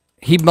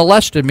he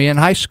molested me in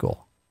high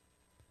school.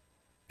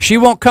 She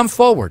won't come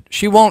forward.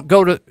 She won't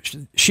go to,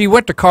 she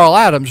went to Carl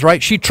Adams,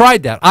 right? She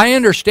tried that. I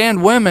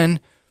understand women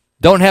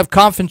don't have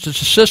confidence in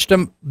the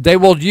system. They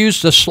will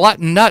use the slut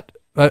and nut,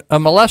 a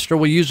molester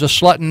will use the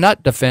slut and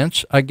nut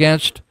defense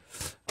against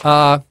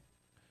a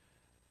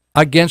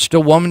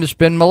woman that's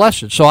been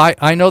molested. So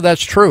I know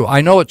that's true.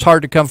 I know it's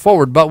hard to come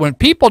forward, but when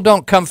people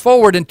don't come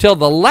forward until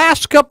the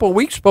last couple of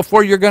weeks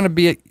before you're going to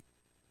be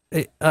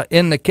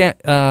in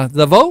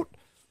the vote,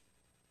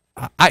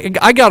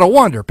 I got to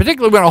wonder,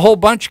 particularly when a whole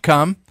bunch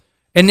come,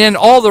 and then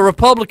all the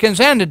Republicans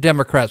and the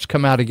Democrats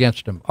come out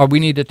against them. We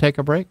need to take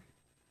a break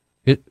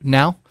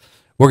now?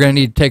 We're going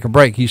to need to take a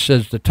break. He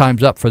says the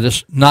time's up for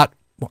this.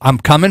 I'm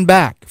coming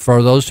back.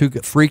 For those who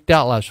got freaked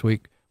out last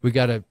week, we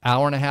got an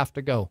hour and a half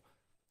to go.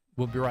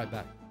 We'll be right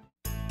back.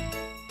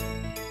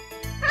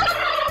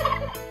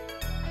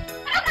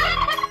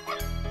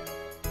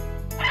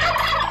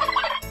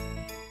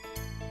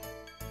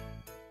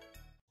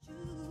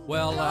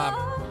 Well,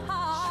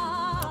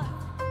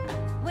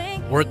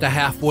 we're at the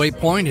halfway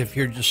point. If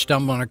you're just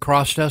stumbling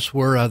across us,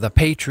 we're the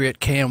Patriot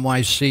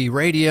KMYC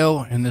Radio,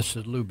 and this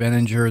is Lou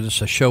Benninger. This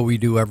is a show we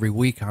do every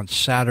week on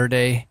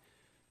Saturday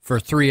for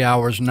 3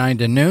 hours, 9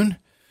 to noon.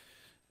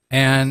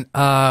 And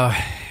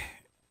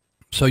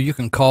so you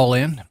can call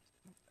in,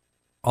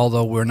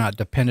 although we're not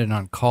dependent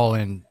on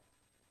call-in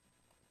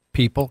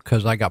people,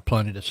 because I got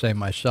plenty to say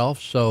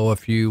myself. So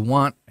if you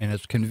want and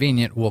it's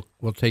convenient, we'll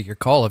take your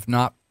call. If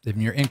not, if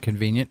you're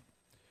inconvenient,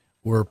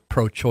 we're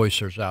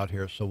pro-choicers out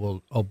here, so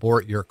we'll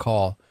abort your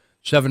call.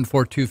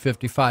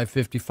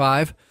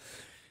 742-5555.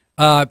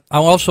 I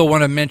also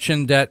want to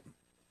mention that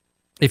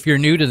if you're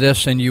new to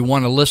this and you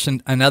want to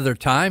listen another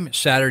time,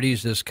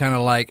 Saturdays is kind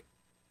of like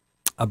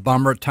a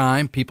bummer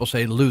time. People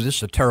say, Lou, this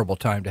is a terrible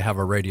time to have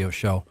a radio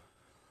show.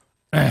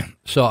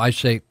 So I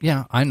say,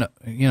 yeah, I know,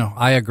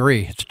 I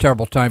agree. It's a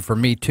terrible time for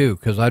me too,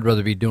 because I'd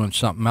rather be doing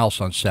something else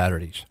on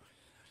Saturdays.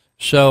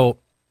 So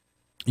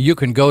you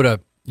can go to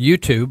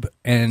YouTube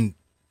and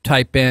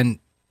type in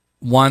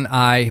One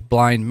Eye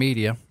Blind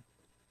Media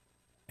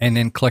and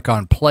then click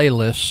on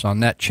playlists on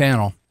that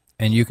channel,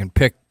 and you can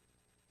pick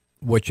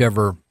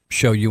whichever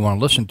show you want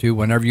to listen to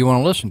whenever you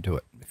want to listen to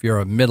it. If you're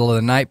a middle of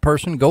the night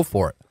person, go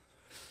for it.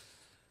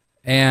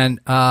 And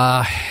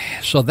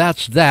so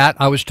that's that.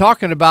 I was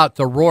talking about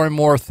the Roy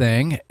Moore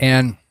thing,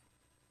 and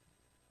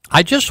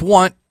I just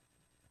want,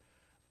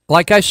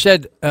 like I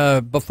said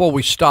before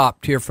we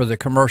stopped here for the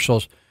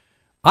commercials,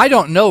 I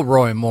don't know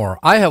Roy Moore.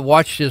 I have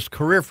watched his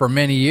career for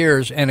many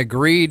years and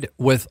agreed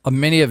with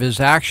many of his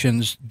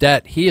actions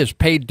that he is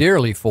paid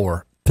dearly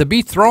for. To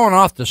be thrown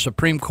off the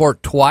Supreme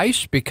Court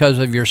twice because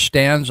of your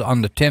stands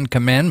on the Ten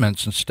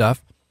Commandments and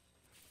stuff.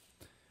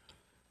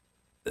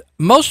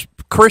 Most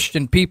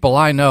Christian people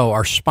I know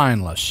are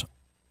spineless.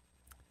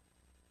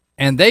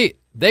 And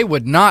they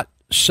would not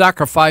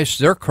sacrifice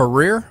their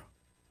career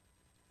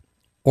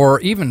or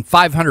even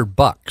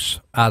 $500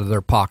 out of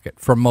their pocket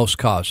for most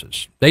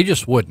causes. They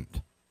just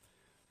wouldn't.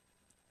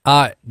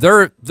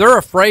 They're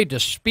afraid to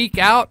speak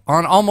out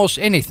on almost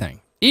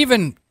anything.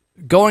 Even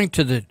going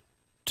to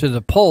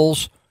the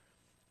polls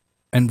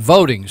and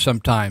voting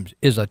sometimes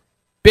is a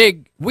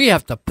big, we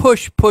have to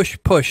push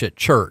at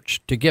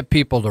church to get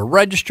people to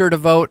register to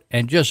vote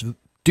and just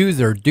do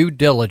their due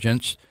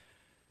diligence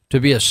to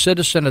be a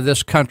citizen of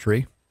this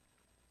country.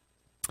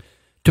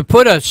 To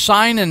put a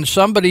sign in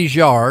somebody's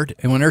yard,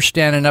 and when they're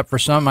standing up for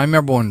something, I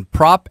remember when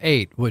Prop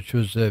 8, which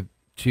was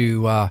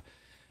to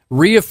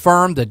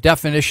reaffirm the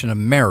definition of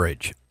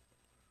marriage.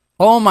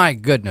 Oh my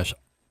goodness.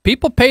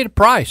 People paid a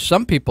price,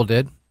 some people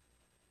did,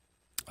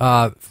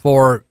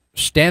 for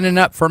standing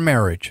up for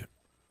marriage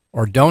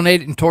or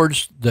donating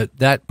towards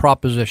that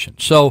proposition.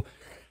 So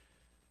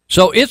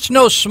it's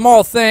no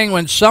small thing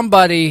when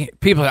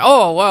people say,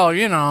 oh, well,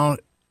 you know,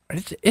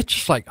 it's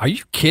just like, are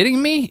you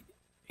kidding me?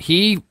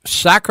 He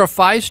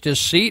sacrificed his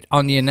seat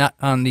on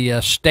the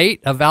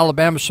state of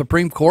Alabama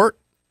Supreme Court?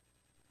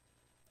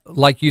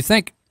 Like you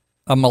think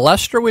a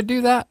molester would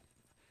do that?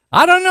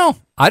 I don't know.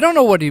 I don't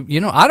know what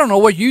I don't know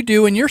what you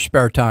do in your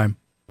spare time.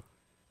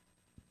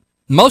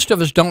 Most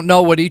of us don't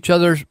know what each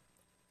other's,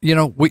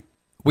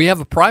 we have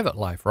a private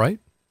life, right?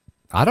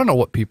 I don't know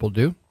what people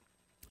do.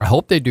 I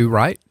hope they do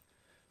right?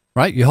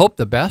 You hope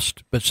the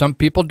best, but some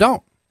people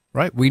don't,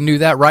 right? We knew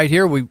that right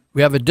here. We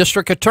have a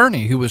district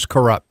attorney who was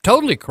corrupt,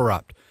 totally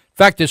corrupt. In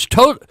fact, it's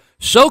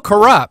so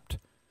corrupt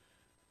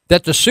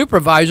that the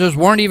supervisors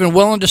weren't even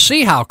willing to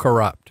see how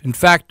corrupt. In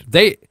fact,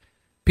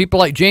 people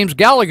like James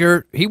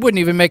Gallagher, he wouldn't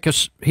even make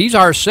us. He's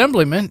our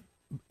assemblyman.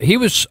 He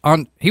was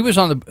on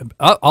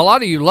a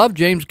lot of you love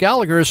James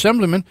Gallagher,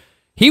 assemblyman.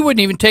 He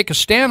wouldn't even take a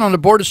stand on the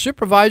board of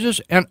supervisors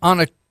and on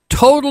a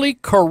totally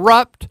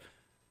corrupt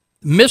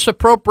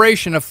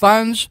misappropriation of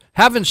funds,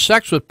 having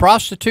sex with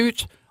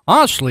prostitutes.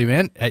 Honestly,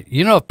 man,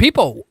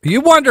 people,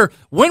 you wonder,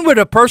 when would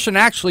a person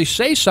actually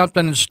say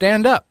something and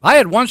stand up? I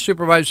had one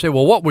supervisor say,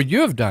 well, what would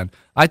you have done?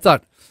 I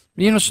thought,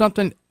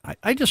 something,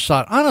 I just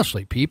thought,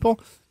 honestly, people,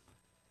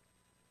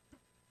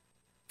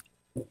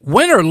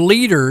 when are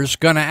leaders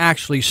going to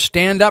actually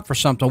stand up for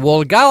something?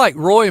 Well, a guy like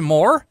Roy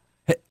Moore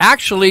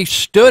actually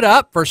stood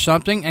up for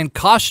something and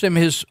cost him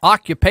his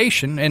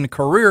occupation and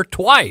career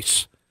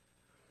twice.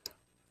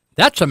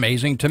 That's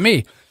amazing to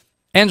me.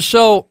 And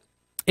so,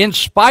 in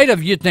spite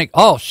of, you think,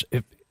 a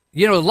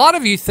lot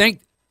of you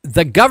think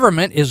the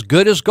government is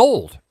good as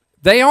gold.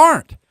 They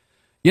aren't.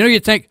 You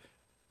think,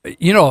 if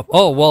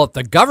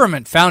the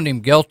government found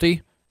him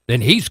guilty, then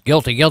he's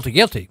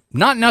guilty.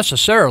 Not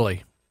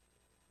necessarily.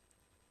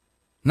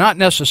 Not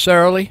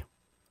necessarily.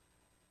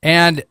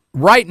 And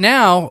right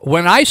now,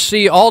 when I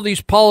see all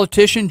these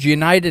politicians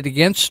united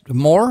against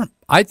Moore,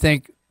 I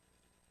think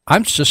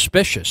I'm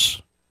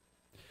suspicious.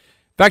 In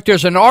fact,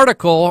 there's an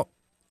article,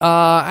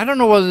 I don't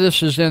know whether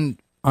this is on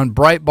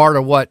Breitbart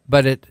or what,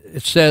 but it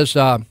says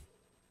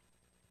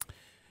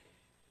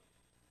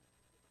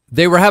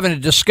they were having a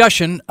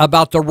discussion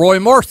about the Roy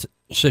Moore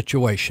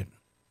situation.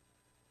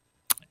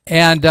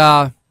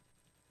 And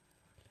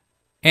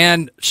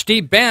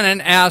Steve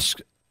Bannon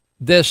asked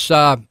this,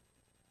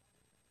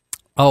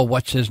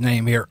 what's his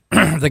name here?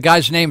 The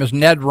guy's name is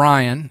Ned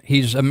Ryan.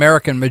 He's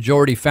American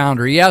Majority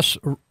founder. Yes,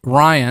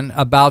 Ryan,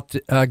 about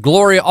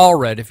Gloria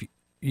Allred.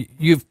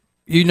 If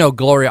you know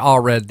Gloria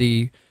Allred,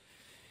 the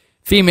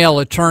female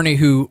attorney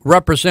who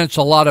represents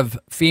a lot of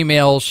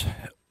females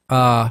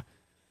when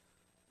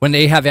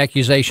they have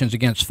accusations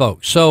against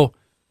folks. So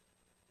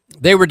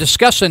they were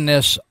discussing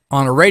this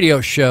on a radio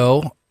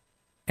show,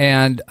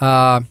 and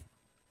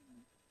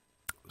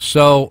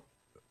so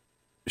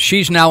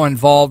she's now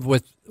involved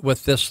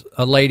with this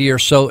lady or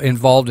so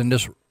involved in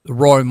this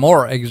Roy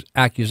Moore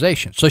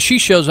accusation. So she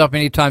shows up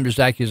anytime there's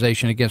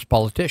accusation against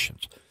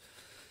politicians.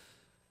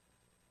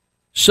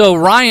 So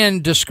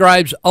Ryan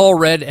describes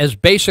Allred as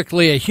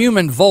basically a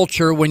human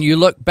vulture when you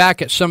look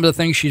back at some of the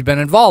things she's been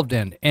involved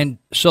in. And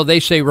so they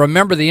say,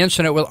 remember the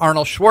incident with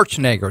Arnold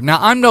Schwarzenegger. Now,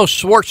 I'm no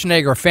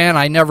Schwarzenegger fan.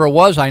 I never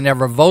was. I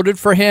never voted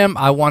for him.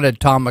 I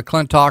wanted Tom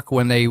McClintock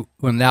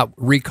when that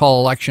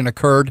recall election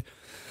occurred,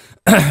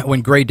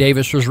 when Gray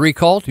Davis was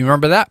recalled. You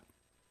remember that?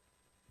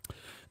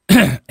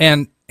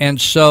 And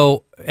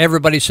so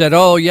everybody said,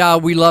 oh, yeah,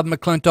 we love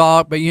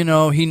McClintock, but,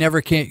 he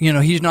never can,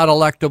 he's not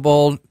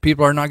electable.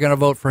 People are not going to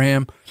vote for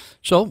him.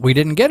 So we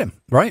didn't get him,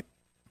 right?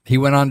 He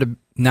went on to,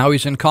 now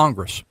he's in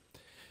Congress.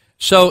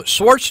 So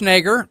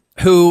Schwarzenegger,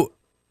 who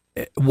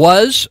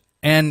was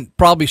and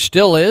probably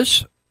still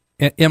is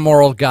an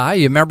immoral guy.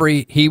 You remember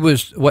he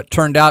was what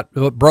turned out,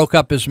 what broke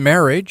up his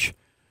marriage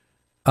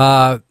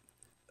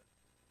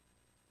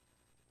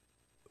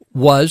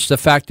was the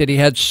fact that he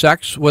had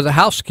sex with a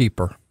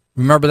housekeeper.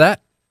 Remember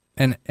that?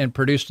 And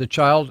produced a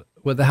child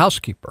with a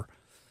housekeeper.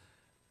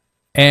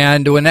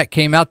 And when that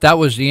came out, that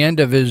was the end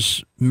of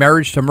his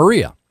marriage to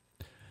Maria.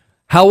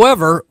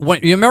 However,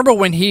 you remember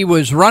when he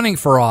was running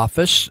for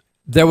office,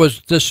 there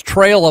was this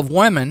trail of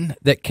women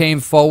that came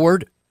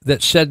forward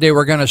that said they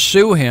were going to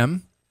sue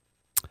him,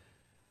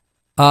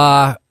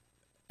 and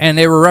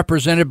they were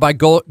represented by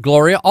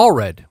Gloria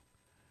Allred.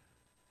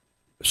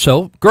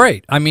 So,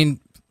 great. I mean,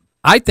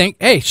 I think,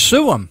 hey,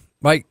 sue him.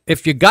 Like,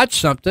 if you got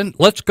something,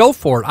 let's go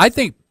for it. I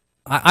think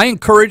I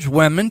encourage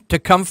women to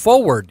come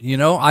forward. You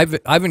know, I've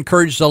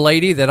encouraged a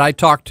lady that I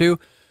talked to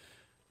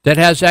that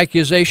has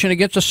accusation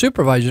against a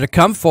supervisor to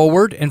come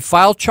forward and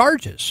file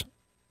charges.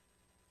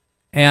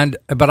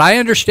 But I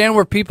understand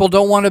where people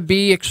don't want to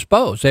be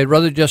exposed. They'd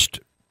rather just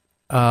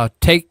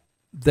take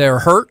their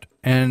hurt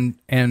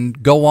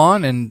and go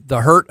on, and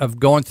the hurt of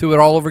going through it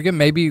all over again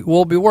maybe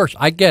will be worse.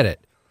 I get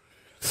it.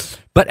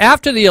 But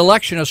after the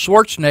election of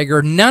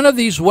Schwarzenegger, none of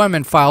these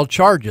women filed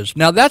charges.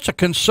 Now, that's a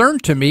concern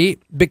to me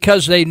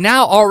because they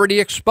now already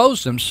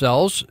exposed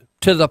themselves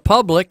to the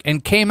public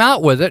and came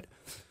out with it,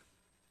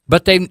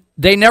 but they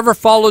never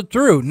followed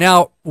through.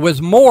 Now,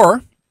 with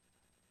Moore,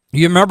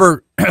 you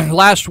remember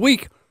last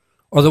week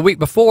or the week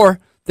before,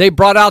 they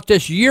brought out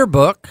this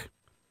yearbook,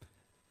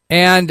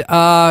 and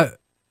that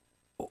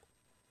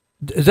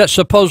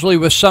supposedly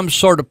was some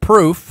sort of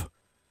proof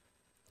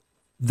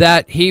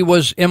that he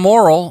was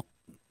immoral.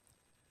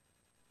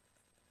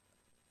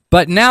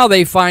 But now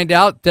they find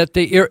out that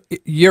the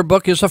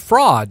yearbook is a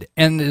fraud,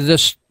 and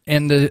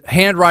the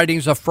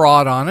handwriting's a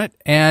fraud on it.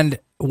 And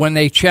when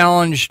they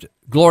challenged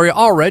Gloria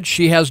Allred,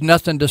 she has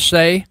nothing to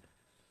say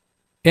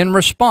in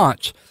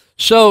response.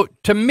 So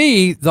to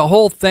me, the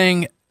whole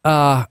thing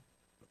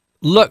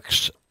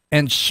looks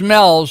and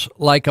smells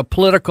like a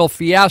political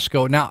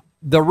fiasco. Now,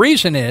 the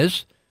reason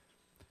is,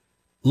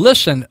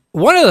 listen,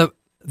 one of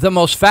the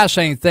most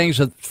fascinating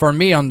things for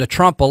me on the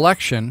Trump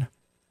election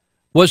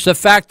was the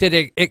fact that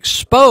it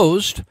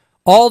exposed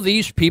all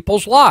these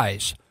people's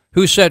lies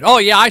who said, oh,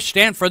 yeah, I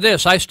stand for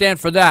this, I stand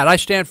for that, I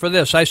stand for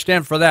this, I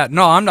stand for that.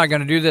 No, I'm not going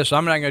to do this,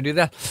 I'm not going to do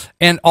that.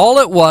 And all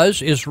it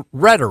was is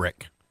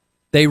rhetoric.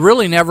 They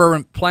really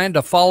never planned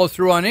to follow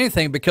through on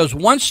anything, because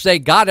once they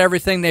got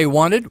everything they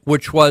wanted,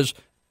 which was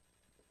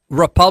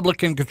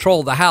Republican control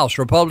of the House,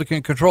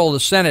 Republican control of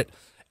the Senate,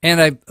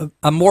 and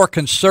a more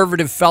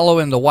conservative fellow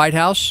in the White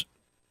House,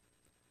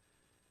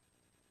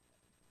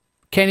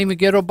 can't even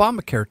get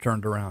Obamacare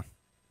turned around.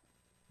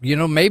 You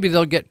know, maybe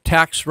they'll get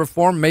tax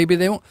reform, maybe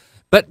they won't.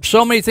 But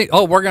so many things.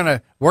 Oh, we're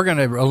gonna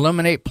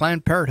eliminate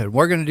Planned Parenthood.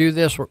 We're gonna do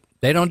this.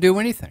 They don't do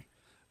anything.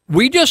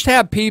 We just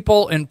have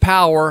people in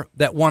power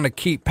that want to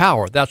keep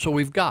power. That's what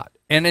we've got.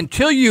 And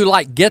until you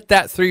get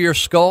that through your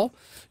skull,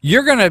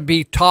 you're gonna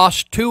be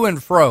tossed to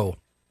and fro,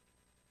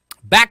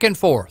 back and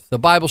forth. The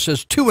Bible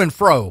says to and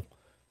fro.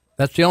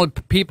 That's the only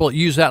people that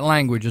use that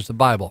language is the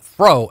Bible.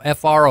 Fro,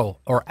 F-R-O,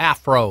 or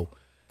afro.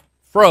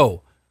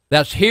 Fro,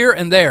 that's here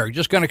and there. You're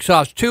just going to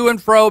toss to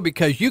and fro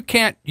because you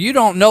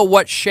don't know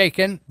what's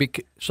shaking,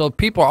 so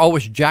people are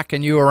always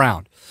jacking you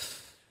around.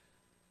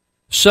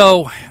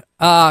 So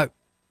my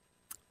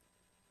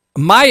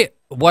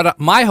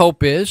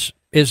hope is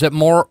that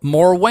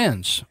more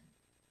wins,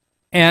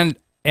 and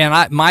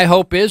my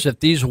hope is if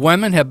these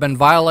women have been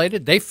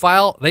violated, they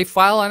file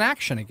an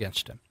action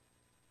against him.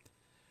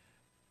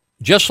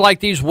 Just like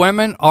these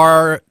women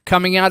are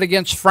coming out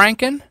against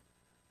Franken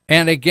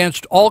and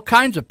against all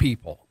kinds of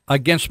people,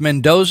 against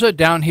Mendoza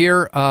down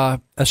here,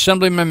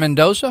 Assemblyman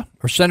Mendoza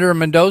or Senator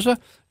Mendoza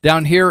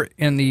down here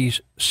in the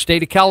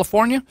state of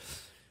California.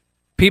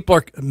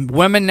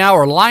 Women now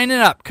are lining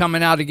up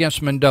coming out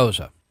against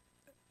Mendoza.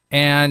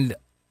 And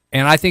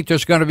I think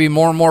there's going to be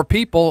more and more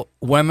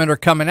women are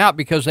coming out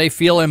because they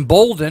feel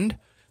emboldened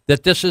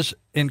that this is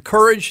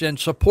encouraged and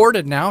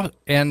supported now,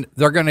 and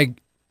they're going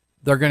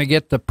to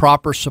get the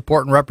proper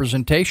support and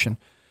representation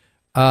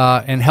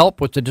and help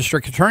with the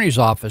district attorney's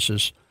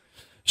offices.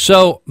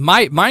 So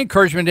my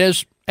encouragement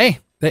is, hey,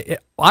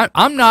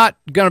 I'm not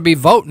going to be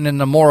voting in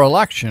the Moore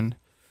election,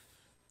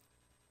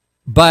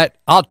 but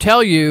I'll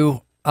tell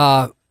you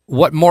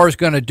what Moore is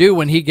going to do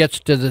when he gets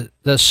to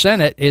the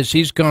Senate is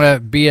he's going to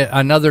be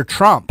another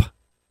Trump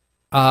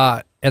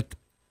back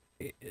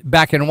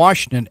in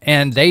Washington,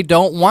 and they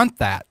don't want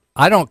that.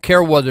 I don't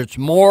care whether it's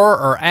Moore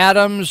or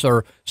Adams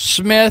or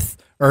Smith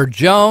or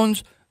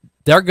Jones.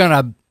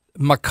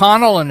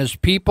 McConnell and his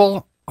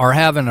people are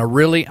having a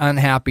really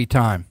unhappy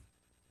time.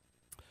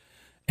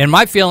 And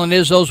my feeling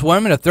is those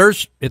women,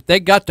 if they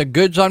got the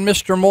goods on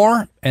Mr.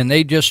 Moore and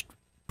they just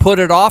put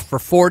it off for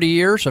 40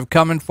 years of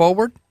coming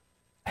forward,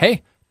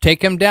 hey,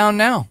 take him down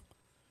now.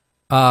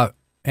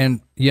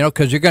 And,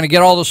 because you're going to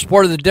get all the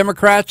support of the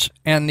Democrats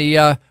and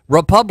the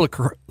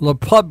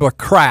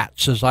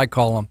Republicrats, as I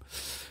call them.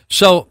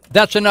 So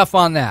that's enough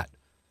on that.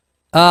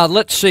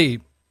 Let's see.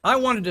 I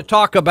wanted to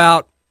talk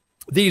about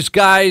these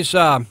guys,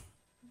 man,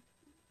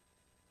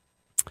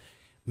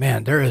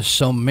 there is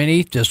so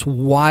many just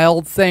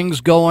wild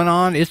things going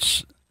on.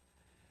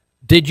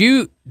 Did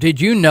you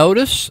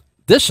notice?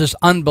 This is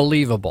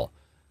unbelievable.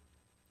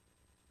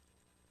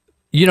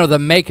 You know, the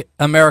Make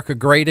America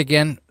Great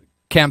Again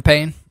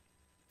campaign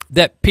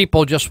that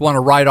people just want to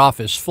write off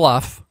as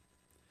fluff.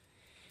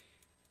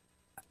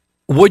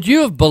 Would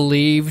you have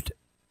believed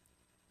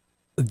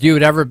you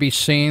would ever be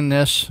seeing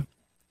this?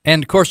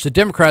 And, of course, the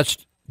Democrats,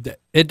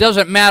 it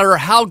doesn't matter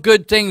how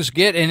good things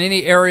get in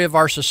any area of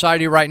our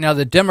society right now,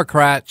 the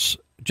Democrats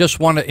just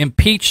want to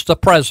impeach the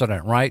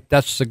president, right?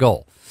 That's the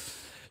goal.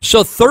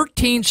 So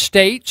 13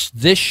 states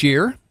this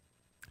year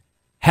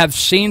have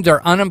seen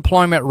their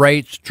unemployment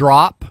rates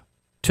drop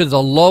to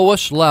the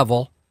lowest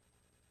level,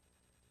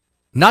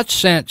 not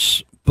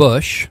since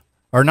Bush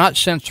or not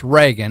since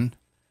Reagan,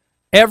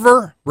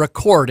 ever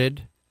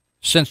recorded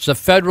since the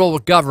federal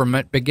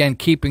government began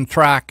keeping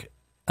track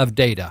of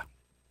data.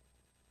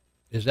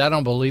 Is that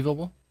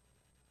unbelievable?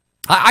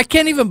 I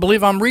can't even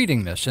believe I'm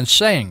reading this and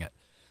saying it.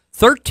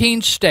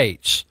 13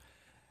 states,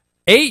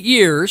 8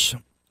 years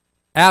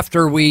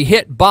after we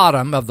hit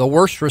bottom of the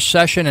worst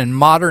recession in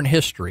modern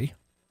history,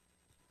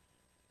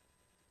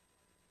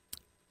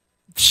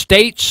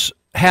 states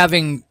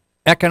having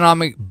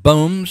economic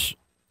booms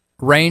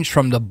range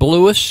from the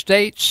bluest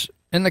states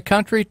in the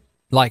country,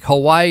 like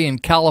Hawaii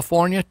and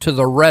California, to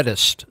the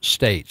reddest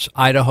states,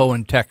 Idaho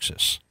and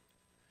Texas.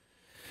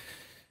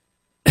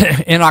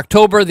 In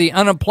October, the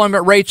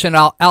unemployment rates in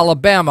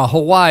Alabama,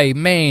 Hawaii,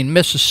 Maine,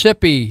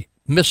 Mississippi,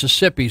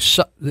 it's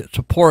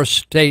the poorest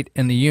state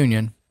in the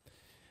Union,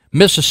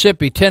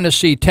 Mississippi,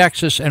 Tennessee,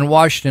 Texas, and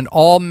Washington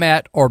all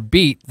met or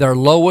beat their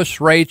lowest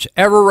rates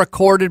ever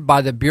recorded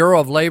by the Bureau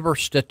of Labor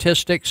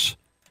Statistics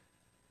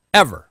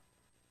ever.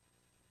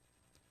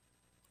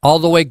 All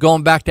the way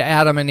going back to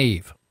Adam and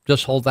Eve.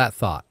 Just hold that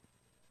thought.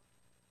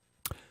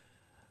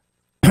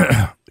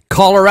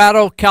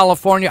 Colorado,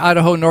 California,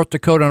 Idaho, North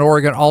Dakota, and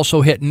Oregon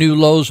also hit new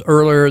lows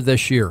earlier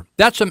this year.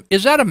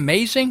 Is that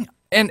amazing?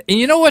 And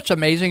you know what's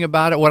amazing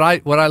about it? What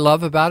I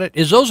love about it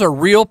is those are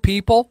real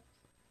people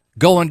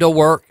going to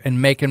work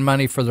and making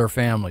money for their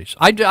families.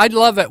 I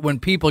love it when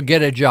people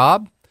get a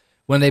job,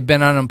 when they've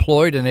been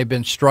unemployed and they've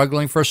been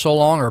struggling for so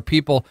long, or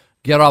people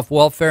get off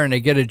welfare and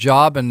they get a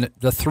job, and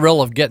the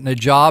thrill of getting a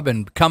job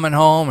and coming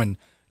home and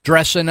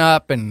dressing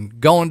up and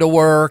going to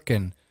work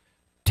and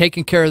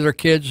taking care of their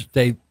kids,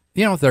 they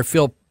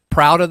feel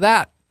proud of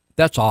that.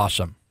 That's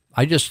awesome.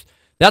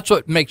 That's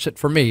what makes it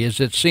for me,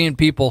 is it's seeing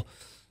people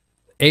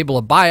able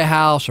to buy a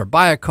house or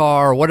buy a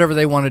car or whatever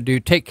they want to do,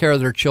 take care of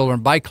their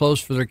children, buy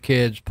clothes for their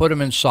kids, put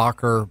them in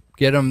soccer,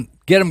 get them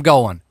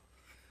going.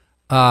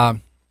 Oh,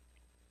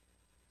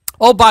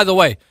 by the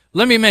way,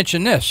 let me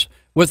mention this.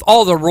 With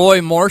all the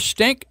Roy Moore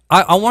stink,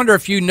 I wonder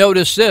if you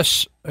noticed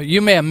this.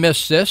 You may have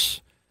missed this.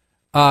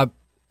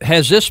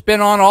 Has this been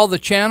on all the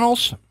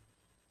channels?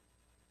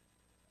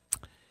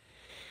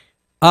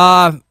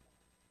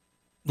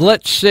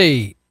 Let's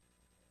see.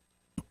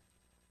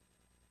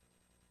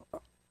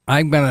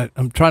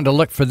 I'm trying to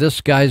look for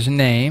this guy's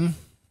name.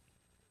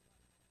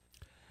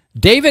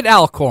 David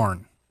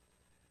Alcorn.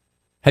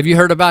 Have you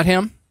heard about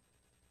him?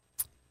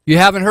 You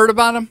haven't heard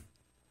about him?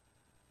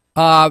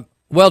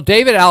 Well,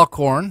 David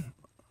Alcorn,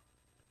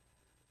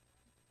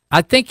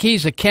 I think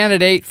he's a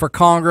candidate for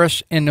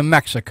Congress in New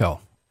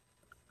Mexico.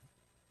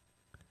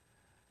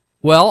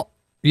 Well,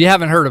 you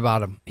haven't heard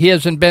about him. He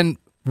hasn't been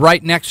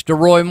right next to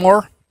Roy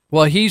Moore.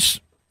 Well, he's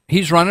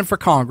running for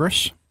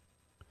Congress.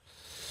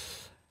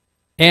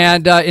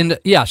 And in the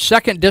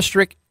 2nd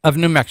District of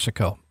New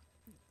Mexico.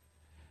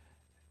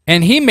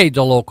 And he made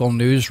the local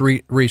news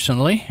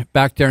recently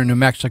back there in New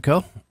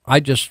Mexico. I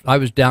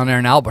was down there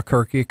in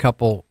Albuquerque a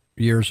couple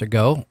years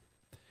ago.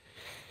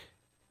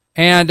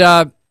 And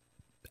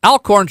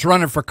Alcorn's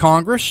running for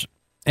Congress,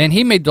 and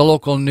he made the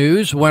local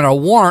news when a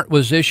warrant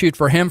was issued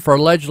for him for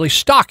allegedly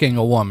stalking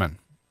a woman.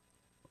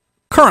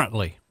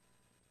 Currently.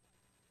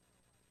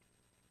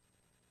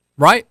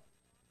 Right?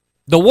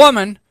 The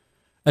woman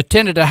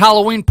attended a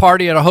Halloween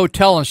party at a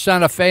hotel in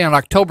Santa Fe on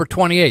October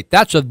 28th.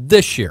 That's of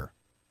this year,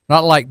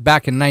 not like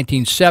back in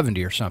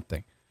 1970 or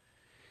something.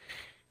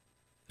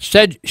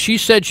 She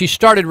said she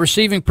started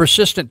receiving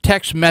persistent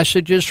text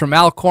messages from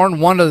Alcorn,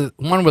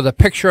 one with a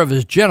picture of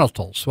his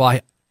genitals. Well,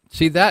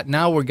 see that?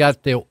 Now we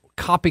got the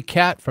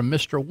copycat from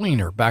Mr.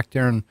 Wiener back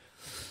there. And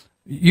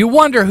you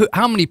wonder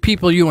how many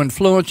people you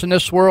influence in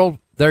this world?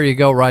 There you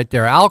go right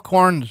there.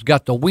 Alcorn's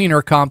got the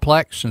Wiener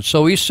complex, and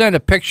so he sent a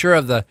picture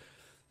of the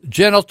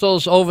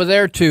genitals over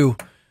there to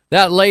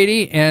that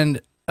lady,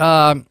 and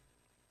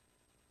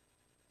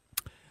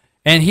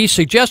he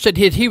suggested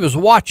he was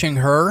watching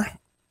her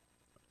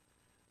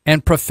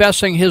and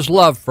professing his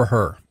love for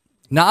her.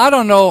 Now, I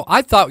don't know.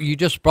 I thought you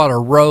just brought a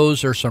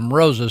rose or some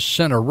roses,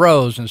 sent a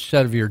rose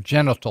instead of your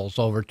genitals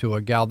over to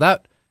a gal.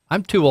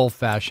 I'm too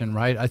old-fashioned,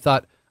 right? I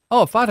thought,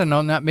 if I'd have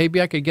known that, maybe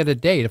I could get a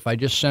date if I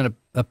just sent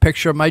a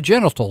picture of my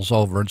genitals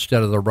over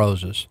instead of the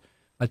roses.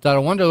 I thought, I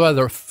wonder why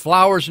the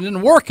flowers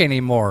didn't work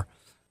anymore.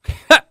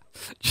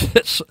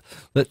 just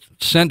let's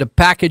send a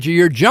package of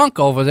your junk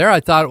over there. I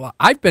thought, well,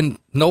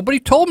 nobody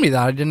told me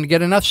that. I didn't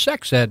get enough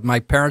sex ed. My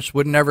parents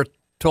would never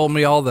told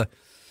me all the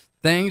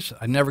things.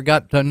 I never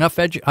got enough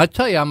I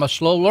tell you, I'm a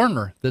slow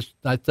learner. This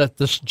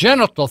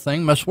genital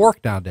thing must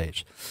work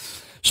nowadays.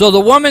 So the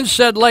woman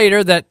said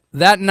later that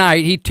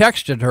night he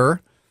texted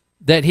her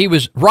that he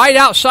was right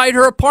outside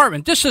her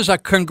apartment. This is a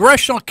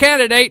congressional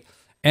candidate,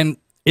 and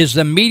is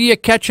the media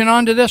catching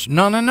on to this?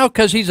 No,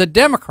 because he's a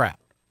Democrat,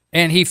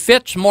 and he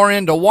fits more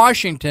into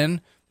Washington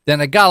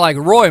than a guy like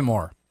Roy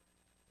Moore.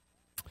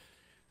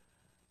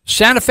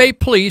 Santa Fe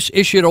police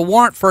issued a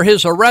warrant for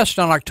his arrest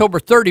on October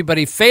 30, but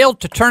he failed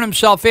to turn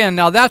himself in.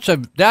 Now, that's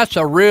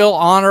a real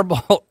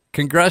honorable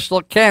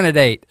congressional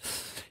candidate.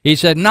 He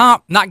said,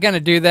 no, not going to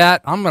do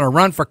that. I'm going to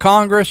run for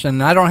Congress,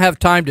 and I don't have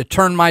time to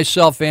turn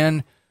myself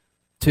in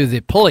to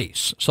the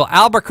police. So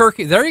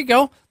Albuquerque, there you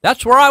go.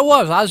 That's where I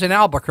was. I was in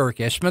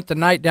Albuquerque. I spent the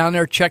night down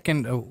there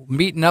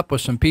meeting up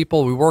with some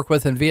people we work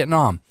with in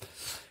Vietnam.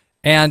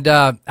 And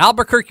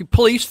Albuquerque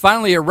police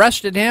finally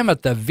arrested him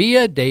at the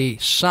Villa de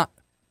San...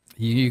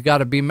 You got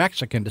to be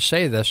Mexican to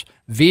say this.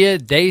 Villa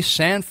de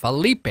San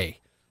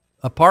Felipe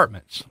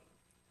apartments.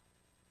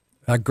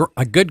 A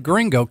good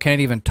gringo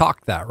can't even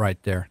talk that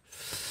right there.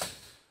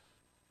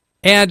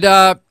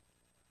 And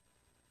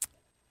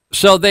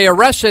so they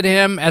arrested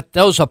him at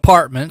those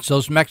apartments,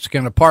 those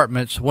Mexican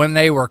apartments, when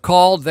they were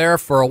called there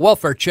for a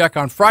welfare check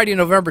on Friday,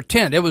 November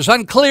 10th. It was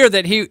unclear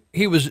that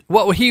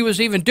what he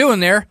was even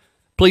doing there.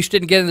 Police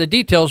didn't get into the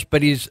details,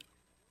 but he's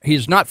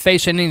not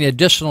facing any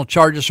additional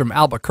charges from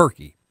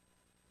Albuquerque.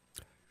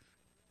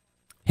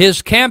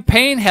 His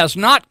campaign has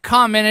not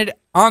commented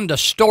on the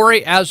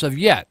story as of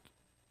yet.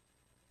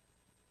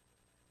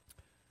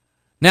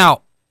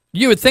 Now,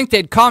 you would think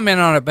they'd comment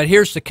on it, but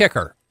here's the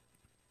kicker.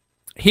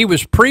 He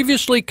was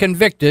previously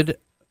convicted.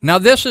 Now,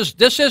 this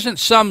isn't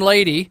some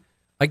lady.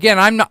 Again,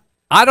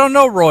 I don't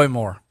know Roy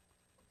Moore,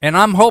 and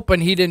I'm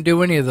hoping he didn't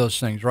do any of those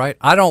things, right?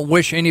 I don't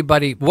wish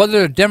anybody,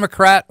 whether a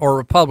Democrat or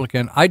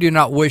Republican, I do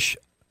not wish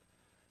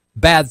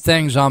bad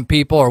things on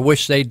people or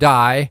wish they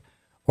die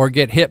or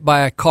get hit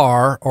by a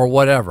car or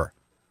whatever.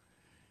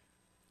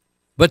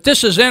 But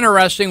this is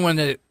interesting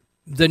when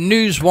the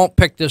news won't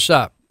pick this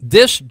up.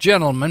 This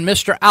gentleman,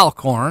 Mr.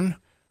 Alcorn,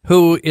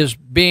 who is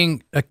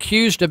being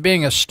accused of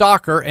being a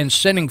stalker and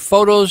sending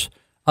photos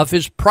of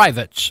his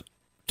privates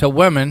to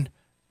women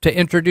to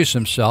introduce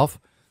himself,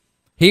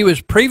 he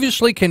was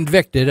previously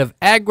convicted of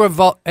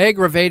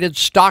aggravated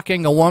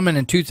stalking a woman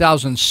in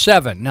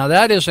 2007. Now,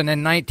 that isn't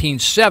in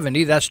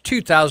 1970. That's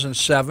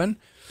 2007.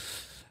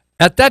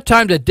 At that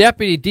time, the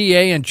deputy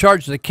DA in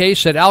charge of the case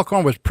said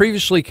Alcorn was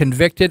previously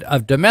convicted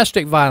of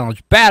domestic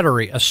violence,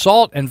 battery,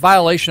 assault, and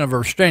violation of a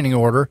restraining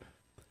order.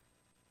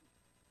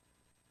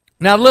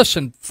 Now,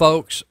 listen,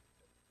 folks,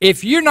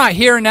 if you're not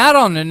hearing that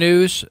on the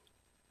news,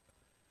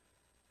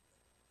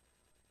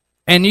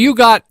 and you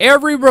got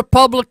every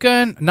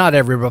Republican, not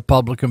every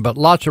Republican, but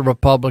lots of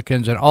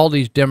Republicans and all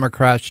these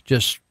Democrats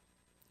just,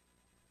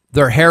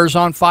 their hair's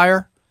on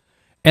fire,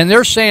 and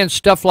they're saying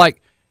stuff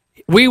like,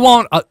 we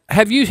won't,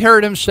 have you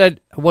heard him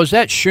said, was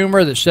that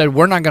Schumer that said,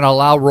 we're not going to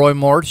allow Roy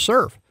Moore to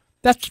serve?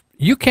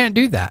 You can't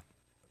do that.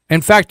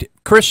 In fact,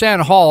 Chris Ann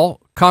Hall,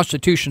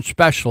 Constitution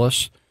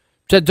specialist,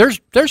 said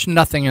there's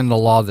nothing in the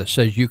law that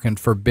says you can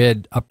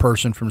forbid a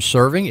person from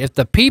serving. If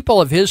the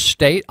people of his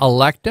state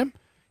elect him,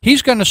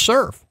 he's going to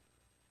serve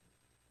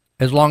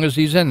as long as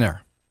he's in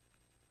there.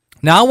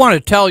 Now, I want to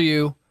tell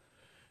you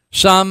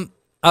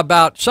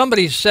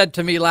somebody said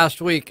to me last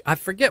week, I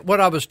forget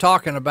what I was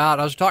talking about.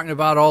 I was talking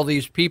about all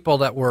these people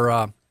that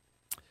were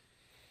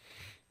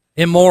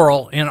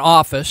immoral in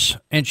office,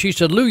 and she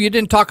said, Lou, you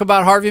didn't talk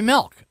about Harvey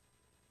Milk.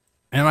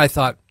 And I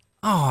thought,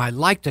 oh, I'd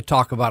like to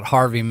talk about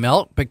Harvey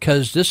Milk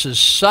because this is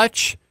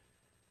such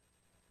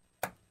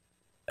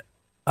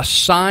a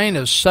sign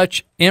of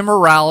such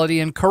immorality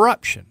and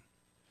corruption.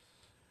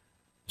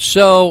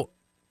 So,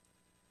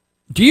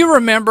 do you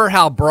remember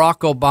how Barack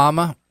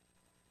Obama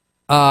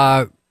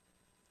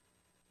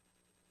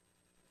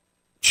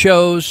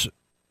chose,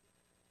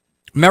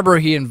 remember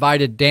he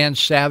invited Dan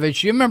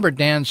Savage? You remember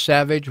Dan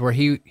Savage where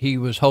he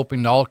was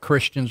hoping all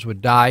Christians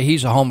would die?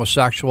 He's a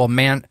homosexual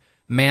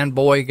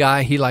man-boy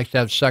guy. He likes to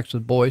have sex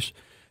with boys.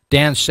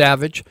 Dan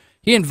Savage.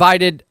 He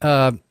invited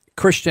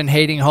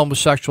Christian-hating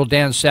homosexual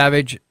Dan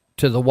Savage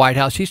to the White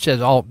House. He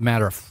says all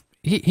matter of,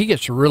 he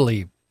gets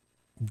really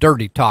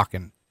dirty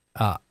talking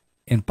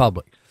in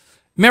public.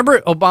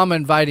 Remember Obama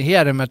invited, he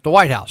had him at the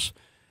White House.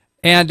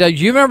 And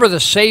you remember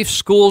the Safe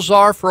Schools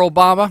Czar for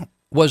Obama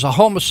was a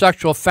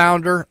homosexual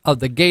founder of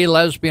the gay,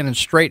 lesbian, and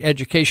straight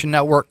education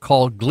network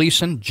called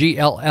Gleason,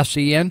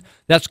 G-L-S-E-N.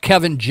 That's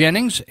Kevin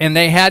Jennings, and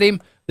they had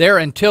him there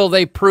until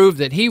they proved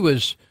that he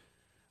was,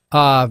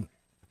 I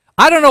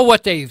don't know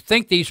what they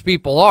think these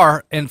people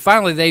are, and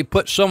finally they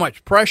put so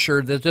much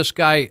pressure that this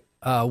guy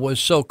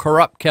was so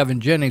corrupt, Kevin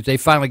Jennings, they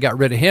finally got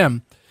rid of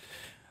him.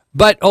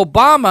 But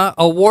Obama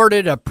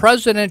awarded a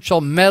Presidential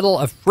Medal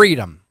of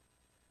Freedom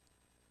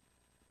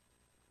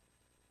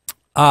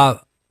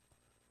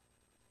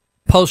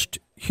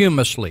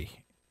posthumously.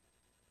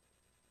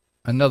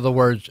 In other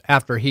words,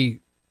 after he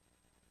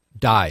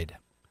died.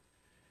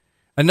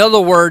 In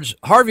other words,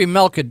 Harvey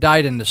Milk had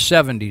died in the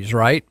 70s,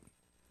 right?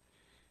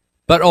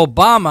 But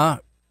Obama,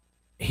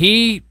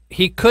 he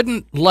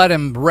couldn't let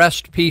him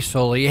rest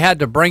peacefully. He had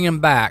to bring him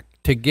back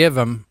to give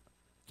him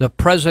the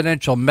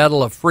Presidential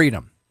Medal of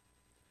Freedom.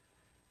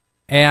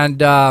 And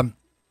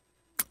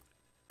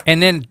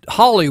then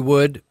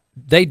Hollywood,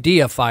 they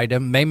deified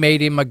him. They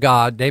made him a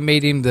god. They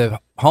made him the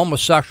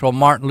homosexual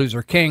Martin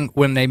Luther King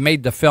when they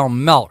made the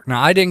film Milk.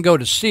 Now, I didn't go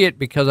to see it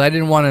because I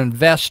didn't want to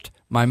invest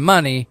my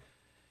money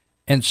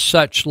in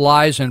such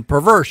lies and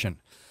perversion.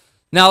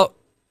 Now,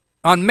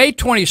 on May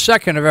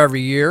 22nd of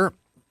every year,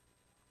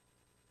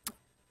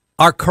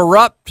 our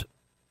corrupt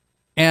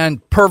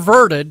and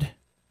perverted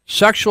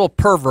sexual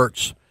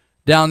perverts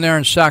down there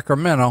in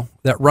Sacramento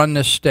that run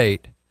this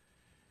state,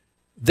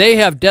 they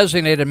have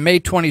designated May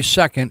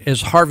 22nd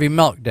as Harvey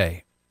Milk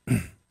Day.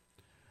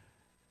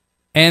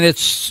 And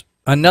it's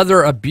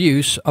another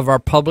abuse of our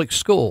public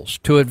schools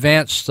to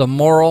advance the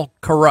moral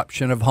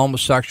corruption of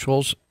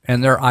homosexuals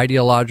and their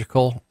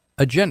ideological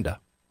agenda.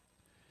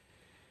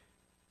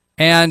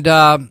 And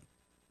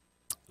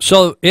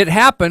so it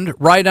happened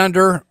right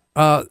under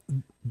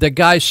the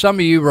guy some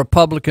of you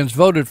Republicans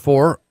voted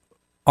for,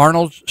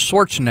 Arnold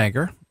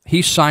Schwarzenegger.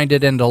 He signed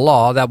it into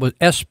law. That was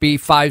SB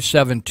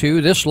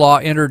 572. This law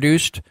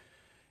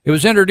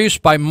was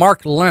introduced by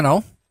Mark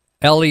Leno,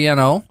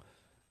 L-E-N-O,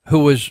 who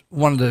was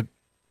one of the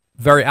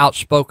very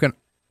outspoken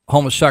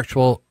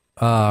homosexual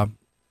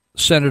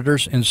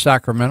senators in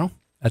Sacramento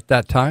at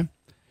that time.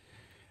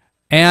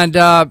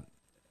 And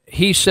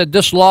he said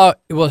this law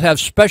will have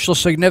special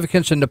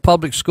significance in the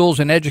public schools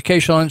and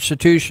educational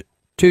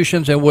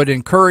institutions and would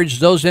encourage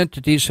those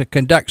entities to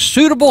conduct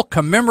suitable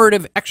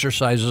commemorative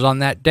exercises on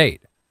that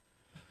date.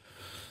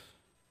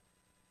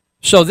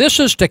 So this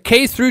is to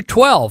K through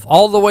 12,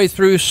 all the way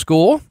through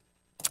school.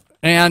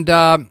 And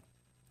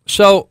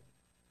so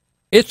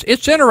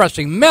it's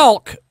interesting.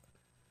 Milk,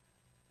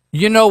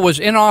 you know, was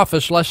in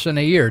office less than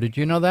a year. Did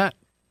you know that?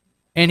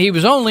 And he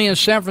was only in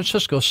San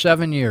Francisco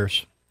 7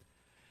 years.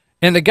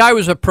 And the guy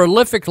was a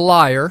prolific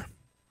liar.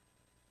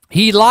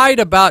 He lied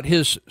about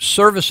his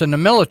service in the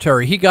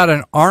military. He got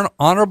an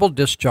honorable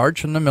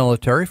discharge from the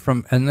military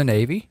in the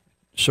Navy,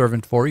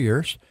 serving 4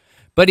 years.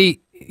 But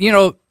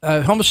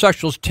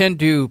homosexuals tend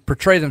to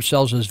portray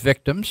themselves as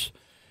victims.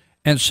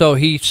 And so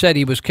he said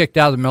he was kicked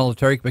out of the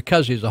military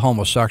because he's a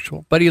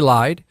homosexual. But he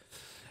lied.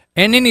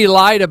 And then he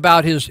lied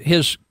about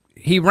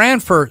he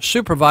ran for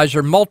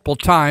supervisor multiple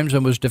times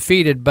and was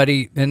defeated. But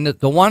the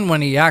one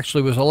when he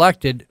actually was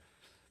elected,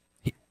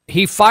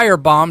 he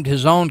firebombed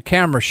his own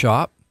camera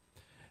shop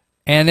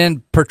and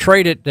then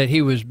portrayed it that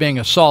he was being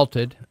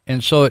assaulted.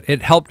 And so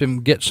it helped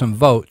him get some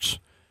votes.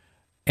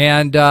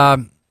 And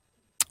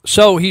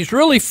so he's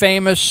really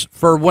famous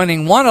for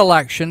winning one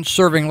election,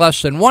 serving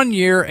less than 1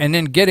 year, and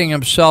then getting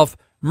himself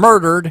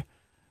murdered.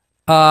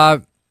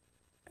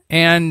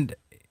 And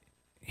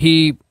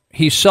he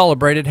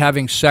celebrated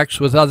having sex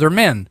with other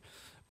men.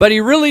 But he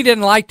really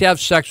didn't like to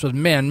have sex with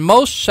men.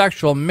 Most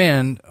sexual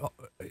men,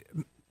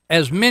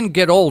 as men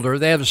get older,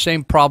 they have the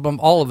same problem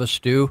all of us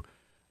do.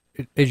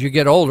 As you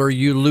get older,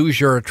 you lose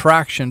your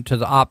attraction to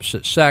the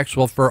opposite sex.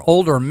 Well, for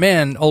older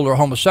men, older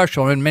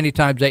homosexual men, many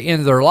times they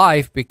end their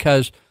life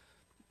because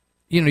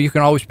you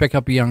can always pick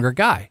up a younger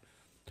guy.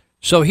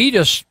 So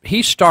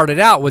he started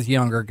out with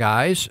younger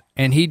guys,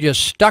 and he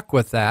just stuck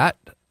with that,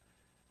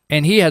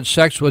 and he had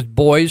sex with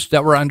boys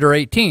that were under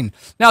 18.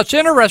 Now, it's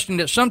interesting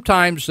that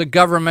sometimes the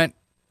government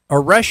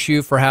arrests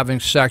you for having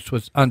sex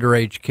with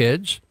underage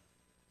kids,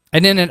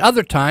 and then at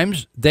other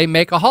times, they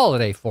make a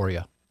holiday for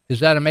you.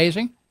 Is that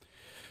amazing?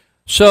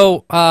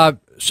 So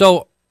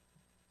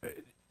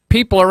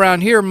people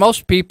around here,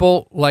 most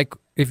people, like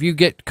if you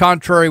get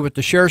contrary with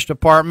the sheriff's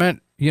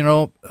department,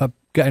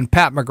 and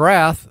Pat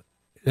McGrath,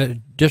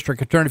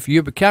 district attorney for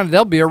Yuba County,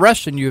 they'll be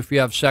arresting you if you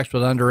have sex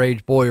with an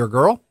underage boy or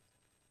girl.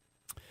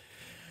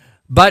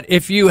 But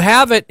if you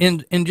have it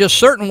in just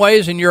certain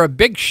ways and you're a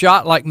big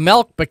shot like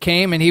Milk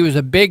became, and he was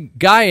a big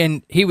guy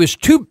and he was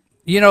too,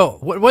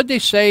 what did they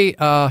say?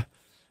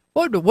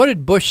 What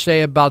did Bush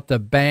say about the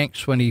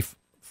banks when he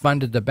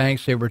funded the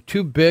banks? They were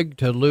too big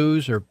to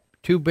lose, or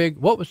too big.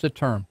 What was the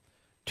term?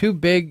 Too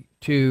big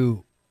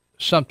to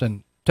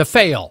something, to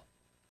fail.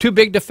 Too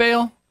big to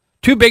fail?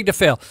 Too big to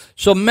fail.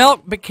 So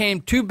Milk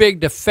became too big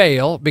to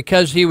fail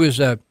because he was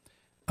a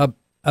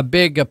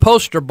big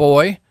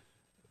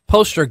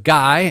poster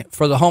guy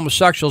for the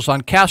homosexuals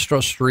on Castro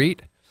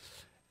Street.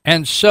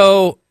 And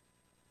so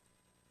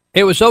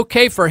it was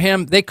okay for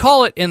him. They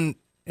call it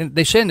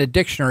they say in the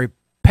dictionary,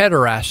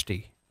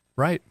 pederasty,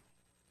 right?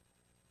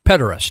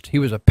 Pederast. He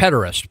was a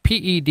pederast.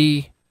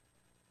 P-E-D-E-R-A-S-T,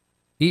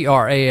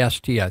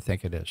 I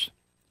think it is.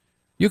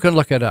 You can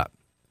look it up.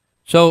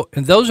 So,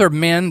 and those are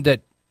men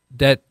that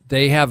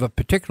they have a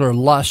particular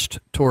lust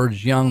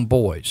towards young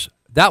boys.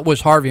 That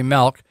was Harvey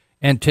Milk.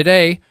 And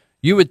today,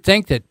 you would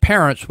think that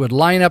parents would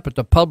line up at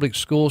the public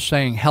school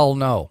saying, hell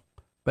no.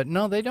 But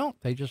no, they don't.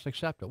 They just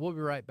accept it. We'll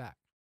be right back.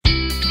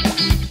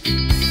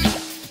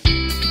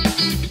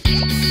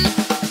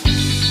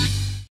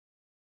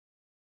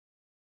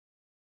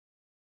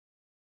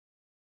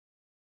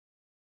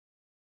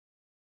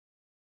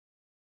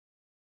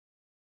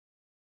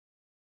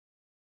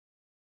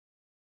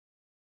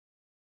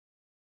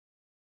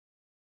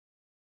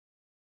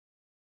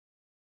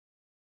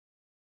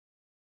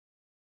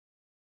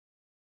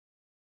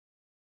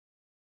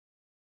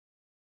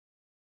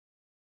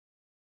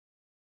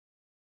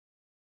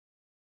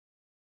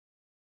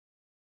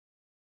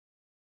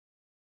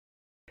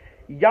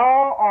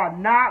 Y'all are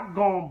not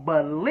gonna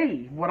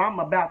believe what I'm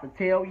about to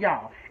tell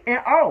y'all. And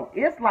oh,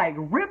 it's like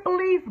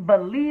Ripley's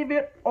Believe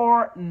It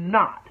or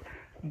Not.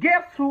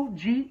 Guess who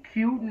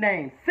GQ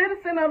named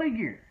Citizen of the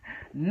Year?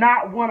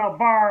 Not one of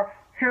our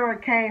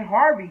Hurricane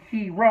Harvey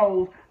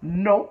heroes.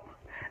 Nope.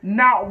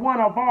 Not one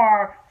of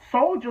our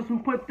soldiers who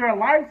put their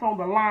lives on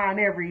the line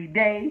every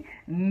day.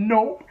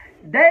 Nope.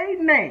 They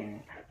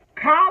named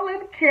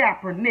Colin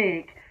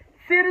Kaepernick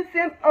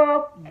Citizen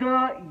of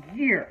the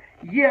Year.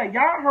 Yeah,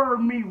 y'all heard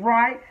me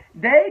right.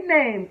 They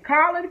named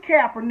Colin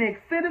Kaepernick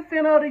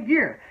Citizen of the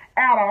Year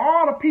out of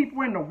all the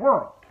people in the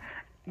world.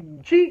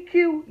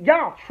 GQ,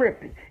 y'all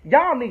tripping.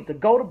 Y'all need to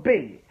go to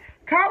bed.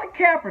 Colin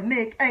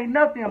Kaepernick ain't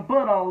nothing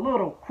but a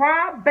little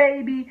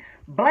crybaby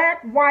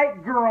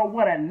black-white girl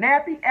with a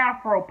nappy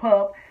afro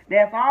puff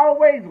that's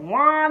always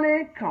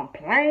whining,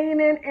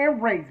 complaining,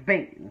 and race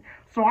baiting.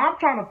 So I'm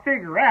trying to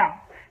figure out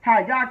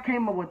how y'all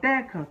came up with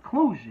that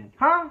conclusion,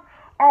 huh?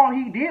 All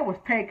he did was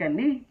take a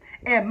knee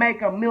and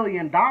make $1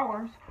 million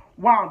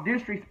while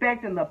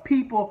disrespecting the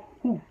people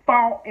who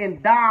fought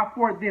and died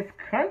for this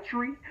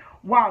country,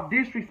 while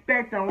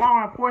disrespecting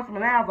law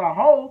enforcement as a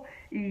whole.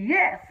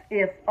 Yes,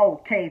 it's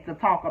okay to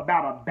talk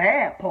about a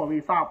bad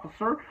police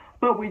officer,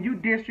 but when you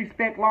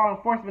disrespect law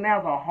enforcement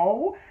as a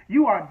whole,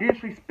 you are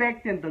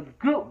disrespecting the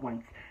good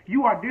ones.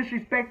 You are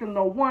disrespecting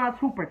the ones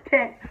who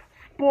protect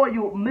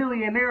spoiled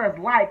millionaires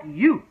like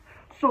you.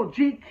 So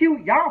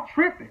GQ, y'all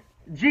tripping.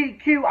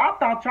 GQ, I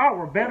thought y'all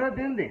were better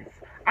than this.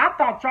 I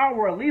thought y'all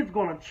were at least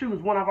going to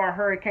choose one of our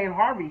Hurricane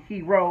Harvey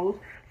heroes,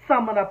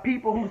 some of the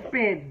people who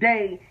spend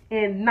day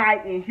and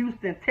night in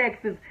Houston,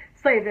 Texas,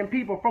 saving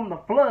people from the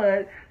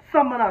flood,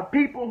 some of the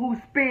people who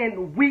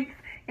spend weeks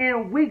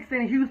and weeks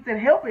in Houston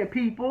helping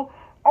people.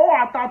 Or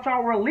I thought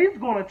y'all were at least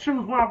going to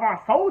choose one of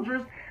our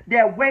soldiers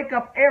that wake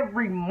up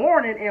every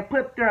morning and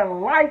put their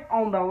life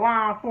on the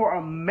line for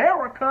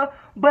America.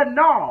 But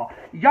no,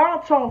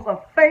 y'all chose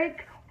a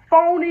fake,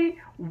 phony,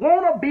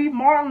 wannabe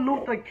Martin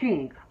Luther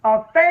King,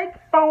 a fake,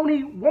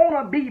 phony,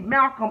 wannabe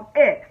Malcolm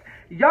X.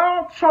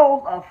 Y'all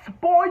chose a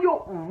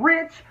spoiled,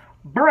 rich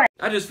brat.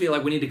 I just feel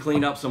like we need to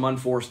clean up some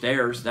unforced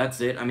errors.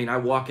 That's it. I mean, I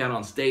walk out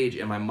on stage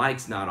and my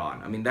mic's not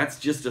on. I mean, that's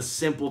just a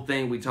simple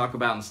thing we talk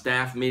about in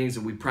staff meetings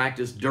and we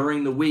practice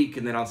during the week,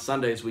 and then on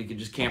Sundays we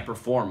just can't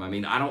perform. I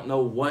mean, I don't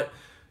know what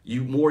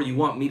you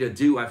want me to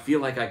do. I feel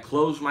like I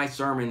close my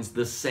sermons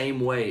the same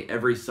way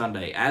every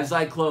Sunday. As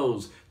I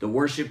close, the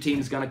worship team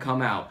is going to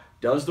come out.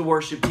 Does the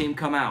worship team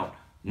come out?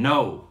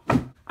 No.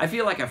 I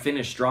feel like I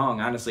finished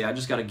strong, honestly. I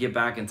just got to get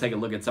back and take a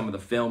look at some of the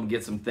film,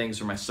 get some things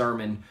for my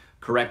sermon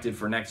corrected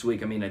for next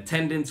week. I mean,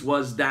 attendance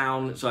was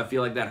down, so I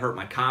feel like that hurt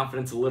my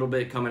confidence a little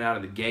bit coming out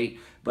of the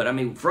gate. But, I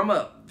mean, from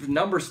a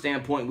number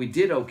standpoint, we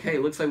did okay.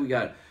 It looks like we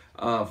got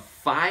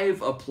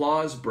 5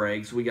 applause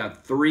breaks. We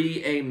got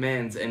 3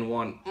 amens and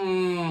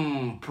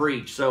 1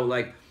 preach. So,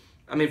 like,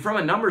 I mean, from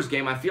a numbers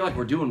game, I feel like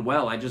we're doing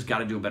well. I just got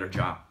to do a better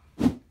job.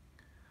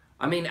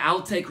 I mean,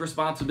 I'll take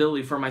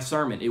responsibility for my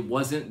sermon. It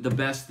wasn't the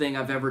best thing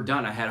I've ever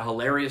done. I had a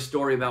hilarious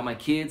story about my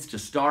kids to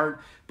start,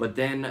 but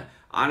then,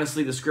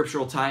 honestly, the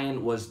scriptural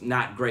tie-in was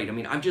not great. I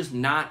mean, I'm just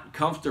not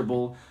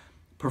comfortable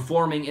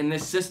performing in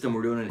this system.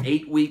 We're doing an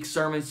 8-week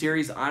sermon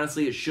series.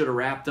 Honestly, it should have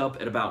wrapped up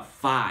at about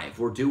 5.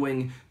 We're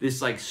doing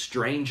this, like,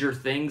 Stranger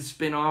Things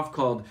spinoff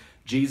called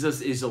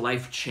Jesus is a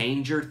Life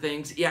Changer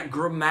Things. Yeah,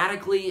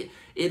 grammatically,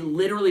 it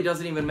literally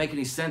doesn't even make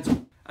any sense.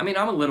 I mean,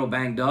 I'm a little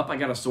banged up. I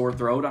got a sore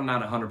throat. I'm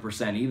not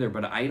 100% either,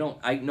 but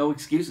no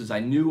excuses.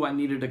 I knew I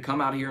needed to come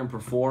out here and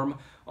perform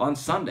on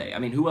Sunday. I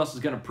mean, who else is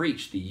going to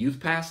preach? The youth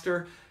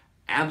pastor?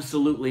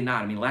 Absolutely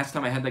not. I mean, last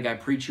time I had that guy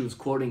preach, he was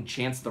quoting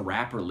Chance the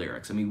Rapper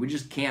lyrics. I mean, we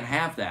just can't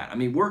have that. I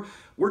mean,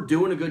 we're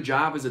doing a good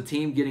job as a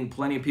team, getting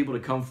plenty of people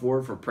to come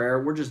forward for prayer.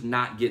 We're just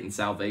not getting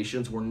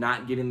salvations. We're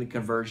not getting the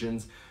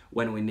conversions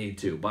when we need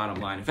to,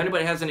 bottom line. If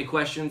anybody has any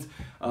questions,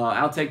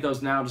 I'll take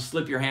those now. Just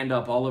slip your hand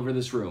up all over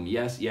this room.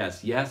 Yes,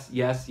 yes, yes,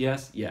 yes,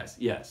 yes, yes,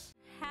 yes.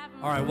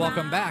 All right,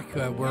 welcome back.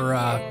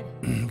 We're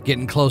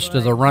getting close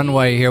to the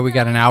runway here. We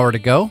got an hour to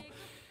go.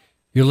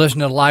 You're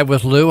listening to Live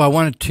with Lou. I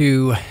wanted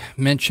to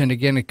mention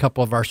again a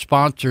couple of our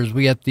sponsors.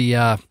 We at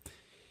the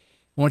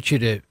want you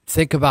to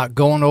think about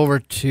going over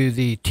to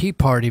the Tea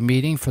Party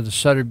meeting for the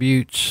Sutter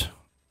Buttes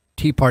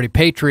Tea Party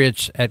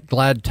Patriots at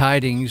Glad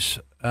Tidings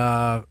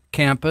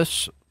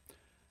campus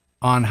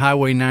on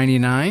Highway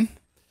 99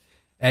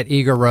 at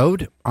Eager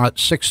Road at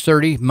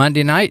 6:30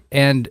 Monday night.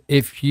 And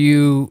if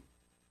you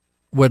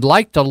would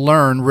like to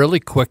learn really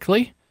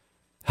quickly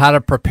how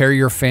to prepare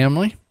your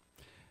family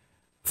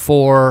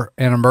for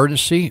an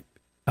emergency,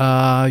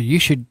 you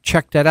should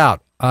check that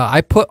out. I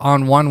put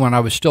on one when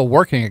I was still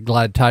working at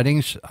Glad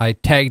Tidings. I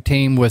tag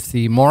team with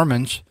the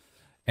Mormons,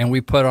 and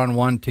we put on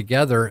one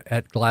together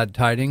at Glad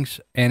Tidings,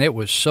 and it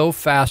was so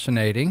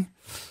fascinating.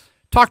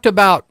 Talked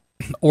about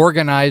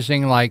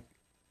organizing, like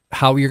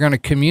how you're going to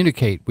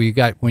communicate. We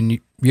got when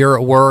you're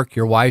at work,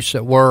 your wife's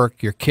at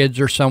work, your kids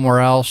are somewhere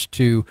else,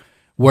 to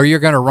where you're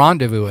going to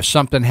rendezvous. If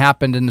something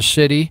happened in the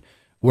city,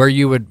 where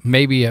you would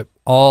maybe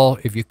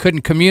if you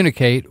couldn't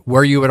communicate,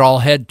 where you would all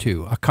head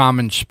to, a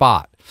common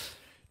spot.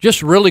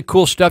 just really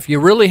cool stuff you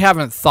really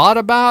haven't thought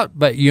about,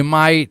 but you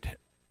might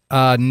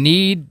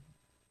need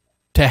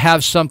to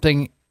have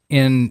something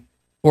in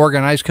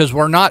organized, because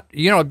we're not,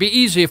 it'd be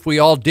easy if we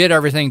all did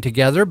everything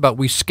together, but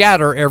we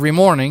scatter every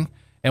morning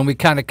and we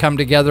kind of come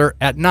together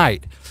at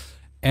night.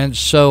 And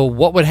so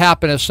what would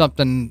happen if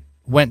something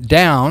went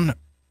down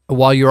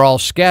while you're all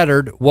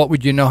scattered? What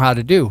would you know how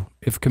to do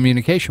if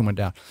communication went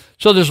down?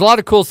 So there's a lot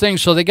of cool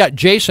things. So they got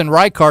Jason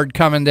Ricard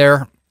coming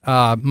there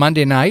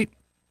Monday night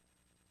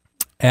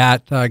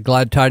at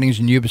Glad Tidings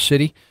in Yuba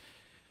City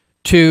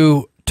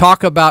to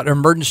talk about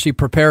emergency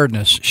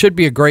preparedness. Should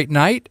be a great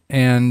night,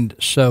 and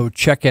so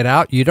check it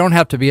out. You don't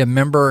have to be a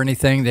member or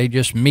anything. They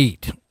just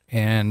meet.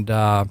 And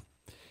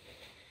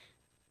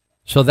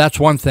so that's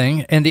one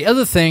thing. And the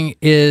other thing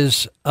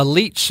is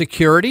Elite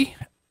Security,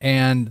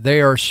 and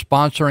they are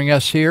sponsoring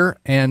us here,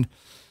 and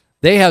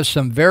they have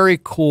some very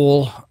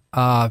cool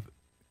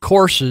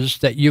courses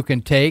that you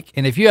can take.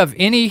 And if you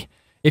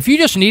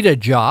just need a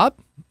job,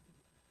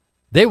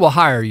 they will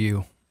hire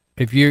you.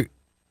 If you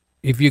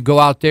go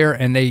out there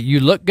and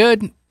you look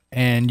good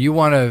and you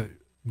want to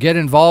get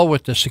involved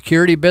with the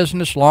security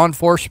business, law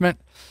enforcement,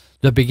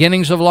 the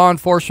beginnings of law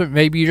enforcement,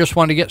 maybe you just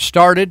want to get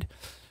started,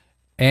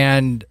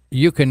 and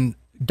you can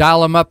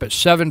dial them up at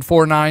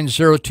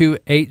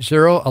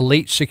 749-0280,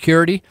 Elite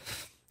Security.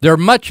 They're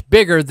much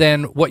bigger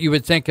than what you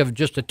would think of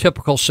just a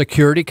typical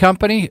security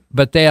company,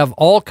 but they have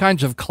all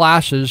kinds of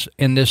classes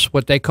in this,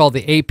 what they call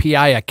the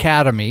API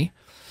Academy.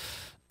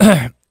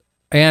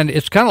 And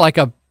it's kind of like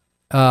a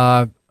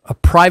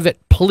private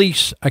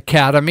police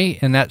academy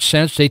in that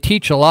sense. They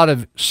teach a lot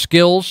of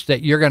skills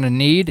that you're going to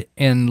need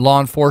in law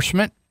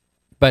enforcement,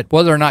 but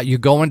whether or not you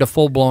go into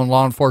full-blown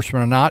law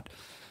enforcement or not.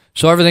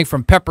 So everything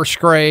from pepper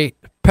spray,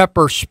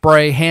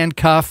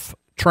 handcuff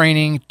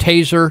training,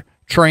 taser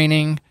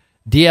training,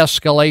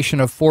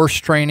 de-escalation of force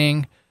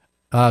training,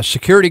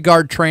 security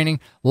guard training,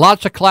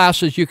 lots of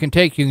classes you can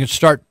take. You can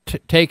start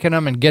taking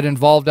them and get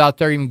involved out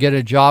there. You can get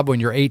a job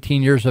when you're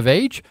 18 years of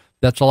age.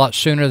 That's a lot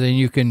sooner than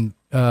you can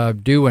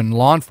do in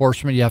law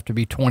enforcement. You have to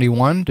be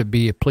 21 to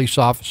be a police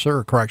officer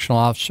or correctional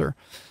officer.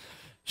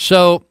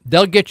 So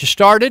they'll get you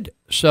started.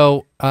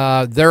 So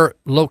they're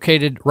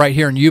located right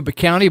here in Yuba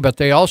County, but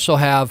they also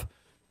have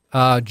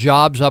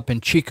jobs up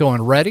in Chico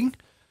and Redding.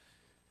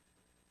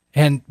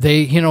 And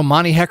they,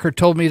 Monty Hecker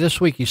told me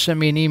this week, he sent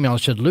me an email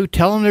and said, Lou,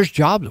 tell them there's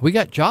jobs. We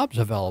got jobs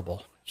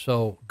available.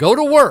 So go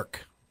to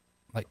work.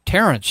 Like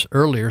Terrence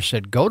earlier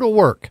said, go to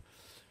work.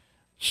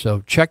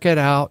 So check it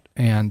out,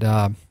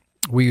 and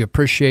we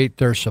appreciate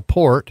their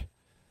support.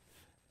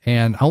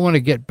 And I want to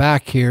get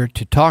back here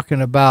to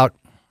talking about,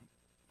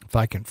 if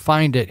I can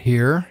find it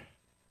here,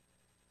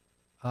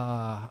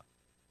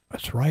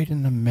 it's right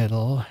in the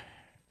middle.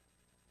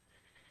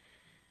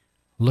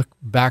 Look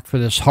back for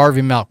this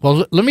Harvey Milk.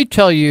 Well, let me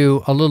tell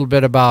you a little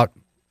bit about,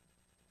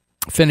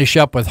 finish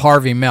up with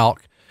Harvey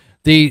Milk.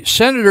 The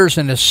senators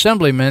and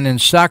assemblymen in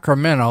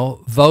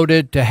Sacramento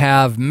voted to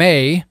have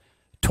May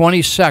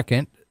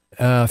 22nd,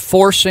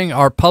 forcing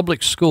our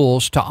public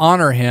schools to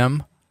honor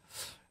him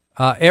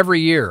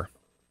every year.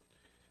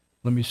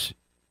 Let me see.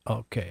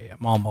 Okay,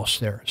 I'm almost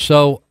there.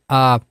 So,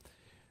 and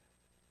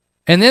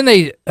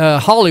then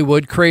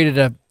Hollywood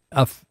created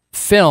a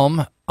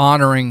film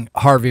honoring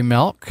Harvey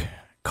Milk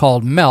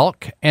called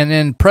Milk, and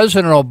then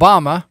President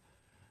Obama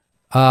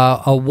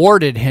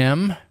awarded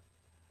him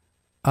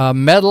a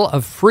Medal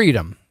of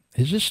Freedom.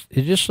 It's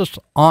just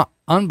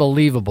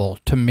unbelievable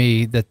to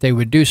me that they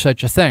would do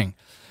such a thing.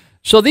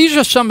 So these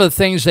are some of the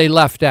things they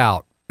left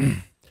out.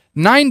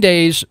 9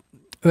 days,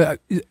 let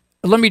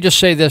me just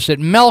say this, that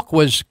Milk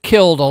was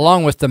killed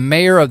along with the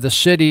mayor of the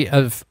city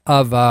of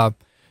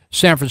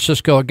San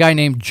Francisco, a guy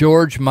named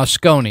George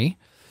Moscone.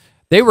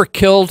 They were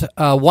killed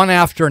one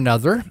after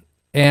another,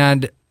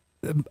 and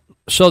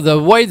so the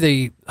way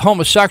the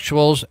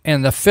homosexuals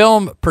and the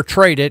film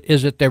portrayed it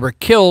is that they were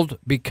killed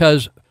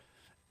because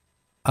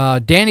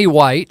Danny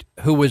White,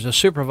 who was a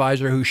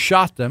supervisor who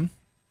shot them,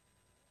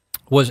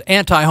 was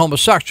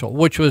anti-homosexual,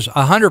 which was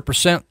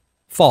 100%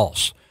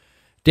 false.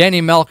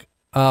 Danny Milk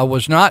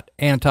was not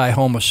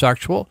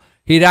anti-homosexual.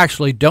 He'd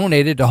actually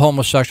donated to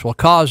homosexual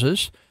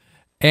causes,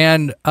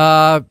 and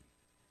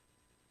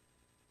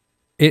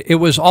it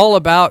was all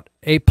about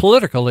a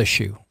political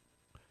issue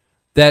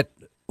that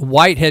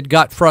White had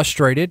got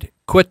frustrated,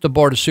 quit the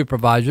Board of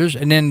Supervisors,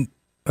 and then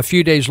a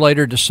few days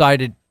later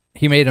decided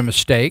he made a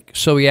mistake,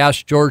 so he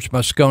asked George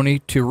Moscone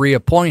to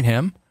reappoint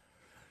him,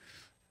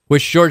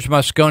 which George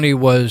Moscone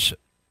was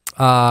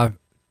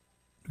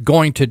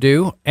going to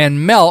do,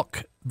 and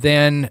Milk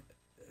then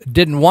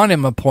didn't want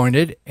him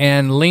appointed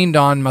and leaned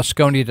on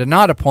Moscone to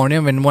not appoint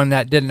him, and when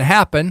that didn't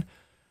happen,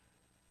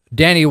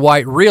 Danny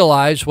White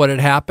realized what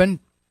had happened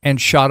and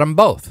shot them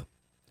both.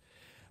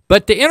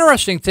 But the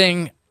interesting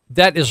thing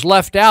that is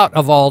left out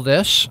of all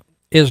this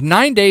is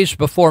 9 days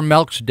before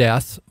Milk's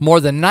death, more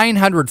than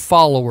 900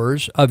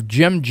 followers of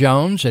Jim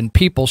Jones and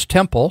People's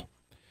Temple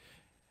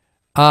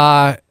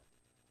died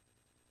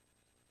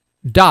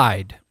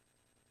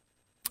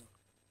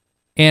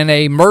in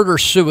a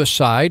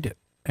murder-suicide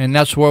and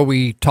that's where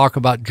we talk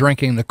about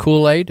drinking the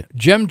Kool-Aid.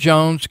 Jim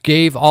Jones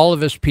gave all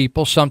of his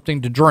people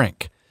something to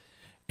drink,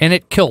 and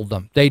it killed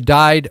them. They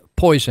died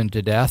poisoned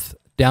to death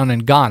down in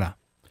Ghana.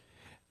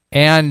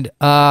 And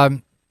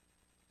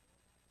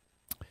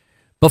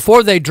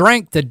before they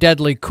drank the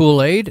deadly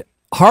Kool-Aid,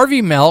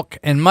 Harvey Milk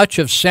and much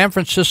of San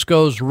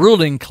Francisco's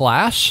ruling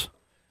class,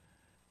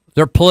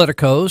 their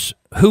politicos,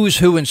 who's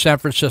who in San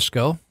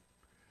Francisco,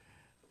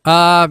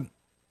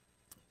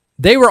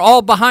 they were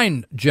all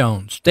behind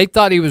Jones. They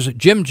thought he was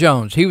Jim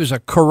Jones. He was a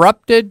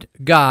corrupted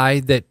guy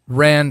that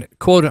ran,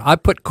 quote, I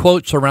put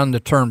quotes around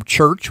the term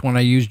church when I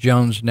used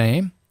Jones'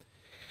 name.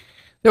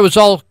 There was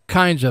all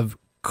kinds of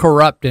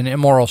corrupt and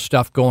immoral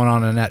stuff going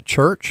on in that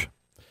church.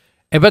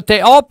 But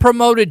they all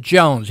promoted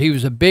Jones. He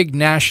was a big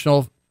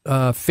national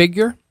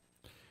figure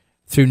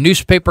through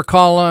newspaper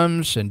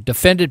columns and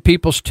defended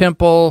People's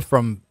Temple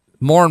from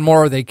more and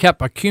more. They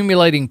kept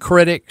accumulating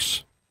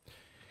critics.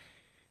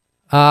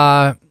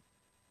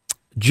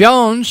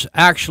 Jones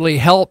actually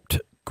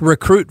helped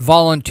recruit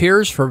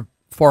volunteers for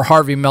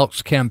Harvey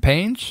Milk's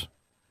campaigns,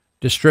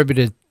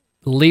 distributed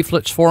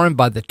leaflets for him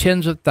by the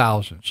tens of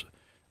thousands.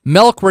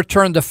 Milk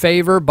returned the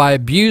favor by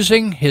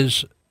abusing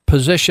his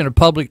position of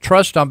public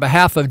trust on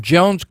behalf of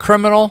Jones'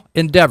 criminal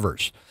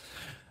endeavors.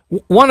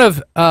 One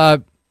of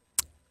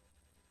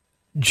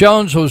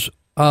Jones was,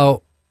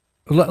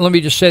 let me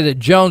just say that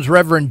Jones,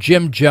 Reverend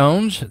Jim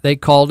Jones, they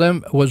called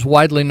him, was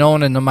widely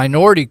known in the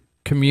minority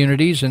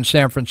communities in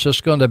San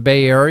Francisco and the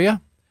Bay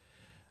Area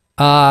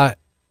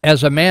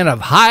as a man of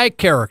high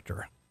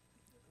character.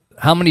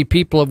 How many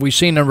people have we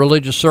seen in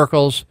religious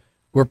circles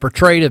were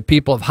portrayed as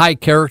people of high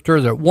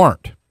character that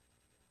weren't?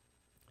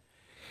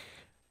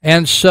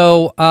 And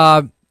so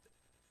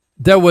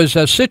there was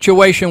a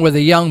situation with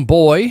a young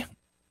boy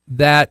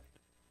that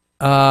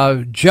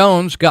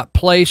Jones got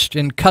placed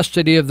in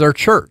custody of their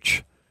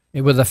church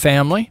with a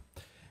family.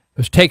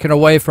 Was taken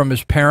away from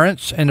his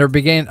parents, and there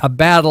began a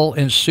battle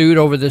ensued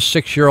over this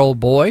 6-year-old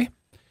boy.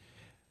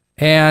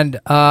 And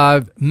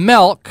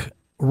Milk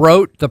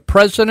wrote the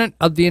President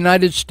of the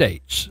United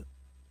States,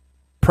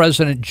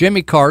 President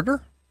Jimmy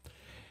Carter,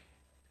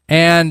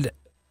 and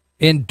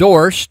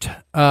endorsed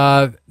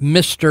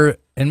Mr.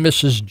 and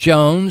Mrs.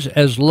 Jones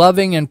as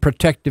loving and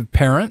protective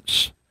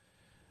parents.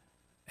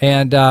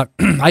 And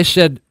I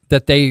said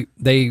that they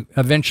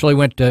eventually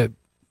went to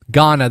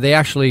Ghana. They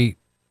actually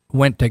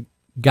went to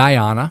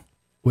Guyana,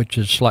 which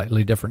is a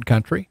slightly different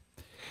country.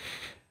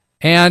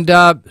 And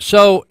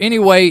so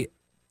anyway,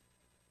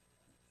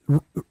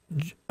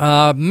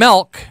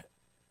 Milk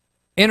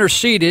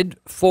interceded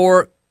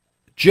for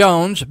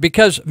Jones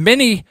because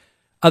many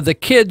of the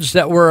kids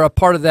that were a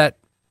part of that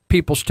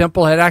People's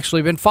Temple had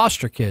actually been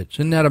foster kids.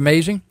 Isn't that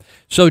amazing?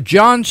 So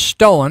John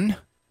Stone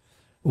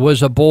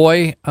was a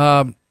boy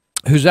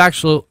whose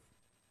actual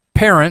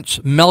parents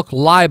Milk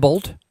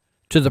libeled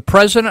to the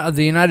President of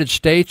the United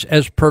States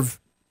as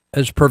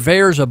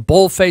purveyors of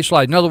bull-faced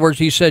lies. In other words,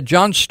 he said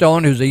John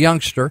Stone, who's a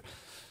youngster,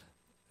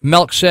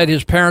 Milk said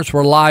his parents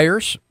were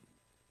liars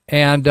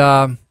and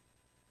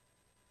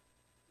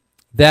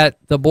that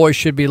the boy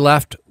should be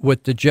left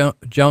with the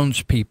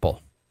Jones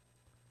people.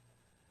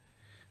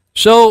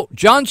 So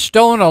John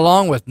Stone,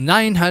 along with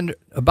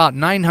about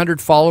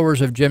 900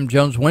 followers of Jim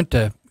Jones, went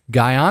to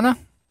Guyana.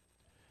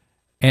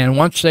 And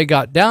once they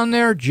got down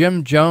there,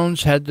 Jim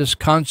Jones had this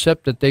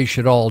concept that they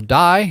should all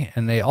die,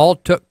 and they all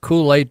took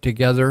Kool-Aid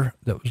together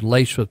that was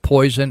laced with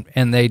poison,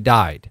 and they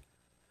died.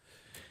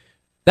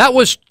 That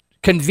was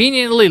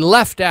conveniently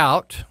left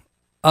out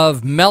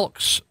of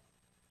Milk's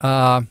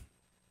Freedom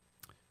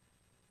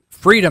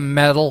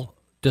Medal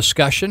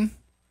discussion,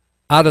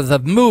 out of the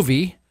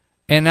movie,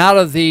 and out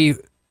of the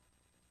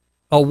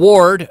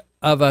award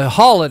of a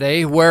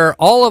holiday where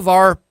all of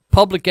our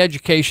public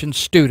education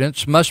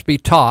students must be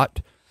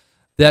taught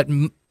that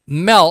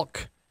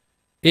Milk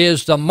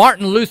is the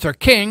Martin Luther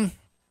King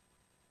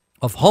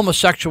of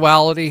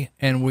homosexuality,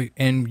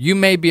 and you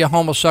may be a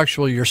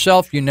homosexual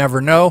yourself. You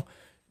never know.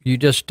 You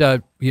just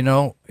it's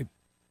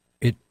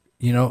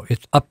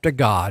up to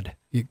God.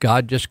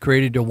 God just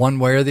created you one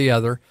way or the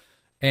other,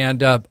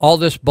 and all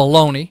this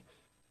baloney.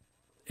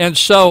 And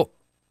so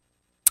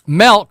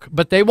Milk,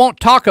 but they won't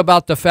talk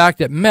about the fact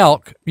that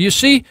Milk. You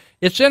see,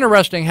 it's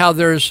interesting how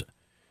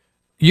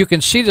you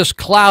can see this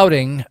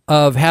clouding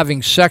of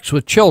having sex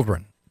with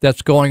children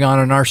that's going on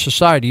in our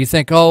society. You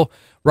think, oh,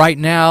 right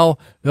now,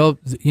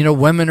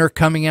 women are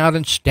coming out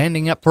and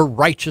standing up for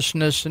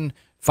righteousness and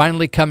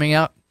finally coming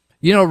out.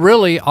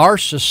 Really, our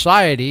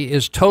society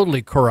is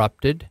totally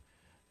corrupted.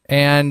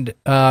 And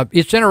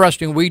it's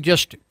interesting, we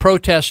just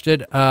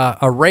protested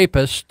a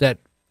rapist that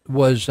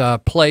was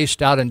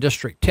placed out in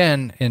District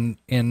 10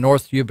 in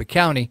North Yuba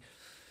County,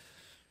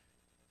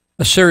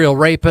 a serial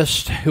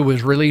rapist who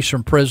was released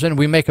from prison.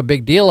 We make a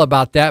big deal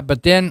about that,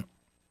 but then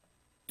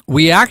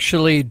we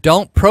actually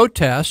don't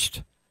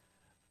protest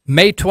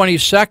May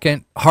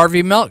 22nd,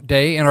 Harvey Milk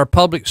Day, in our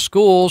public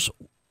schools,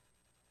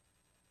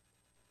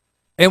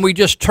 and we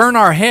just turn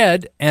our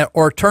head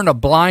or turn a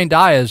blind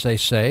eye, as they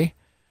say,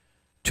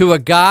 to a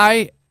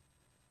guy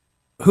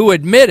who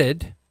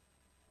admitted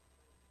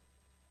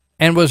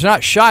and was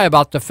not shy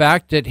about the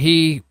fact that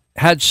he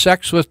had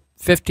sex with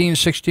 15,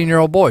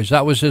 16-year-old boys.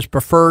 That was his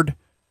preferred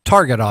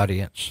target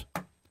audience.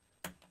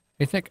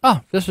 You think,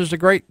 oh, this is a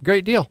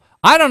great deal.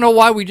 I don't know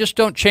why we just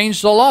don't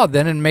change the law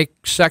then and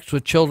make sex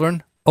with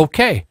children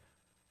okay.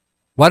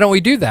 Why don't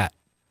we do that?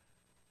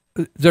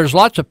 There's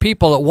lots of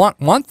people that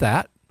want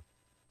that,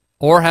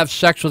 or have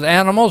sex with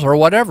animals or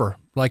whatever.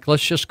 Like,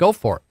 let's just go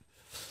for it.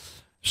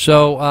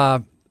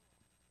 So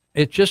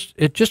it's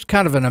just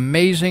kind of an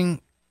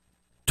amazing,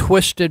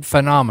 twisted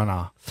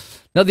phenomena.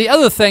 Now, the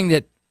other thing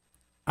that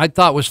I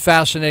thought was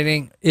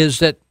fascinating is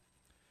that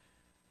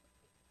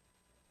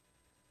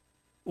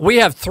we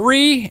have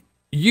 3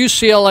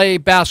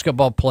 UCLA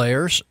basketball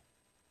players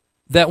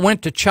that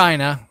went to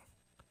China,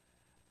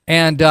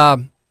 and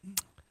I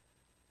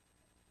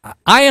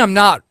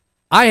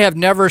have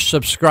never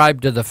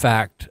subscribed to the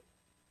fact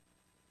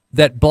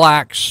that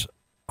blacks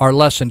are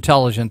less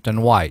intelligent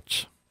than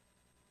whites.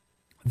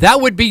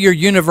 That would be your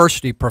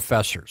university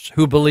professors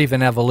who believe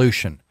in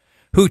evolution,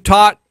 who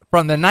taught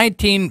from when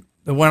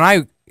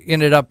I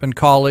ended up in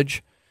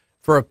college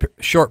for a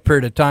short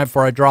period of time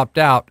before I dropped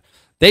out,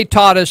 they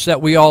taught us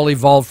that we all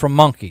evolved from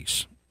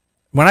monkeys.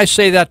 When I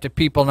say that to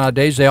people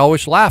nowadays, they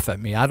always laugh at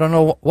me. I don't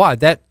know why.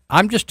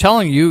 I'm just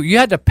telling you, you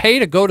had to pay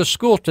to go to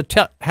school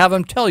to have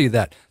them tell you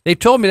that. They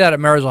told me that at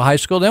Marysville High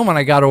School. Then when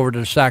I got over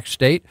to Sac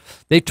State,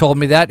 they told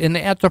me that in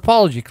the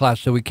anthropology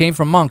class, that we came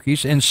from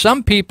monkeys, and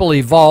some people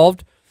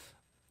evolved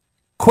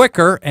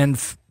quicker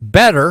and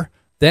better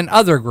than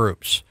other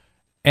groups.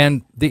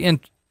 And the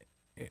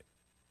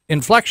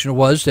inflection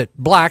was that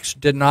blacks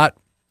did not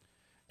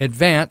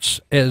advance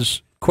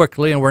as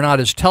quickly and were not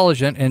as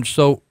intelligent, and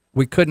so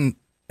we couldn't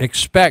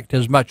expect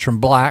as much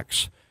from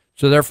blacks.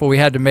 So therefore we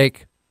had to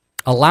make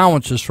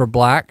allowances for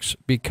blacks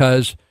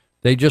because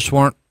they just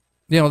weren't,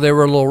 they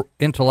were a little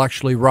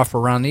intellectually rough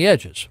around the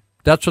edges.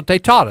 That's what they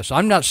taught us.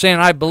 I'm not saying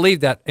I believe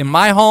that. In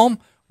my home,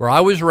 where I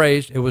was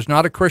raised, it was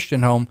not a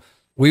Christian home.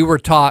 We were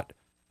taught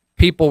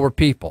people were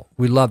people.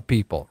 We love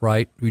people,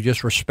 right? We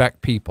just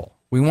respect people.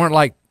 We weren't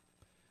like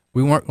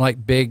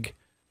big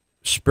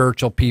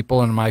spiritual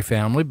people in my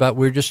family, but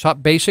we were just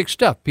taught basic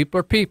stuff.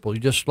 People are people. You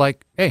just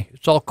like, hey,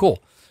 it's all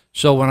cool.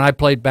 So when I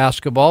played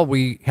basketball,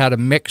 we had a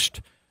mixed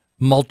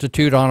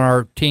multitude on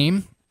our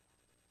team,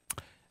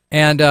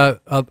 and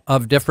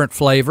of different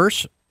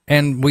flavors,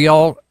 and we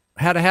all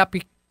had a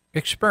happy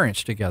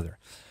experience together.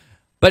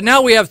 But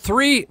now we have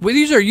 3.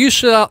 These are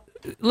UCLA.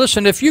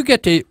 Listen, if you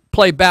get to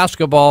play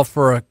basketball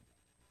for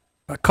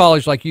a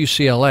college like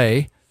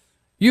UCLA,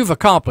 you've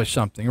accomplished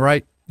something,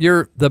 right?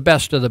 You're the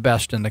best of the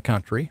best in the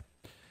country.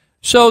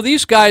 So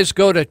these guys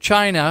go to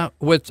China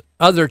with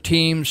other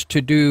teams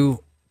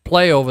to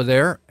play over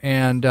there,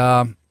 and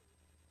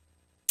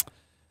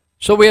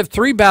so we have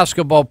 3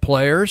 basketball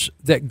players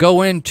that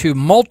go into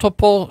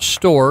multiple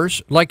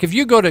stores. Like if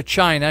you go to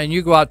China and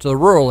you go out to the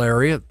rural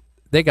area,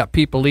 they got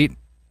people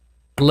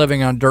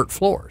living on dirt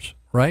floors,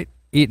 right?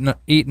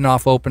 Eating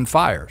off open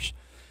fires.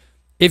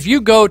 If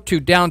you go to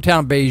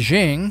downtown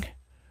Beijing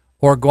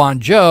or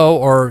Guangzhou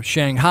or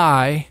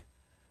Shanghai,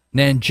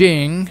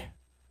 Nanjing,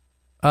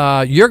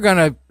 you're going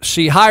to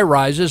see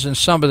high-rises in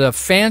some of the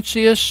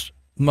fanciest,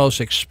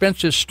 most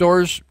expensive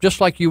stores, just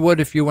like you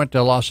would if you went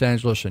to Los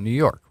Angeles and New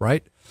York,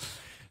 right?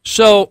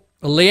 So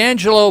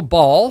LiAngelo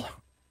Ball,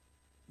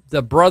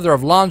 the brother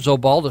of Lonzo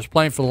Ball that's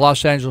playing for the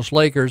Los Angeles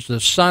Lakers, the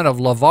son of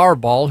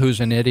LeVar Ball, who's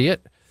an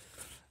idiot,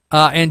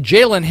 and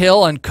Jalen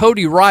Hill and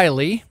Cody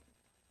Riley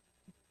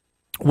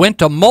went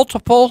to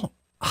multiple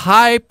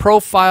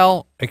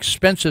high-profile,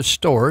 expensive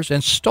stores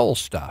and stole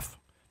stuff.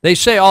 They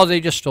say, oh,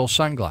 they just stole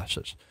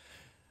sunglasses.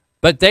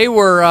 But they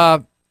were,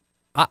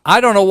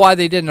 I don't know why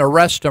they didn't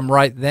arrest them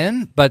right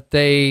then, but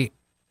they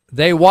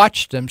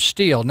watched them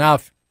steal. Now,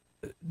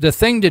 the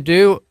thing to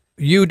do,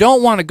 you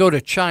don't want to go to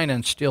China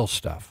and steal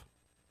stuff.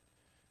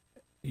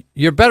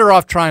 You're better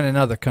off trying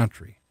another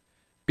country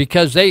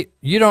because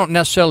you don't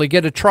necessarily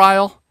get a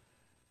trial.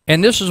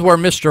 And this is where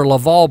Mr.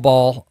 LeVar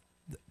Ball,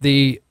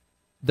 the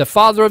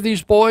father of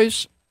these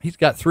boys, he's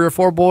got 3 or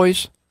 4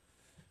 boys.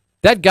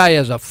 That guy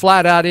is a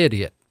flat-out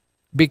idiot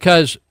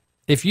because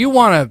if you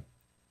want to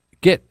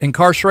get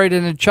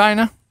incarcerated in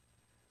China,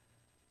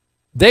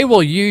 they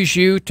will use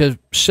you to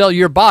sell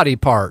your body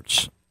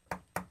parts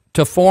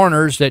to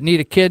foreigners that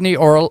need a kidney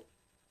or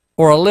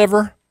a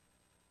liver,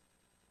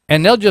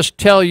 and they'll just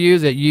tell you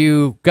that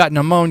you got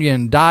pneumonia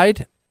and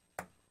died.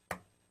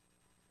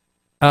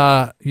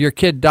 Your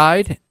kid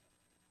died,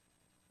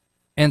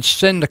 and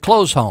send the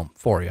clothes home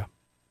for you.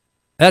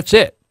 That's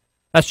it.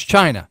 That's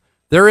China.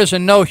 There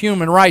isn't no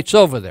human rights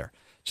over there.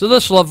 So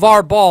this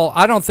LeVar Ball,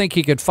 I don't think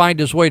he could find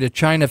his way to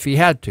China if he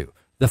had to,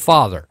 the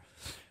father.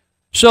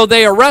 So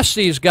they arrest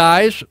these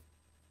guys,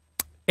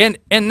 and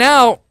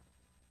now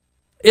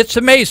it's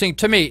amazing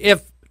to me.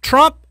 If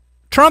Trump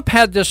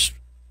had this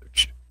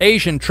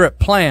Asian trip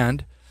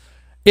planned,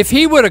 if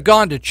he would have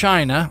gone to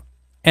China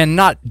and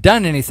not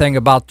done anything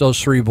about those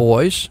 3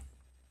 boys,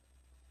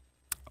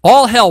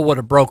 all hell would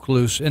have broke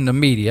loose in the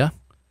media.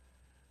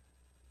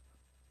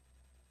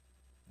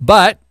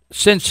 But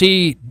since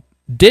he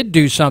did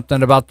do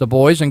something about the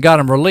boys and got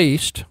them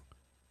released,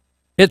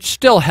 it's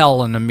still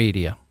hell in the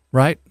media,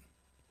 right?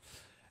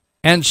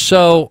 And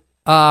so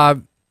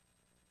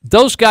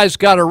those guys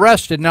got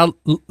arrested. Now,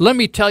 let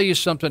me tell you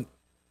something.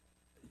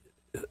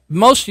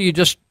 Most of you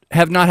just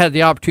have not had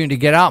the opportunity to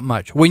get out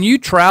much. When you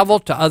travel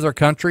to other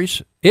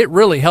countries, it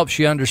really helps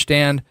you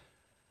understand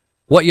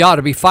what you ought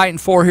to be fighting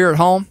for here at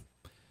home,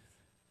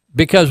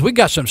 because we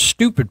got some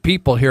stupid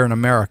people here in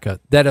America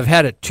that have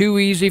had it too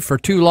easy for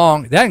too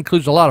long. That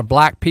includes a lot of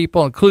black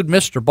people, include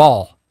Mr.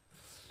 Ball.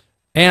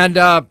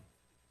 And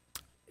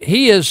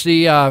he is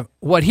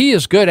what he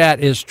is good at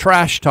is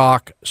trash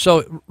talk.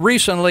 So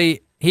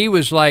recently he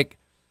was like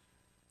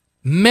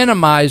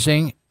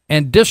minimizing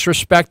and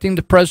disrespecting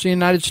the President of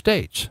the United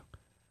States.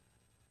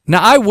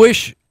 Now, I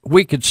wish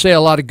we could say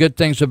a lot of good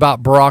things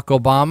about Barack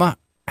Obama,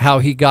 how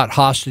he got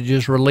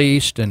hostages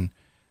released and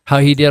how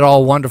he did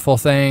all wonderful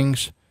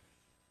things.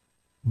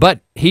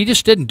 But he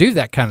just didn't do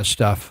that kind of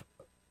stuff.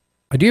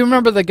 Do you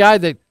remember the guy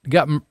that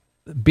got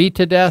beat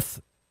to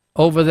death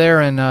over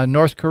there in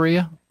North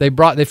Korea? They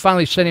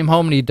finally sent him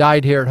home and he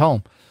died here at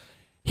home.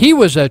 He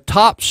was a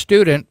top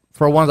student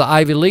for one of the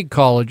Ivy League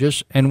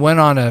colleges and went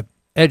on a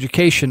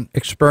education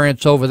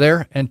experience over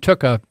there and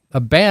took a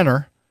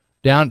banner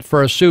down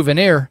for a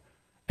souvenir,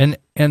 and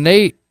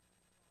they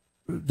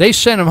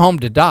sent him home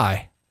to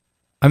die.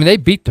 I mean, they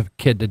beat the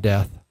kid to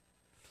death.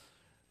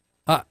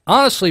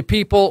 Honestly,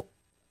 people,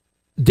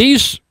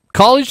 these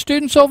college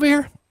students over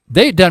here,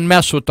 they done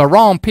mess with the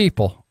wrong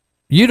people.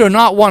 You do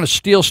not want to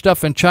steal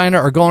stuff in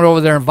China or going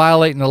over there and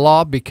violating the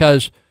law,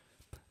 because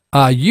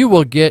you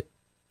will get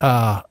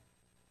in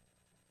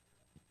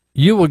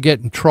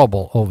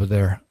trouble over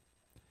there.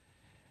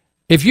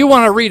 If you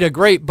want to read a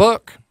great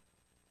book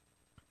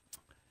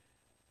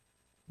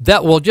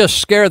that will just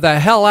scare the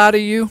hell out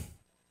of you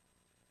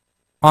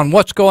on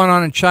what's going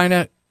on in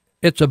China,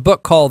 it's a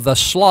book called The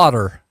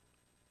Slaughter.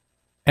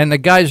 And the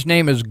guy's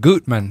name is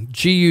Gutman,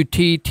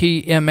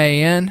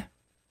 Guttman.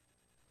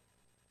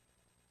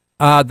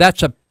 I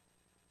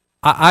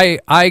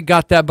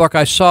got that book.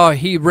 I saw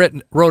he wrote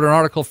an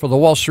article for the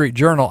Wall Street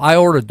Journal. I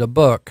ordered the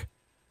book,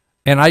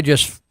 and I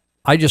just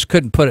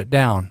couldn't put it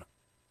down,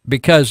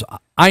 because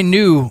I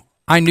knew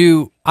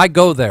I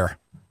go there.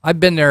 I've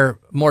been there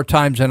more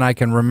times than I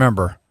can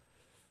remember.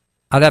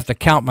 I'd have to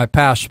count my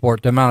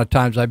passport, the amount of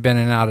times I've been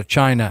in and out of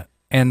China.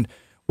 And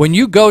when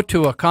you go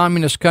to a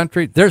communist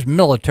country, there's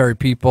military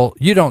people.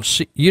 You don't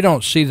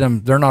see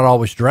them. They're not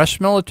always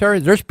dressed military.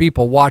 There's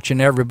people watching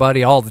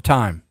everybody all the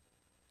time.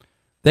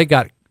 They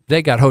got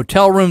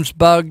hotel rooms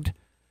bugged.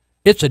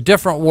 It's a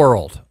different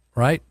world,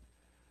 right?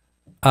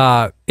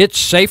 It's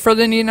safer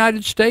than the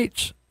United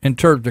States in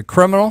terms of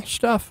criminal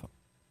stuff.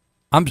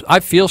 I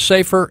feel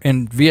safer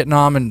in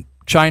Vietnam and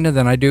China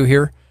than I do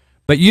here,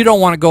 but you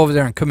don't want to go over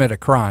there and commit a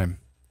crime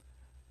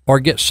or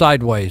get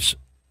sideways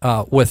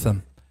with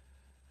them.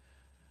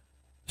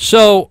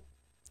 So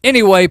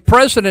anyway,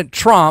 President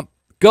Trump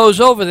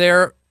goes over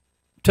there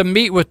to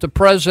meet with the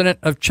president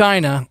of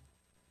China,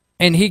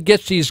 and he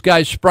gets these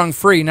guys sprung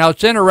free. Now,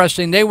 it's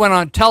interesting. They went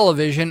on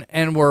television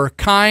and were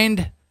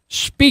kind,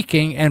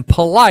 speaking, and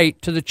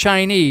polite to the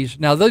Chinese.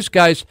 Now, those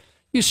guys,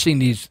 you've seen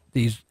these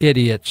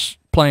idiots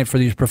playing for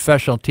these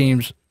professional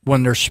teams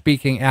when they're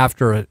speaking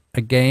after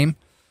a game.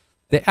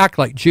 They act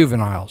like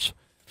juveniles.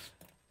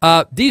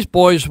 These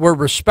boys were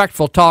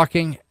respectful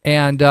talking,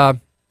 and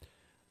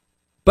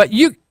but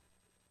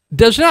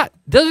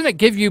doesn't it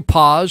give you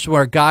pause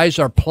where guys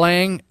are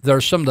playing?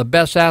 They're some of the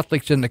best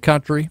athletes in the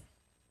country.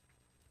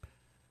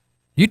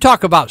 You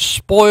talk about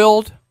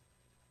spoiled,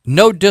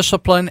 no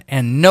discipline,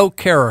 and no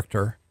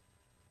character,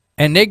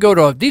 and they go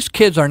to, these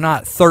kids are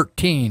not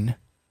 13.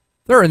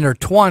 They're in their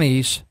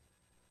 20s,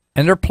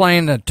 and they're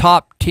playing the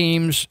top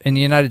teams in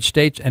the United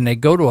States, and they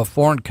go to a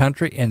foreign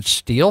country and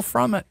steal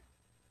from it.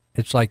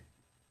 It's like,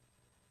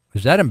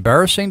 is that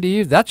embarrassing to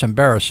you? That's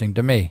embarrassing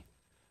to me.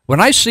 When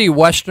I see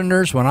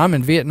Westerners, when I'm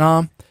in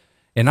Vietnam,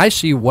 and I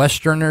see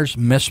Westerners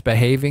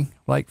misbehaving,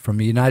 like from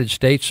the United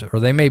States, or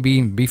they may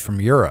even be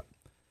from Europe,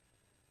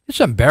 it's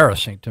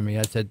embarrassing to me.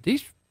 I said,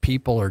 these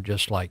people are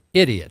just like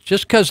idiots,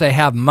 just because they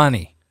have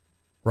money,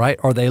 right?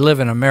 Or they live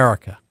in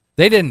America.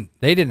 They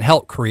didn't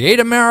help create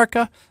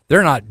America.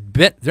 They're not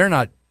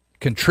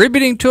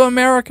contributing to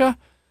America.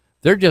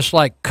 They're just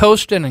like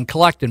coasting and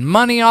collecting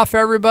money off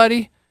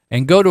everybody,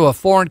 and go to a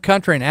foreign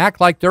country and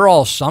act like they're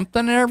all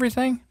something and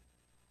everything.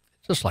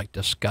 It's just like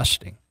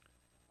disgusting.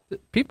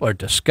 People are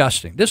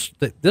disgusting.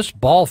 This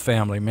Ball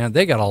family, man,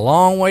 they got a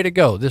long way to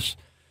go.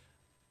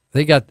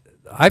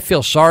 I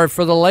feel sorry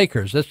for the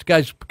Lakers. This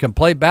guy can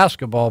play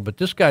basketball, but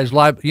this guy's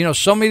live. You know,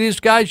 so many of these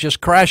guys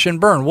just crash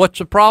and burn. What's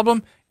the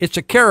problem? It's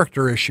a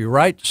character issue,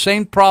 right?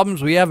 Same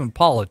problems we have in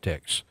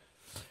politics.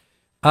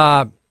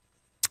 I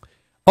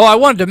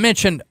wanted to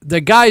mention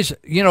the guys,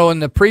 you know, in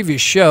the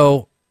previous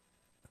show,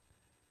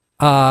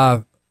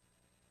 Andy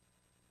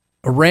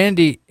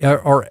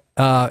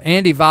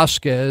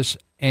Vasquez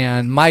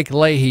and Mike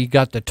Leahy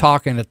got to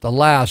talking at the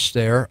last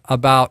there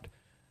about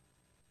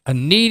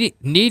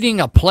needing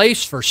a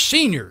place for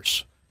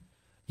seniors.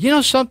 You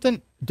know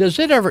something?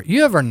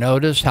 you ever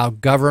notice how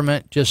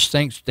government just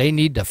thinks they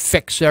need to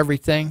fix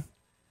everything?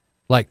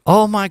 Like,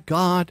 oh my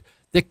God,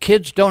 the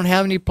kids don't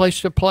have any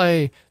place to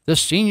play. The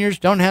seniors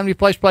don't have any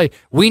place to play.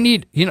 We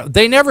need,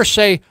 they never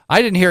say,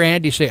 I didn't hear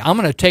Andy say, I'm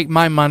going to take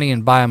my money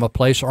and buy him a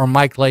place, or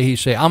Mike Leahy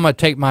say, I'm going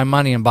to take my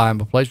money and buy him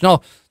a place.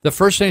 No, the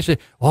first thing they say,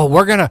 oh,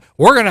 we're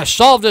going to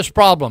solve this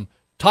problem.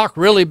 Talk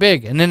really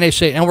big. And then they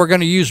say, and we're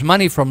going to use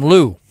money from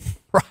Lou,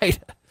 right?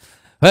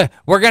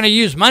 We're going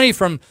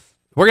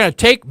to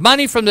take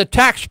money from the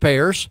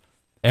taxpayers,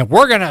 and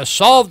we're going to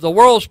solve the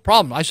world's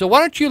problem. I said, why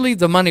don't you leave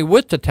the money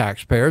with the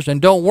taxpayers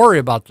and don't worry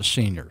about the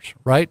seniors,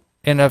 right?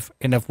 And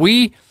if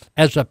we,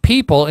 as a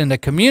people in the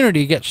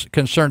community, get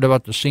concerned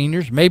about the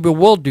seniors, maybe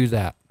we'll do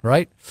that,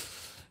 right?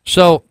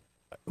 So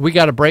we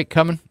got a break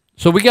coming.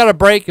 So we got a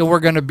break, and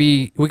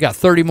we got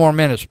 30 more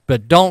minutes,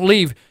 but don't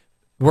leave.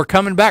 We're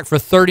coming back for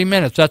 30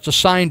 minutes. That's a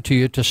sign to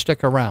you to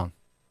stick around.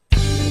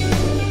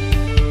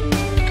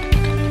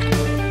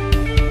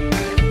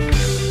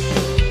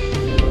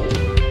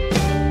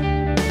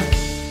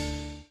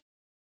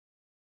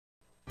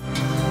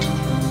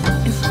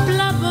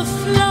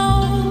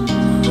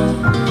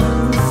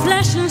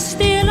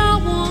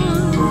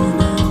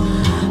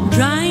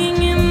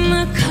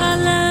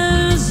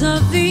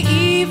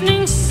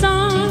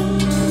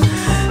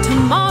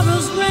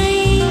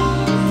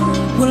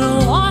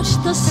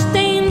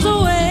 Stains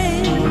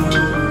away.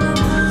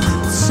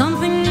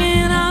 Something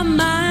in our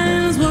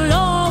minds will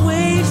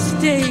always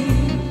stay.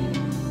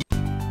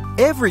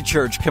 Every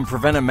church can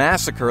prevent a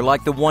massacre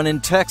like the one in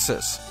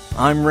Texas.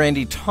 I'm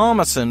Randy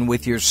Thomason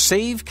with your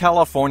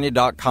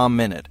SaveCalifornia.com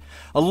Minute.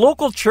 A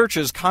local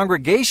church's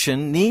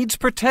congregation needs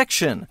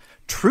protection.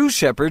 True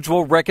shepherds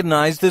will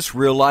recognize this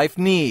real-life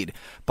need.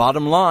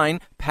 Bottom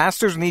line,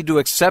 pastors need to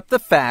accept the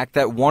fact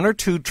that one or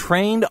two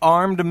trained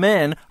armed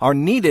men are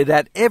needed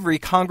at every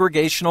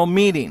congregational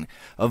meeting.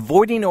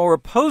 Avoiding or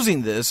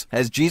opposing this,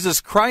 as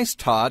Jesus Christ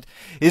taught,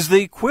 is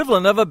the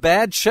equivalent of a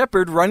bad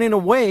shepherd running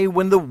away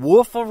when the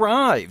wolf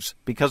arrives,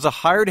 because a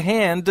hired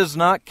hand does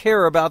not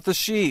care about the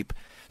sheep.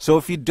 So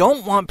if you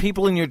don't want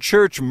people in your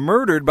church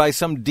murdered by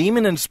some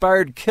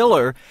demon-inspired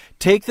killer,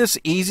 take this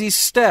easy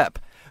step.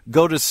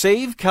 Go to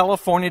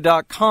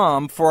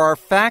SaveCalifornia.com for our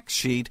fact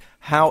sheet,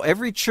 How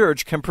Every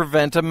Church Can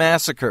Prevent a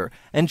Massacre,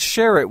 and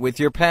share it with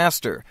your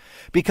pastor.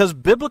 Because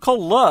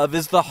biblical love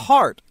is the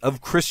heart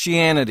of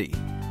Christianity.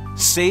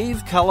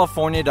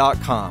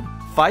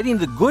 SaveCalifornia.com, fighting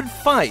the good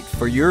fight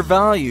for your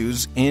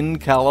values in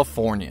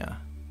California.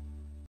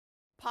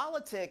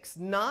 Politics,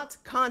 not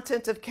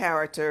content of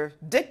character,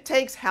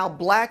 dictates how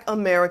Black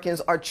Americans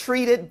are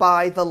treated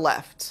by the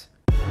left.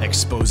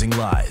 Exposing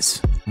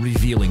lies,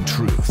 revealing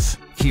truth.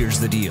 Here's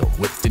the deal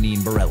with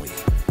Deneen Borelli.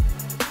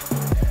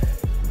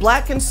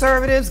 Black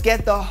conservatives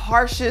get the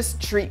harshest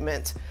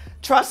treatment.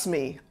 Trust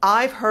me,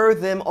 I've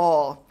heard them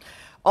all.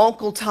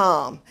 Uncle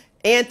Tom,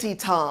 Auntie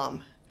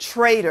Tom,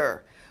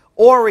 Traitor,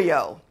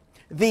 Oreo,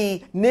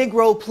 the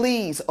Negro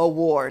Please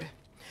Award.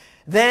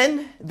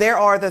 Then there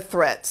are the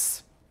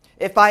threats.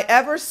 If I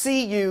ever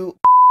see you,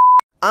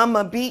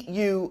 I'ma beat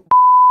you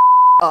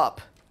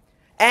up.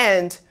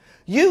 And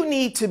you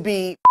need to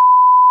be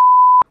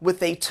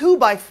with a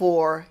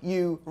 2x4,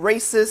 you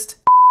racist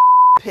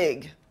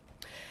pig.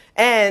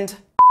 And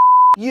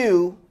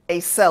you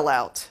a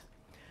sellout.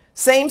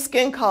 Same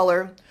skin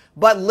color,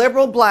 but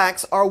liberal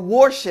blacks are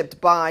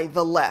worshipped by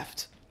the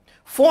left.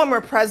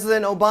 Former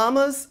President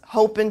Obama's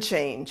hope and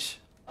change.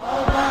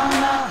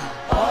 Obama,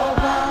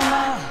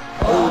 Obama,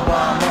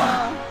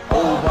 Obama,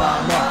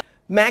 Obama.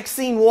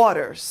 Maxine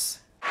Waters.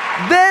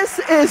 This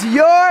is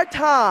your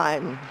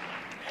time.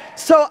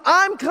 So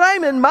I'm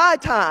claiming my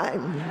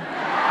time.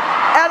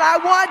 And I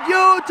want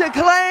you to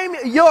claim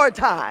your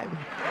time.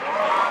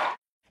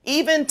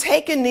 Even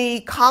Take a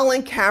Knee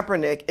Colin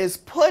Kaepernick is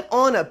put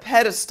on a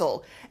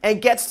pedestal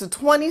and gets the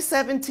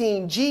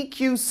 2017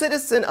 GQ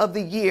Citizen of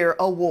the Year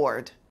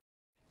award.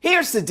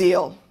 Here's the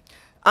deal.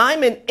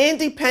 I'm an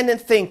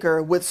independent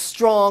thinker with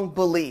strong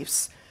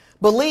beliefs.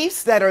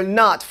 Beliefs that are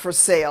not for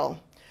sale.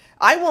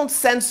 I won't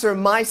censor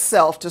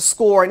myself to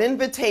score an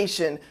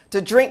invitation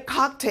to drink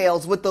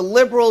cocktails with the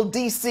liberal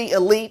DC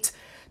elite,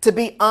 to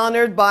be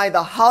honored by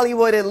the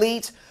Hollywood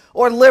elite,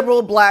 or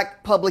liberal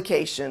black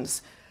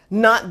publications.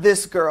 Not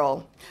this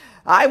girl.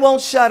 I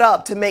won't shut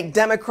up to make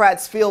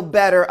Democrats feel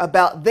better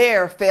about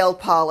their failed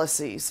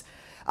policies.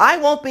 I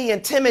won't be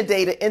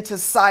intimidated into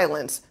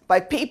silence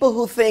by people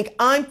who think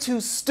I'm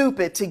too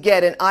stupid to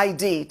get an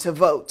ID to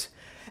vote.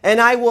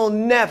 And I will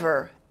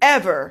never,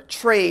 ever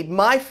trade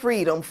my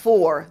freedom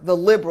for the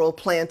liberal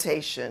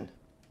plantation.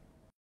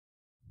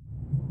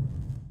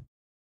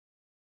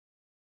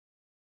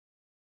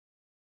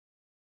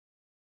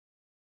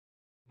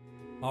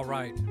 All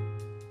right.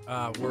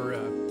 We're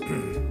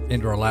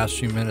into our last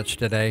few minutes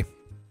today.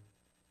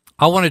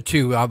 I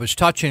was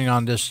touching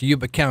on this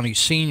Yuba County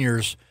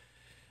seniors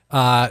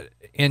in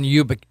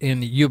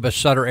the Yuba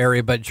Sutter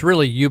area, but it's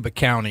really Yuba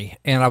County.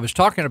 And I was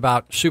talking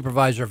about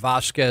Supervisor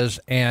Vasquez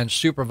and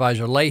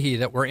Supervisor Leahy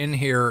that were in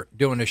here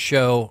doing a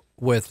show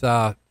with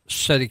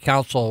city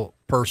council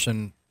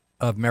person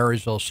of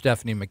Marysville,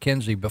 Stephanie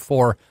McKenzie,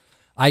 before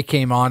I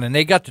came on, and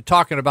they got to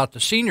talking about the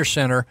senior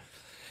center.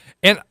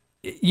 And,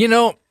 you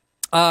know,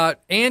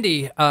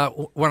 Andy,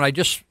 when I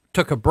just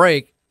took a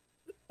break,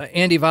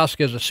 Andy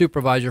Vasquez, a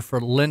supervisor for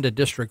Linda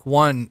District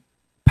 1,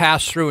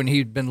 passed through, and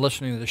he'd been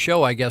listening to the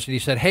show, I guess, and he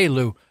said, "Hey,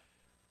 Lou,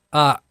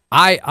 I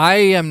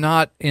am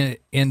not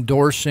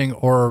endorsing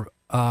or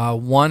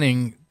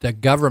wanting the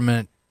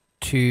government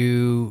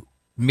to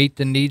meet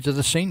the needs of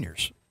the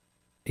seniors."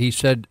 He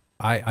said,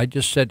 I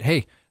just said,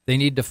 hey, they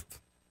need to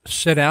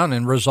sit down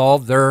and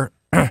resolve their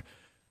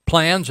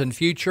plans and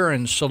future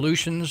and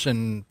solutions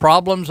and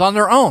problems on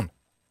their own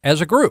as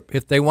a group,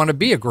 if they want to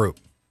be a group.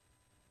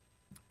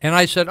 And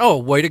I said, oh,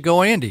 way to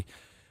go, Andy.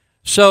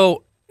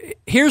 So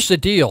here's the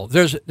deal.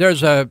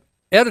 There's a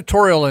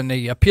editorial in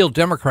the Appeal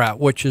Democrat,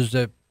 which is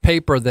the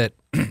paper that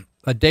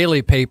a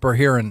daily paper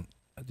here in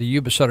the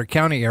Yuba-Sutter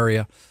County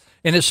area,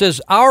 and it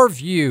says, our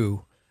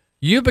view,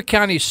 Yuba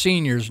County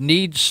seniors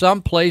need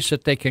some place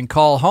that they can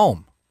call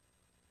home.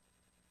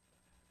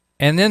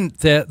 And then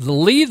the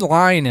lead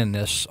line in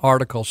this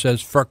article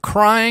says, for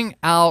crying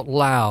out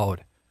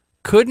loud,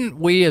 couldn't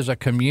we as a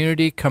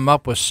community come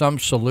up with some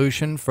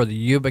solution for the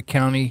Yuba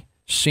County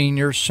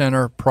Senior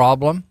Center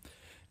problem?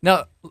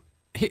 Now,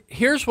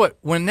 here's what,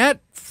 when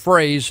that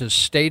phrase is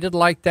stated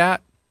like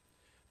that,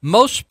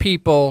 most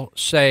people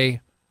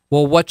say,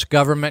 well, what's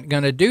government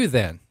going to do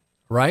then,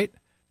 right?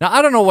 Now,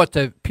 I don't know what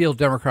the Appeal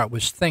Democrat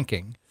was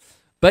thinking,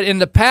 but in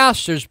the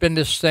past there's been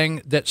this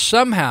thing that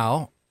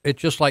somehow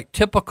it's just like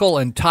typical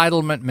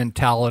entitlement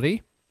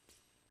mentality.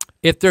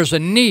 If there's a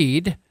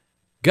need,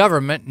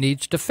 government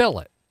needs to fill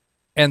it.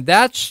 And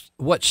that's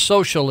what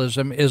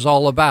socialism is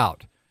all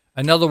about.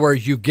 In other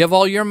words, you give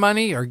all your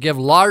money or give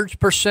large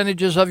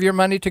percentages of your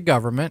money to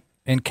government.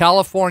 In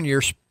California,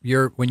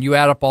 when you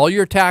add up all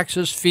your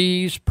taxes,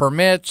 fees,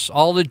 permits,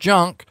 all the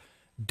junk,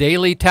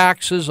 daily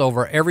taxes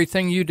over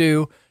everything you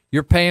do,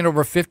 you're paying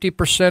over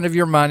 50% of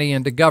your money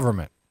into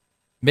government,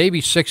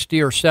 maybe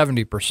 60 or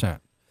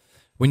 70%.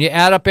 When you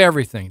add up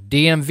everything,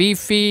 DMV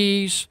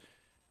fees,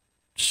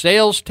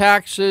 sales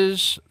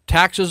taxes,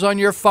 taxes on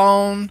your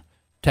phone,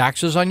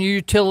 taxes on your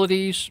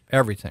utilities,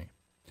 everything.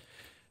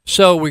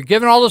 So we're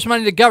giving all this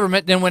money to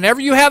government. Then whenever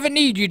you have a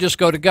need, you just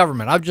go to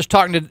government. I was just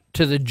talking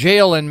to the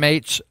jail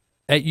inmates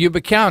at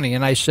Yuba County,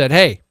 and I said,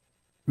 hey,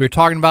 we were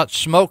talking about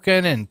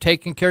smoking and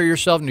taking care of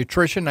yourself,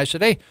 nutrition. I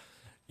said, hey,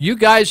 you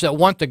guys that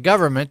want the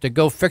government to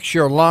go fix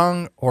your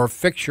lung or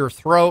fix your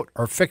throat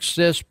or fix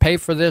this, pay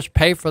for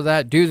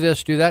that, do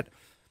this, do that,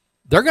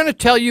 they're going to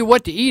tell you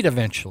what to eat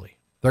eventually.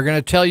 They're going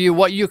to tell you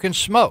what you can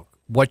smoke,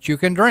 what you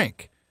can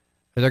drink.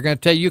 They're going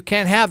to tell you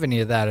can't have any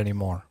of that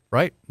anymore,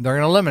 right? They're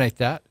going to eliminate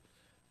that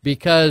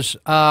because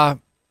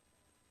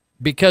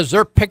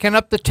they're picking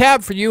up the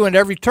tab for you in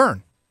every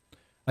turn.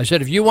 I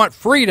said, if you want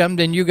freedom,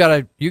 then you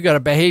gotta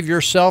behave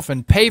yourself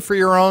and pay for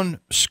your own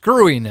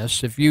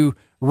screwiness. If you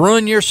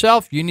ruin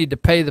yourself, you need to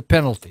pay the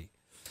penalty.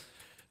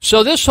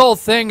 So this whole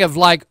thing of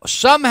like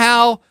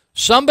somehow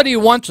somebody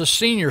wants a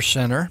senior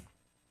center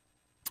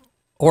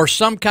or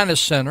some kind of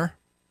center,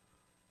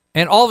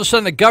 and all of a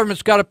sudden the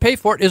government's got to pay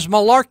for it is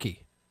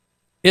malarkey.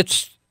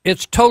 It's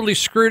totally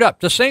screwed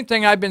up. The same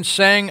thing I've been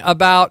saying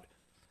about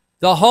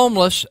the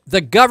homeless.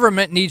 The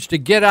government needs to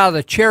get out of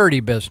the charity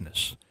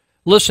business.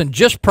 Listen,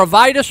 just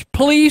provide us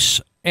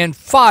police and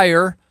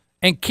fire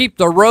and keep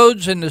the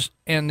roads and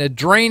the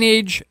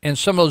drainage and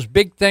some of those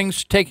big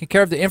things taking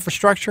care of the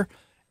infrastructure,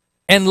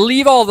 and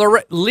leave all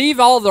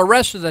the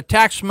rest of the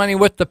tax money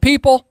with the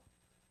people,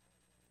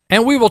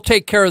 and we will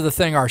take care of the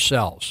thing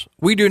ourselves.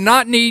 We do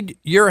not need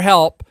your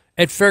help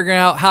at figuring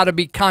out how to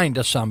be kind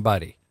to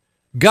somebody.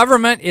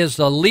 Government is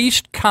the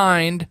least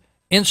kind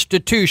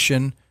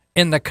institution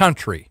in the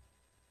country.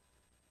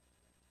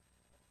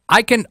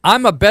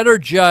 I'm a better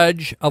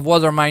judge of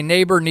whether my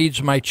neighbor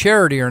needs my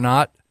charity or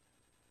not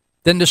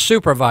than the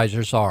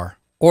supervisors are,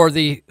 or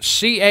the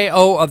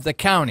CAO of the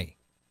county.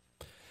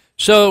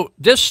 So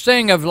this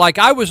thing of, like,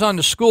 I was on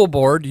the school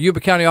board,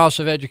 Yuba County Office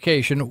of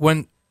Education,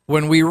 when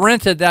we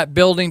rented that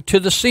building to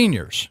the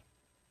seniors.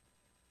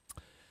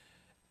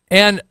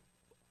 And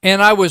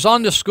I was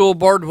on the school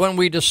board when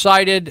we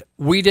decided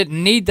we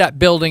didn't need that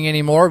building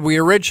anymore. We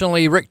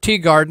originally, Rick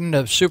Teagarden,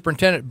 the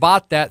superintendent,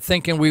 bought that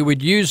thinking we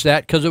would use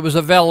that because it was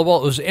available.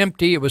 It was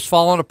empty. It was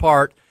falling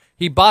apart.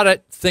 He bought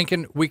it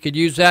thinking we could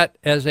use that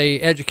as a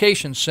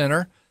education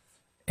center,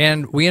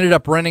 and we ended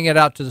up renting it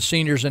out to the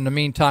seniors in the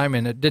meantime,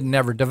 and it didn't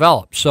ever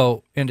develop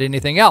into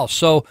anything else.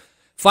 So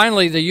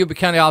finally, the Yuba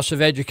County Office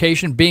of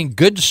Education, being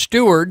good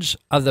stewards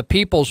of the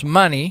people's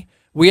money,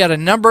 we had a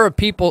number of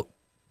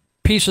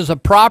pieces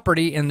of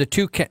property in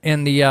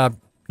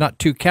not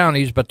two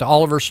counties, but the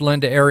Oliver,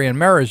 Salinda area and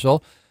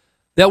Marysville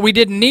that we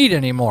didn't need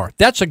anymore.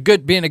 That's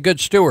being a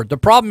good steward. The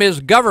problem is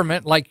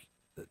government, like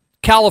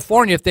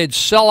California, if they'd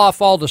sell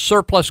off all the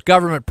surplus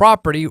government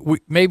property, we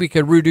maybe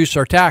could reduce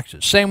our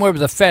taxes. Same way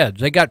with the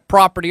feds. They got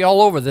property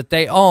all over that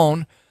they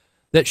own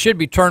that should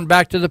be turned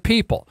back to the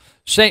people.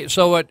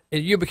 So at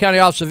Yuba County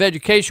Office of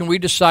Education, we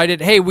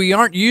decided, hey, we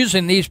aren't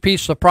using these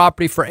pieces of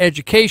property for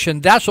education.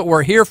 That's what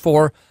we're here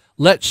for.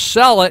 Let's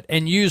sell it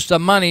and use the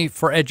money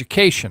for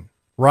education,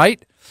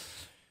 right?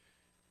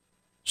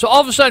 So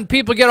all of a sudden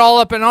people get all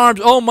up in arms,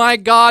 oh my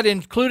God,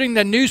 including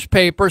the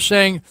newspaper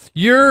saying,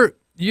 you're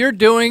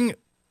doing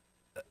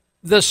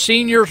the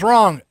seniors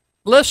wrong.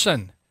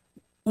 Listen,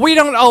 we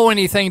don't owe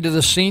anything to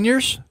the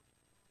seniors.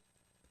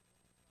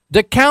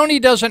 The county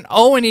doesn't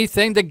owe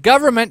anything. The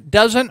government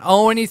doesn't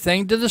owe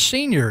anything to the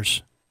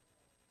seniors.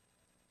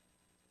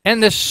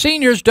 And the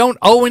seniors don't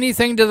owe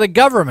anything to the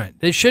government.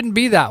 It shouldn't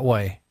be that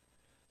way.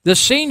 The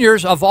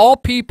seniors, of all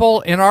people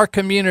in our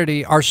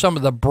community, are some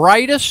of the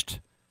brightest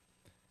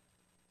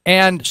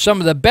and some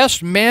of the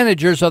best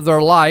managers of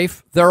their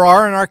life there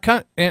are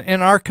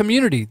in our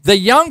community. The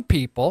young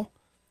people,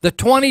 the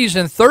 20s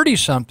and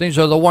 30-somethings,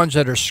 are the ones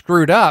that are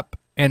screwed up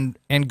and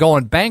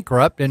going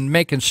bankrupt and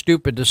making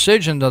stupid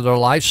decisions of their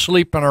life,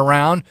 sleeping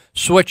around,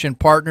 switching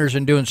partners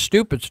and doing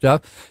stupid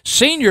stuff.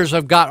 Seniors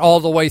have got all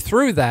the way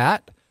through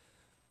that.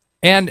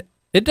 And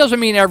it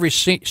doesn't mean every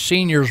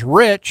senior's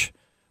rich,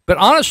 but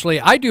honestly,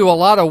 I do a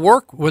lot of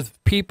work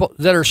with people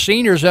that are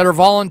seniors that are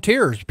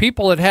volunteers,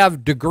 people that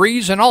have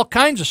degrees and all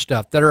kinds of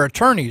stuff, that are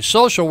attorneys,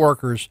 social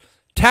workers,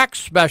 tax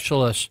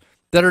specialists,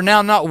 that are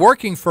now not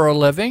working for a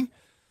living,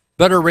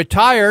 but are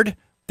retired.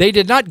 They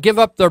did not give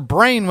up their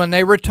brain when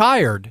they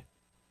retired.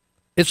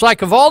 It's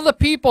like, of all the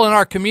people in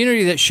our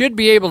community that should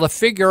be able to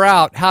figure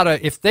out how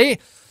to, if they,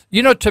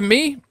 to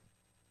me,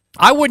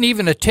 I wouldn't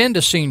even attend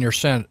a senior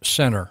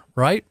center,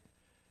 right?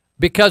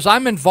 Because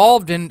I'm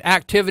involved in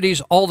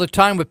activities all the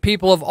time with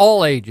people of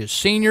all ages,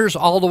 seniors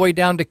all the way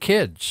down to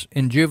kids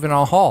in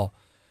juvenile hall.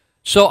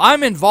 So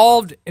I'm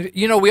involved,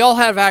 we all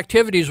have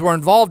activities we're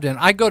involved in.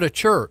 I go to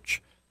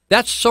church.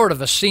 That's sort of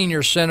a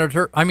senior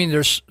center. I mean,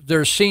 there's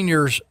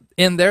seniors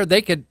in there.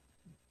 They can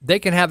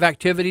have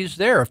activities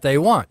there if they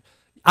want.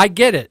 I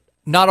get it.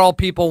 Not all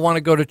people want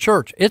to go to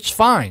church. It's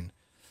fine.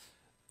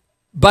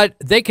 But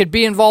they could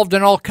be involved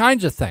in all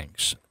kinds of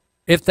things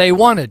if they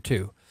wanted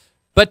to.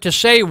 But to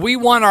say we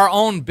want our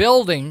own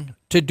building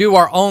to do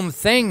our own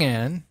thing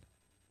in,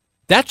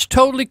 that's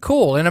totally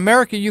cool. In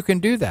America, you can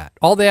do that.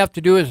 All they have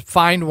to do is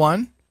find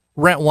one,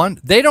 rent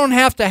one. They don't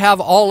have to have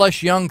all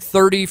us young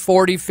 30,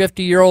 40,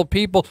 50-year-old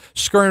people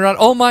scurrying around,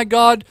 oh, my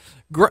God,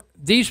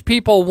 these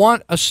people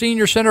want a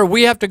senior center.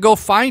 We have to go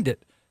find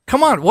it.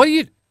 Come on.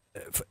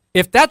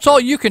 If that's all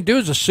you can do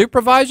as a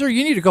supervisor,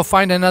 you need to go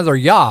find another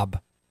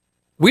job.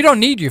 We don't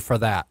need you for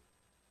that.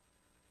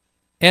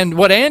 And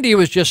what Andy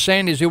was just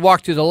saying as he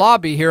walked through the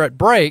lobby here at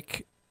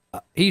break,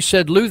 he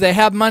said, Lou, they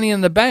have money in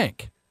the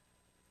bank.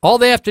 All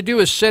they have to do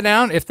is sit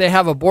down. If they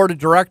have a board of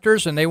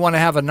directors and they want to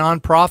have a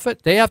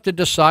nonprofit, they have to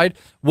decide,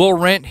 we'll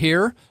rent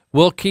here,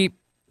 we'll keep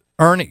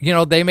earning,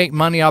 they make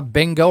money off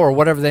bingo or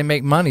whatever they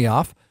make money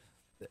off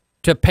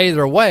to pay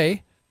their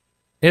way.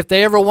 If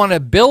they ever want to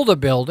build a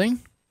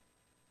building,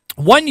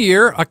 one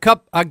year,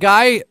 a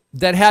guy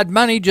that had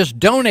money just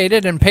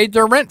donated and paid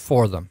their rent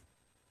for them.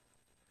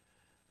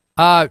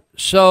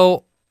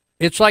 So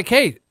it's like,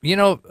 hey,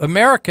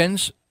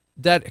 Americans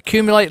that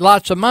accumulate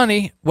lots of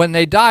money, when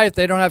they die, if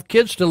they don't have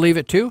kids to leave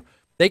it to,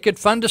 they could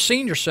fund a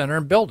senior center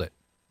and build it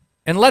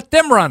and let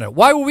them run it.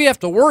 Why would we have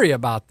to worry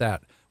about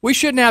that? We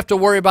shouldn't have to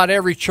worry about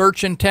every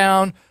church in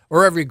town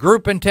or every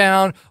group in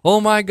town.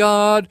 Oh my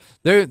God,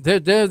 they're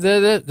this,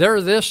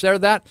 they're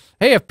that.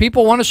 Hey, if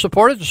people want to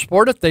support it,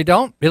 support it. If they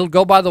don't, it'll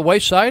go by the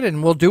wayside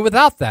and we'll do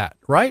without that,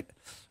 right?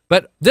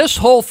 But this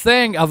whole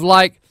thing of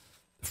like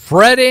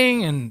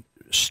fretting and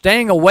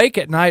staying awake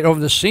at night over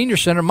the senior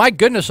center, my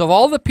goodness, of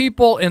all the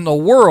people in the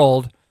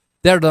world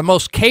that are the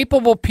most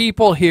capable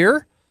people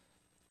here,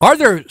 are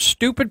there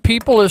stupid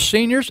people as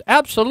seniors?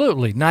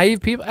 Absolutely. Naive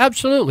people?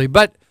 Absolutely.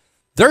 But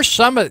there's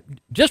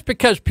just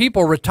because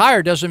people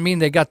retire doesn't mean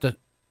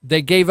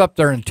they gave up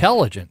their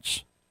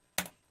intelligence.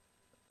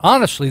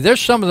 Honestly,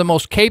 there's some of the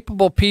most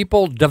capable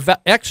people,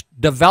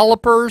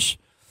 ex-developers,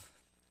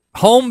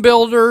 home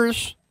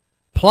builders,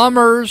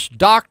 plumbers,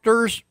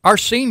 doctors, are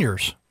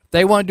seniors.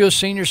 They want to do a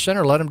senior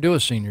center, let them do a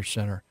senior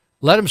center.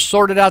 Let them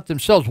sort it out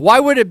themselves. Why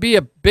would it be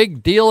a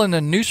big deal in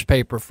the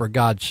newspaper, for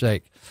God's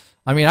sake?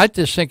 I mean, I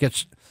just think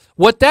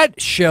what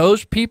that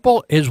shows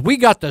people is we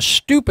got the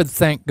stupid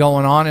think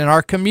going on in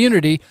our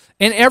community.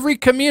 In every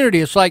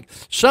community, it's like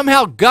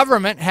somehow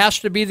government has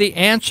to be the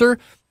answer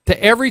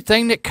to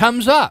everything that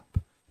comes up.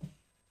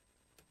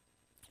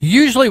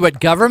 Usually what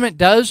government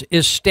does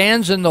is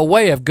stands in the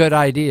way of good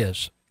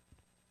ideas.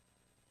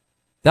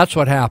 That's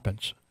what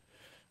happens.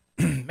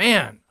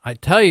 Man, I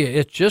tell you,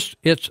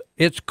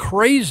 it's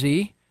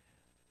crazy.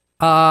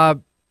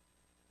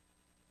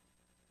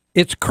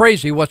 It's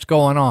crazy what's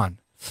going on.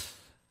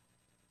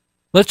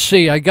 Let's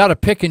see. I got to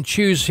pick and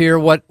choose here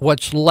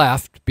what's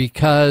left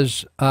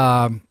because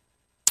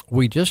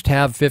we just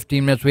have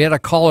 15 minutes. We had a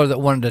caller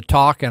that wanted to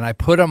talk, and I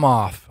put him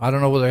off. I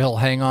don't know whether he'll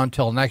hang on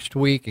till next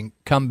week and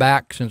come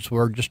back since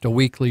we're just a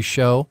weekly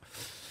show.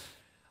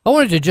 I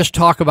wanted to just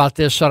talk about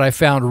this that I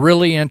found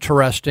really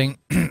interesting,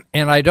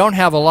 and I don't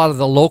have a lot of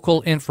the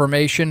local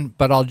information,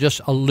 but I'll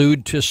just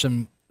allude to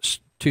some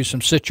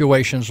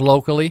situations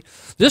locally.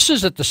 This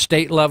is at the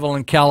state level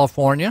in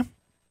California.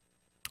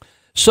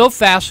 So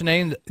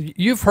fascinating.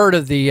 You've heard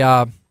of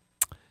the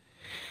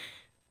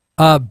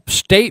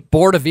State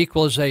Board of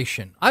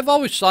Equalization. I've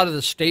always thought of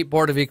the State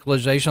Board of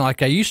Equalization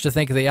like I used to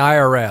think of the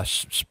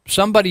IRS.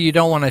 Somebody you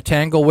don't want to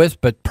tangle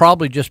with, but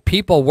probably just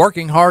people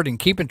working hard and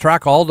keeping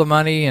track of all the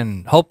money,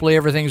 and hopefully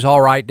everything's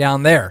all right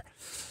down there.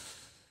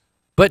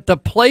 But the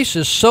place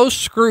is so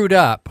screwed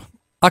up,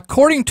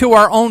 according to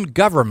our own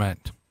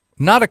government,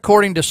 not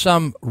according to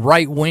some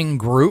right-wing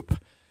group,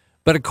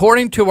 but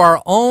according to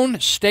our own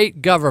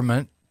state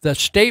government. The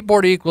State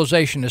Board of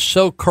Equalization is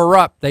so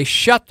corrupt, they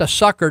shut the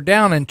sucker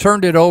down and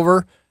turned it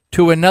over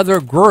to another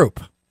group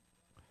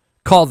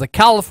called the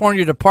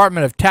California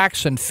Department of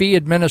Tax and Fee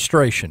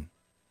Administration.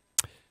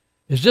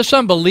 Is this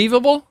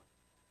unbelievable?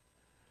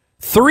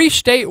 3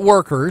 state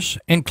workers,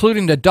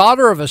 including the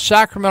daughter of a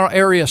Sacramento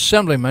area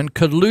assemblyman,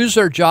 could lose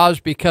their jobs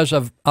because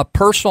of a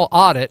personnel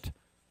audit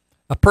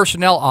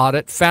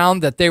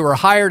found that they were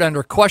hired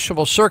under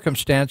questionable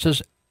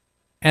circumstances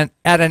and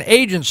at an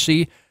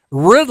agency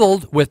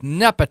riddled with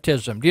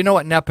nepotism. Do you know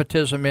what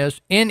nepotism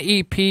is?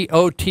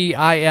 Nepotism.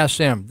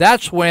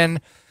 That's when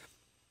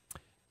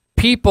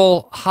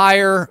people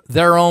hire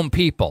their own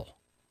people.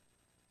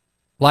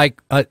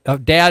 Like a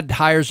dad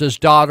hires his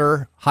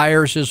daughter,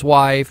 hires his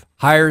wife,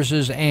 hires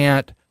his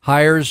aunt,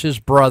 hires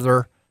his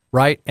brother,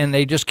 right? And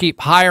they just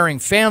keep hiring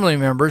family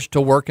members to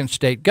work in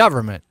state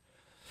government.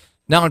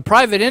 Now, in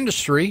private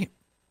industry,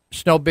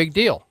 it's no big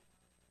deal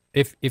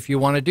if you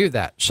want to do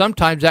that.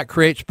 Sometimes that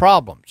creates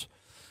problems.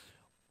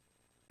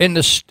 In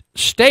the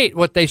state,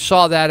 what they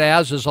saw that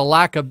as is a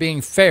lack of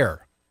being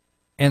fair,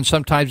 and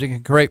sometimes it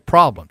can create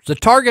problems. The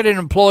targeted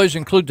employees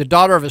include the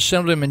daughter of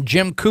Assemblyman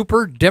Jim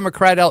Cooper,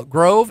 Democrat Elk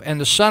Grove,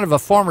 and the son of a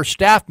former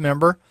staff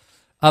member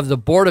of the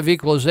Board of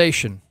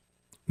Equalization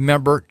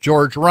member,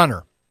 George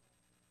Runner.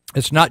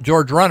 It's not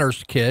George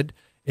Runner's kid.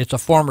 It's a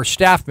former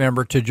staff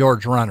member to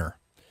George Runner.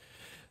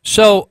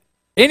 So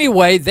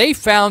anyway, they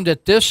found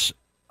that this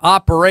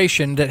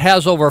operation that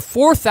has over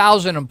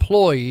 4,000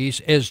 employees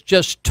is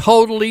just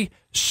totally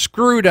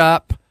screwed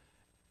up,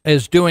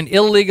 is doing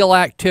illegal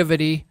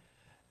activity,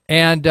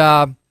 and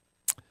the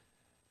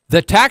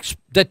tax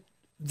that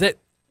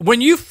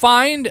when you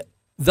find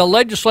the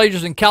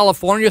legislators in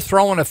California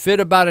throwing a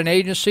fit about an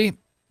agency,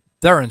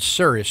 they're in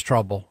serious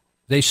trouble.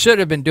 They should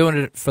have been doing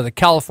it for the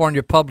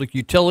California Public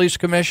Utilities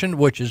Commission,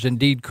 which is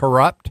indeed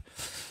corrupt.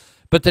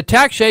 But the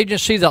tax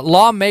agency that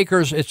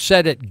lawmakers, it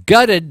said it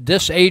gutted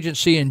this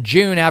agency in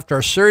June after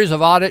a series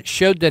of audits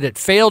showed that it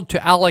failed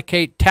to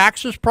allocate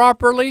taxes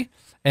properly,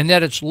 and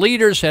that its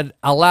leaders had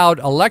allowed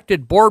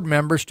elected board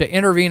members to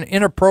intervene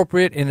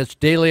inappropriate in its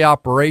daily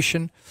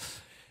operation.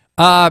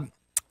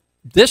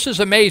 This is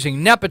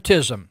amazing.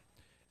 Nepotism.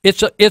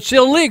 It's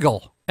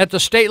illegal at the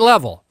state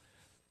level.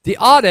 The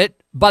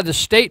audit by the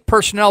State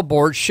Personnel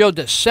Board showed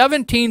that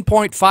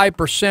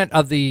 17.5%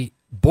 of the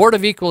Board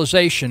of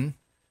Equalization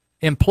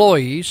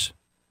employees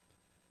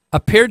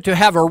appeared to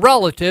have a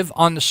relative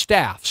on the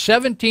staff.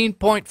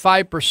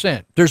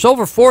 17.5%. There's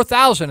over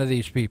 4,000 of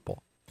these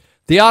people.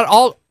 The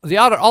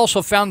audit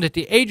also found that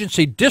the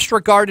agency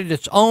disregarded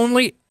its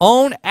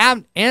own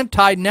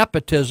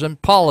anti-nepotism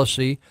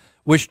policy,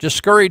 which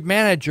discouraged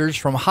managers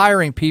from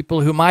hiring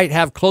people who might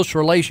have close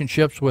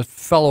relationships with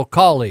fellow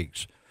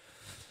colleagues.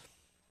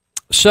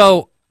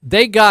 So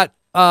they got,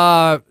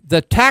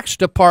 the tax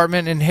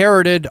department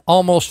inherited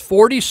almost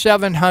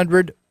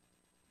 4,700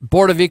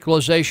 Board of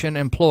Equalization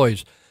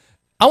employees.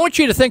 I want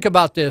you to think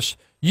about this.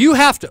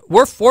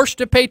 We're forced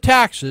to pay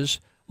taxes.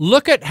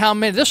 Look at how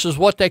many, this is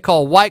what they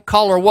call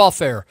white-collar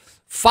welfare.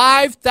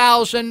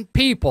 5,000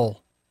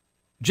 people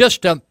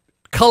just to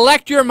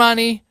collect your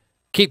money,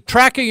 keep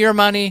track of your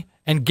money,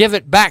 and give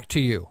it back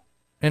to you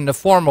in the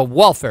form of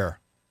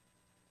welfare.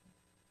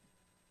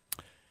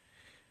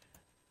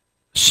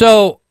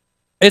 So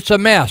it's a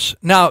mess.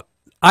 Now,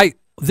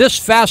 this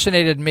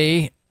fascinated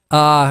me.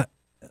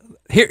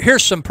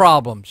 Here's some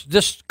problems.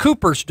 This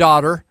Cooper's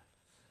daughter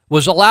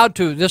was allowed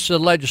to, this is a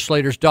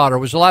legislator's daughter,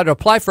 was allowed to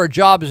apply for a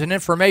job as an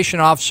information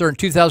officer in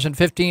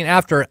 2015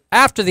 after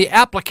the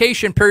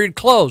application period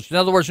closed. In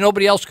other words,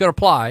 nobody else could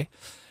apply.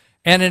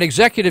 And an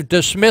executive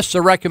dismissed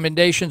the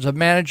recommendations of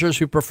managers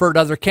who preferred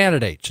other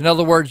candidates. In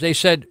other words, they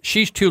said,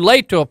 she's too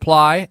late to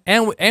apply,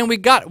 and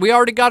we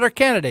already got our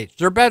candidates.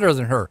 They're better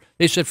than her.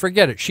 They said,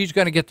 forget it. She's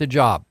going to get the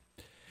job.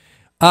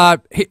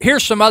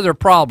 Here's some other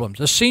problems.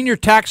 A senior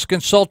tax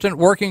consultant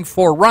working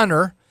for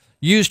Runner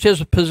used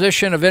his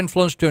position of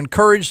influence to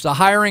encourage the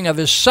hiring of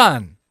his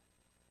son.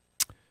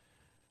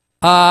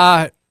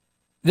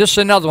 This is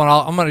another one.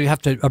 I'm going to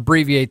have to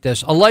abbreviate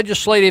this. A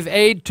legislative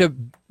aide to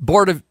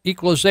Board of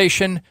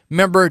Equalization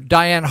member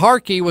Diane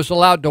Harkey was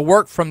allowed to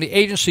work from the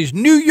agency's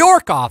New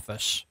York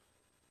office.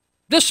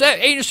 This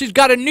agency's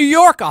got a New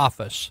York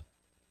office.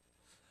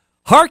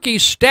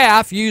 Harkey's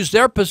staff used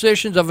their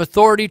positions of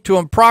authority to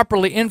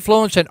improperly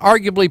influence and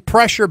arguably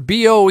pressure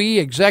BOE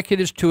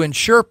executives to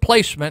ensure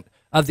placement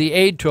of the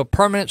aide to a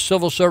permanent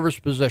civil service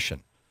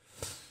position.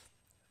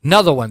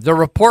 Another one. The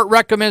report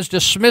recommends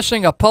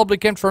dismissing a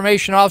public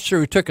information officer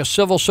who took a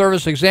civil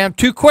service exam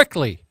too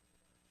quickly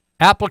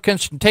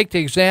applicants can take the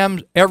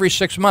exam every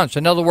 6 months.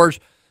 In other words,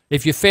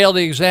 if you fail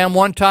the exam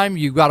one time,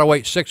 you've got to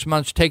wait 6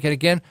 months to take it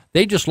again.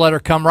 They just let her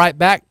come right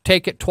back,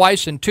 take it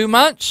twice in 2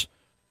 months,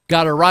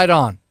 got her right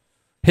on.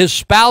 His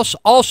spouse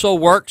also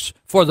works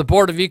for the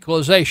Board of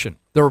Equalization.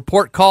 The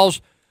report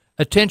calls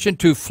attention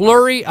to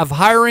flurry of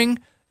hiring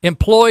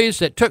employees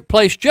that took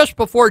place just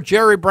before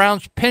Jerry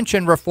Brown's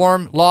pension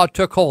reform law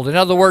took hold. In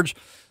other words,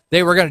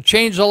 they were going to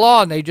change the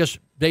law, and they just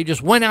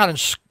went out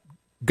and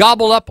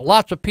gobbled up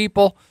lots of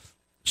people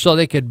so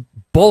they could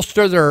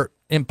bolster their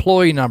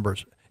employee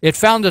numbers. It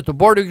found that the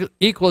Board of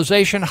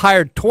Equalization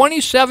hired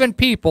 27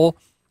 people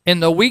in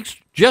the weeks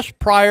just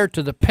prior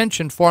to the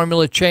pension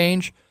formula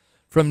change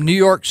from New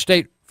York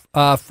State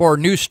for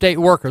new state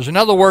workers. In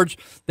other words,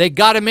 they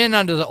got them in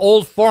under the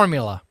old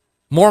formula,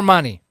 more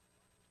money.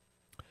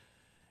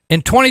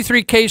 In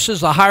 23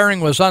 cases, the hiring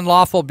was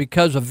unlawful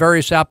because of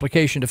various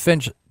application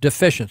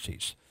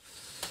deficiencies.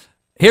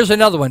 Here's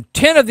another one.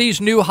 10 of these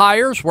new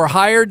hires were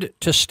hired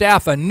to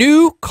staff a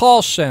new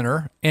call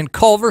center in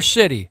Culver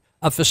City,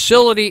 a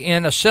facility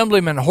in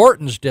Assemblyman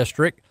Horton's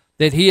district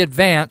that he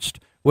advanced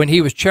when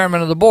he was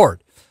chairman of the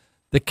board.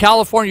 The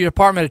California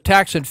Department of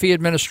Tax and Fee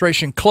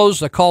Administration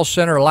closed the call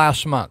center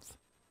last month.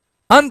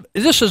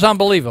 This is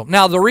unbelievable.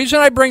 Now, the reason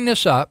I bring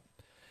this up,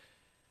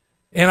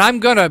 and I'm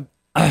going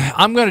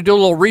to do a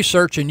little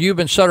research in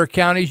Yuba and Sutter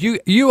counties.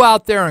 You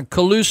out there in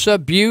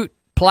Colusa, Butte,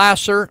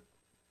 Placer,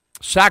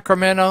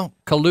 Sacramento,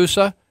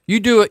 Colusa, you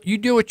do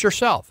it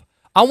yourself.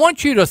 I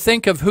want you to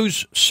think of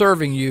who's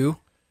serving you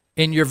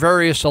in your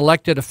various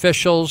elected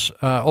officials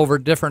over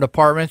different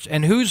departments,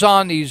 and who's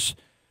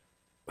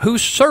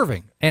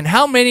serving, and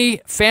how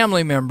many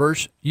family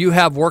members you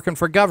have working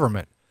for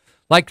government.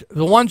 Like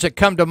the ones that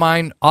come to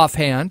mind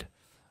offhand,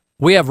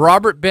 we have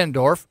Robert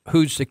Bendorf,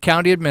 who's the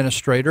county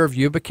administrator of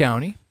Yuba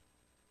County.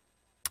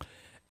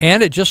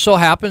 And it just so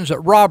happens that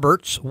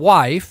Robert's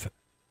wife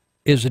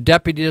is a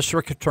deputy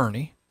district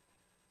attorney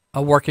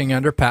working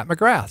under Pat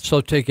McGrath.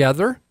 So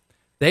together,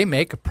 they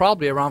make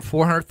probably around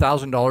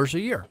 $400,000 a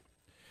year.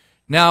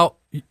 Now,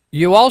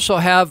 you also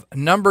have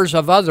numbers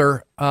of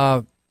other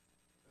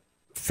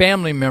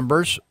family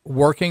members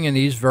working in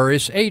these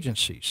various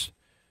agencies.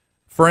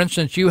 For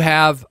instance, you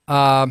have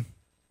Mr.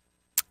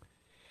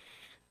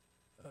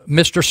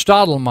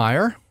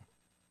 Stottlemyre,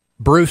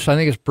 Bruce, I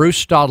think it's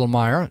Bruce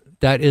Stottlemyre,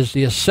 that is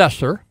the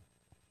assessor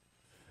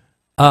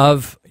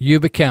of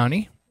Yuba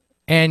County,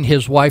 and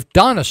his wife,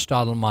 Donna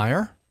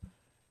Stottlemyre,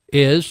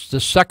 is the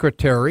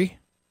secretary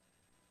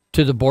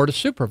to the Board of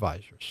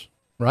Supervisors,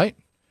 right?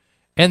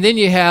 And then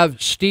you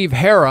have Steve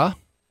Hara,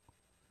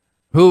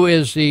 who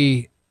is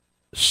the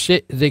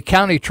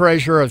county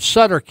treasurer of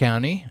Sutter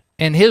County,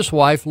 and his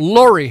wife,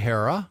 Lori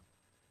Hara,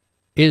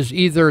 is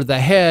either the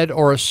head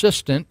or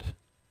assistant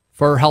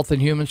for Health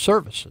and Human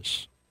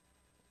Services.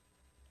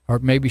 Or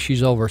maybe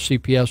she's over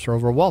CPS or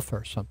over welfare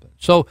or something.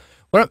 So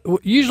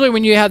usually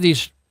when you have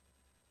these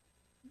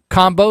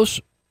combos,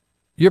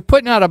 you're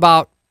putting out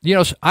about,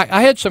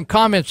 I had some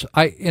comments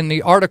in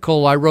the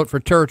article I wrote for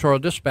Territorial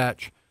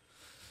Dispatch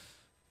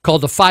called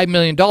the $5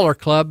 Million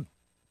Club.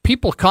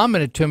 People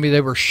commented to me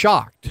they were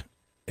shocked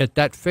at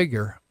that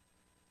figure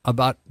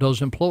about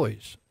those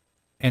employees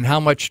and how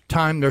much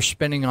time they're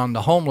spending on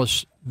the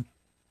homeless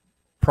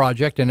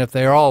project. And if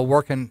they're all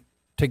working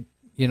to,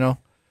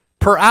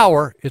 per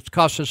hour, it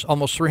costs us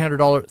almost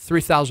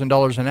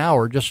 $3,000 an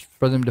hour just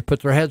for them to put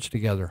their heads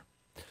together.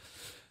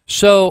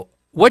 So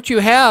what you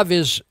have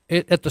is,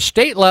 at the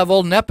state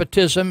level,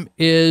 nepotism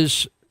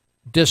is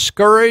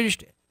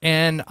discouraged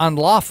and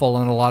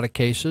unlawful in a lot of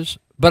cases.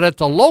 But at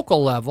the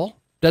local level,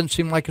 doesn't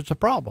seem like it's a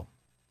problem.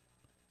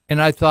 And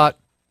I thought,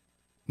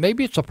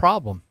 maybe it's a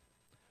problem.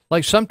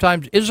 Like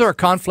sometimes, is there a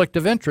conflict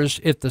of interest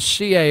if the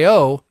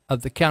CAO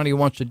of the county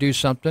wants to do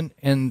something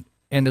and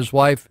his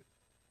wife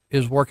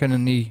is working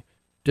in the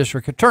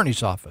district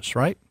attorney's office,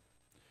 right?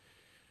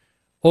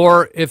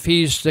 Or if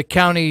he's the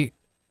county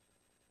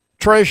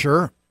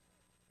treasurer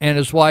and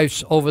his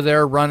wife's over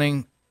there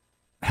running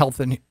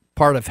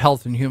part of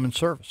Health and Human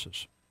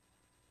Services.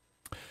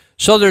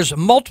 So there's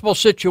multiple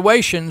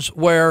situations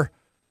where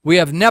we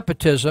have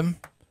nepotism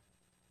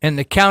in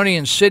the county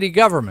and city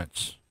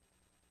governments.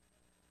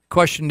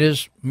 Question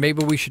is,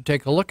 maybe we should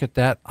take a look at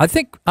that. I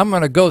think I'm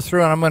going to go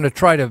through and I'm going to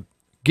try to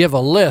give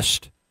a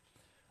list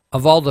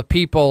of all the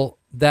people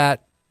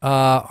that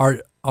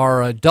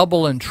are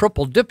double and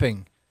triple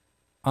dipping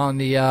on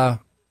the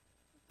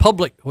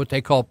public, what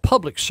they call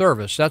public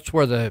service. That's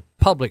where the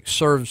public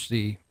serves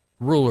the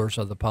rulers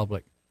of the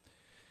public.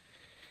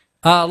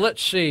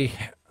 Let's see.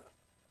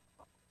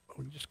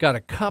 We just got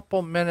a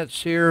couple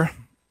minutes here.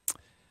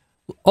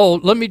 Oh,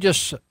 let me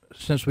just,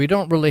 since we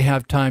don't really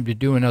have time to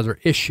do another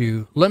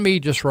issue, let me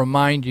just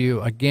remind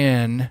you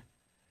again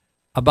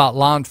about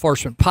Law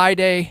Enforcement Pi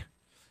Day.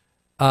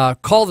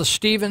 Call the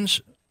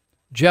Stevens,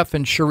 Jeff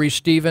and Cherie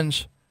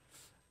Stevens,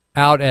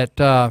 out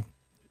at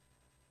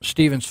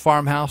Stevens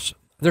Farmhouse.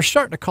 They're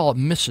starting to call it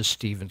Mrs.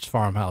 Stevens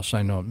Farmhouse,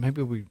 I know.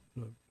 Maybe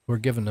we're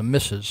giving the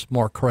misses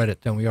more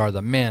credit than we are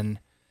the men,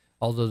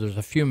 although there's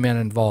a few men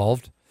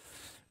involved.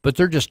 But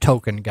they're just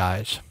token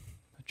guys.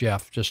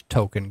 Jeff, just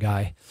token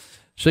guy.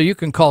 So you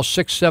can call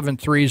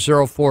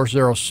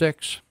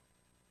 673-0406,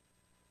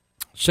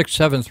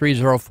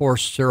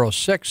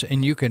 673-0406,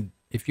 and you can,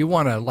 if you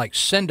want to like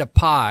send a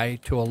pie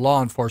to a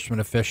law enforcement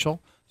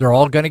official, they're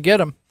all going to get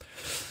them.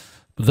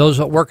 Those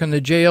that work in the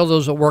jail,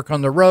 those that work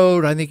on the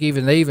road, I think they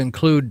even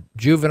include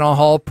juvenile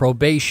hall,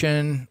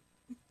 probation,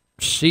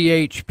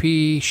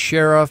 CHP,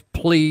 sheriff,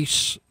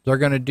 police. They're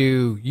going to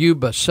do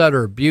Yuba,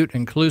 Sutter, Butte,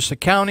 and Colusa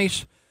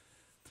counties.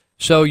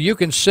 So you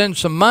can send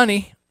some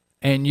money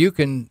and you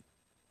can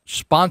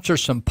sponsor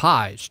some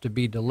pies to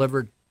be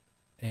delivered.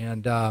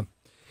 And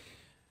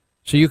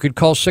so you could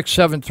call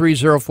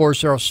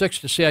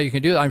 673-0406 to see how you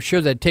can do it. I'm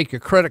sure they'd take your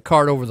credit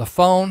card over the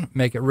phone,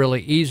 make it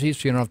really easy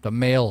so you don't have to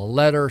mail a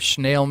letter,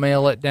 snail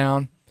mail it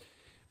down.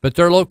 But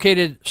they're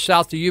located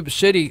south of Yuba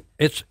City.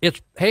 It's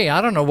hey, I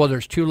don't know whether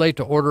it's too late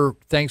to order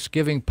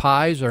Thanksgiving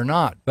pies or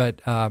not,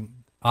 but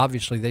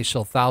obviously they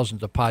sell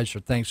thousands of pies for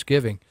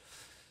Thanksgiving.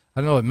 I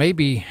know it may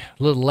be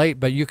a little late,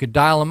 but you could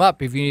dial them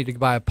up if you need to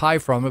buy a pie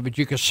from them. But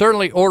you could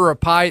certainly order a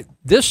pie.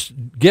 This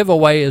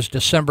giveaway is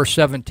December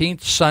 17th,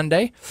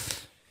 Sunday.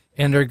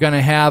 And they're going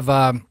to have,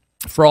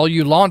 for all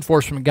you law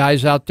enforcement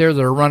guys out there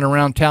that are running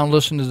around town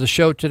listening to the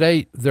show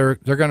today, they're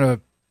going to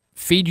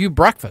feed you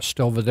breakfast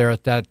over there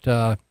at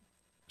that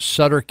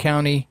Sutter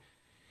County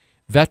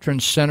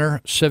Veterans Center,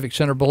 Civic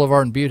Center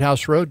Boulevard and Butte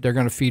House Road. They're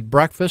going to feed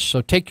breakfast.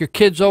 So take your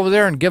kids over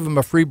there and give them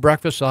a free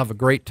breakfast. They'll have a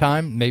great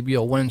time. Maybe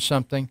you'll win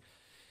something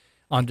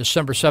on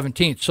December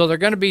 17th. So they're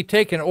going to be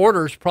taking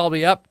orders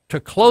probably up to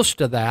close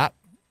to that,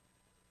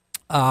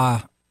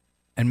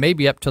 and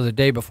maybe up to the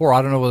day before.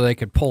 I don't know whether they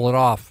could pull it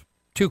off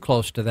too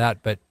close to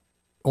that, but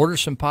order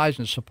some pies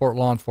and support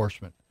law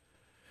enforcement.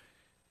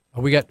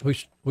 We got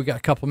a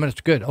couple of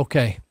minutes. Good.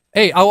 Okay.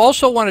 Hey, I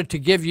also wanted to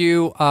give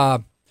you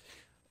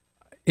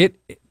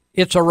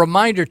it's a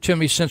reminder to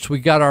me since we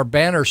got our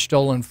banner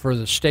stolen for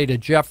the state of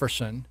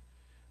Jefferson.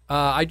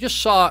 I just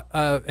saw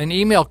an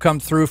email come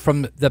through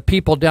from the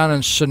people down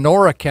in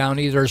Sonora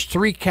County. There's 2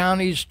 or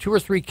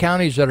 3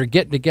 counties that are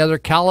getting together,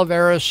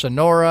 Calaveras,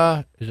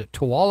 Sonora, is it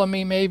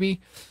Tuolumne maybe,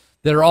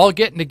 that are all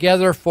getting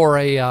together for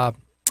a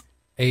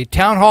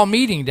town hall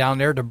meeting down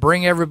there to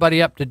bring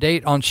everybody up to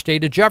date on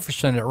state of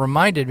Jefferson. It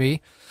reminded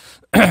me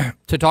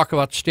to talk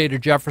about the state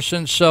of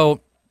Jefferson.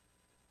 So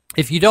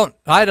if you don't,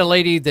 I had a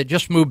lady that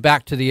just moved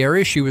back to the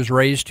area. She was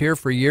raised here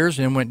for years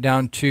and went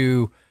down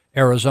to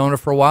Arizona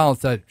for a while and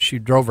thought she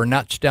drove her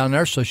nuts down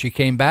there, so she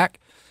came back.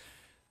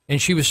 And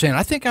she was saying,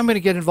 I think I'm going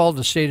to get involved in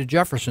the state of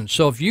Jefferson.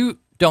 So if you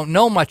don't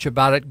know much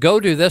about it,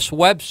 go to this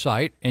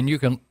website and you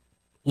can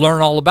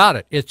learn all about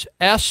it. It's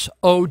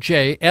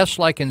SOJ, S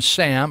like in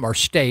Sam or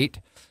state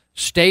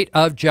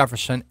of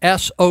Jefferson,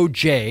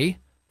 SOJ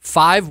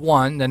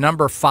 51, the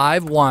number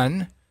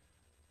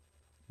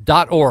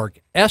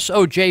 51.org,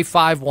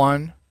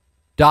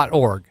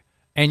 SOJ51.org.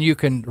 And you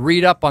can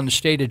read up on the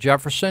state of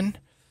Jefferson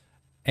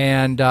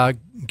and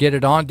get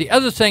it on. The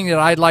other thing that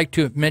I'd like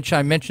to mention,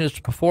 I mentioned this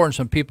before and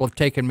some people have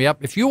taken me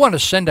up. If you want to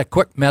send a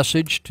quick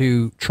message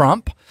to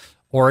Trump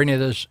or any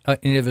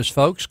of his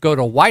folks, go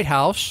to White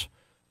House,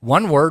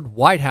 one word,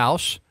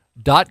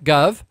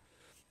 whitehouse.gov.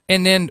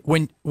 And then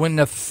when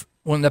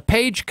the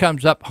page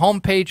comes up,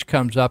 homepage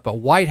comes up at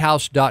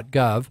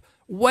whitehouse.gov,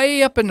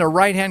 way up in the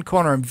right-hand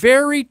corner in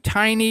very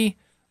tiny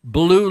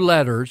blue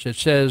letters, it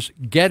says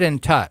Get in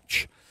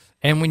Touch.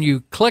 And when you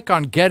click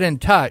on Get in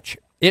Touch,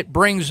 it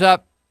brings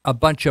up a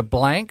bunch of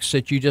blanks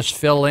that you just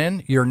fill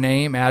in, your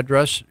name,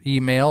 address,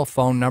 email,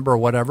 phone number,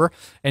 whatever,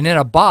 and then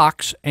a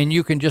box, and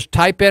you can just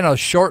type in a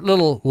short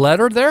little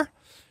letter there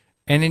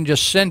and then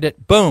just send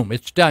it. Boom,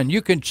 it's done.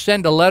 You can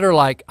send a letter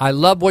like, I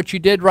love what you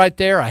did right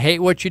there. I hate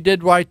what you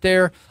did right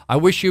there. I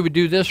wish you would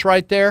do this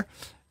right there.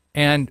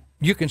 And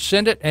you can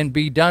send it and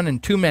be done in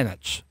 2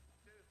 minutes.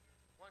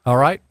 All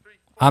right?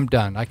 I'm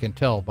done. I can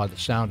tell by the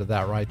sound of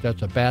that, right?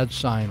 That's a bad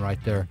sign right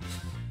there.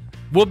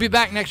 We'll be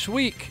back next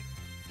week.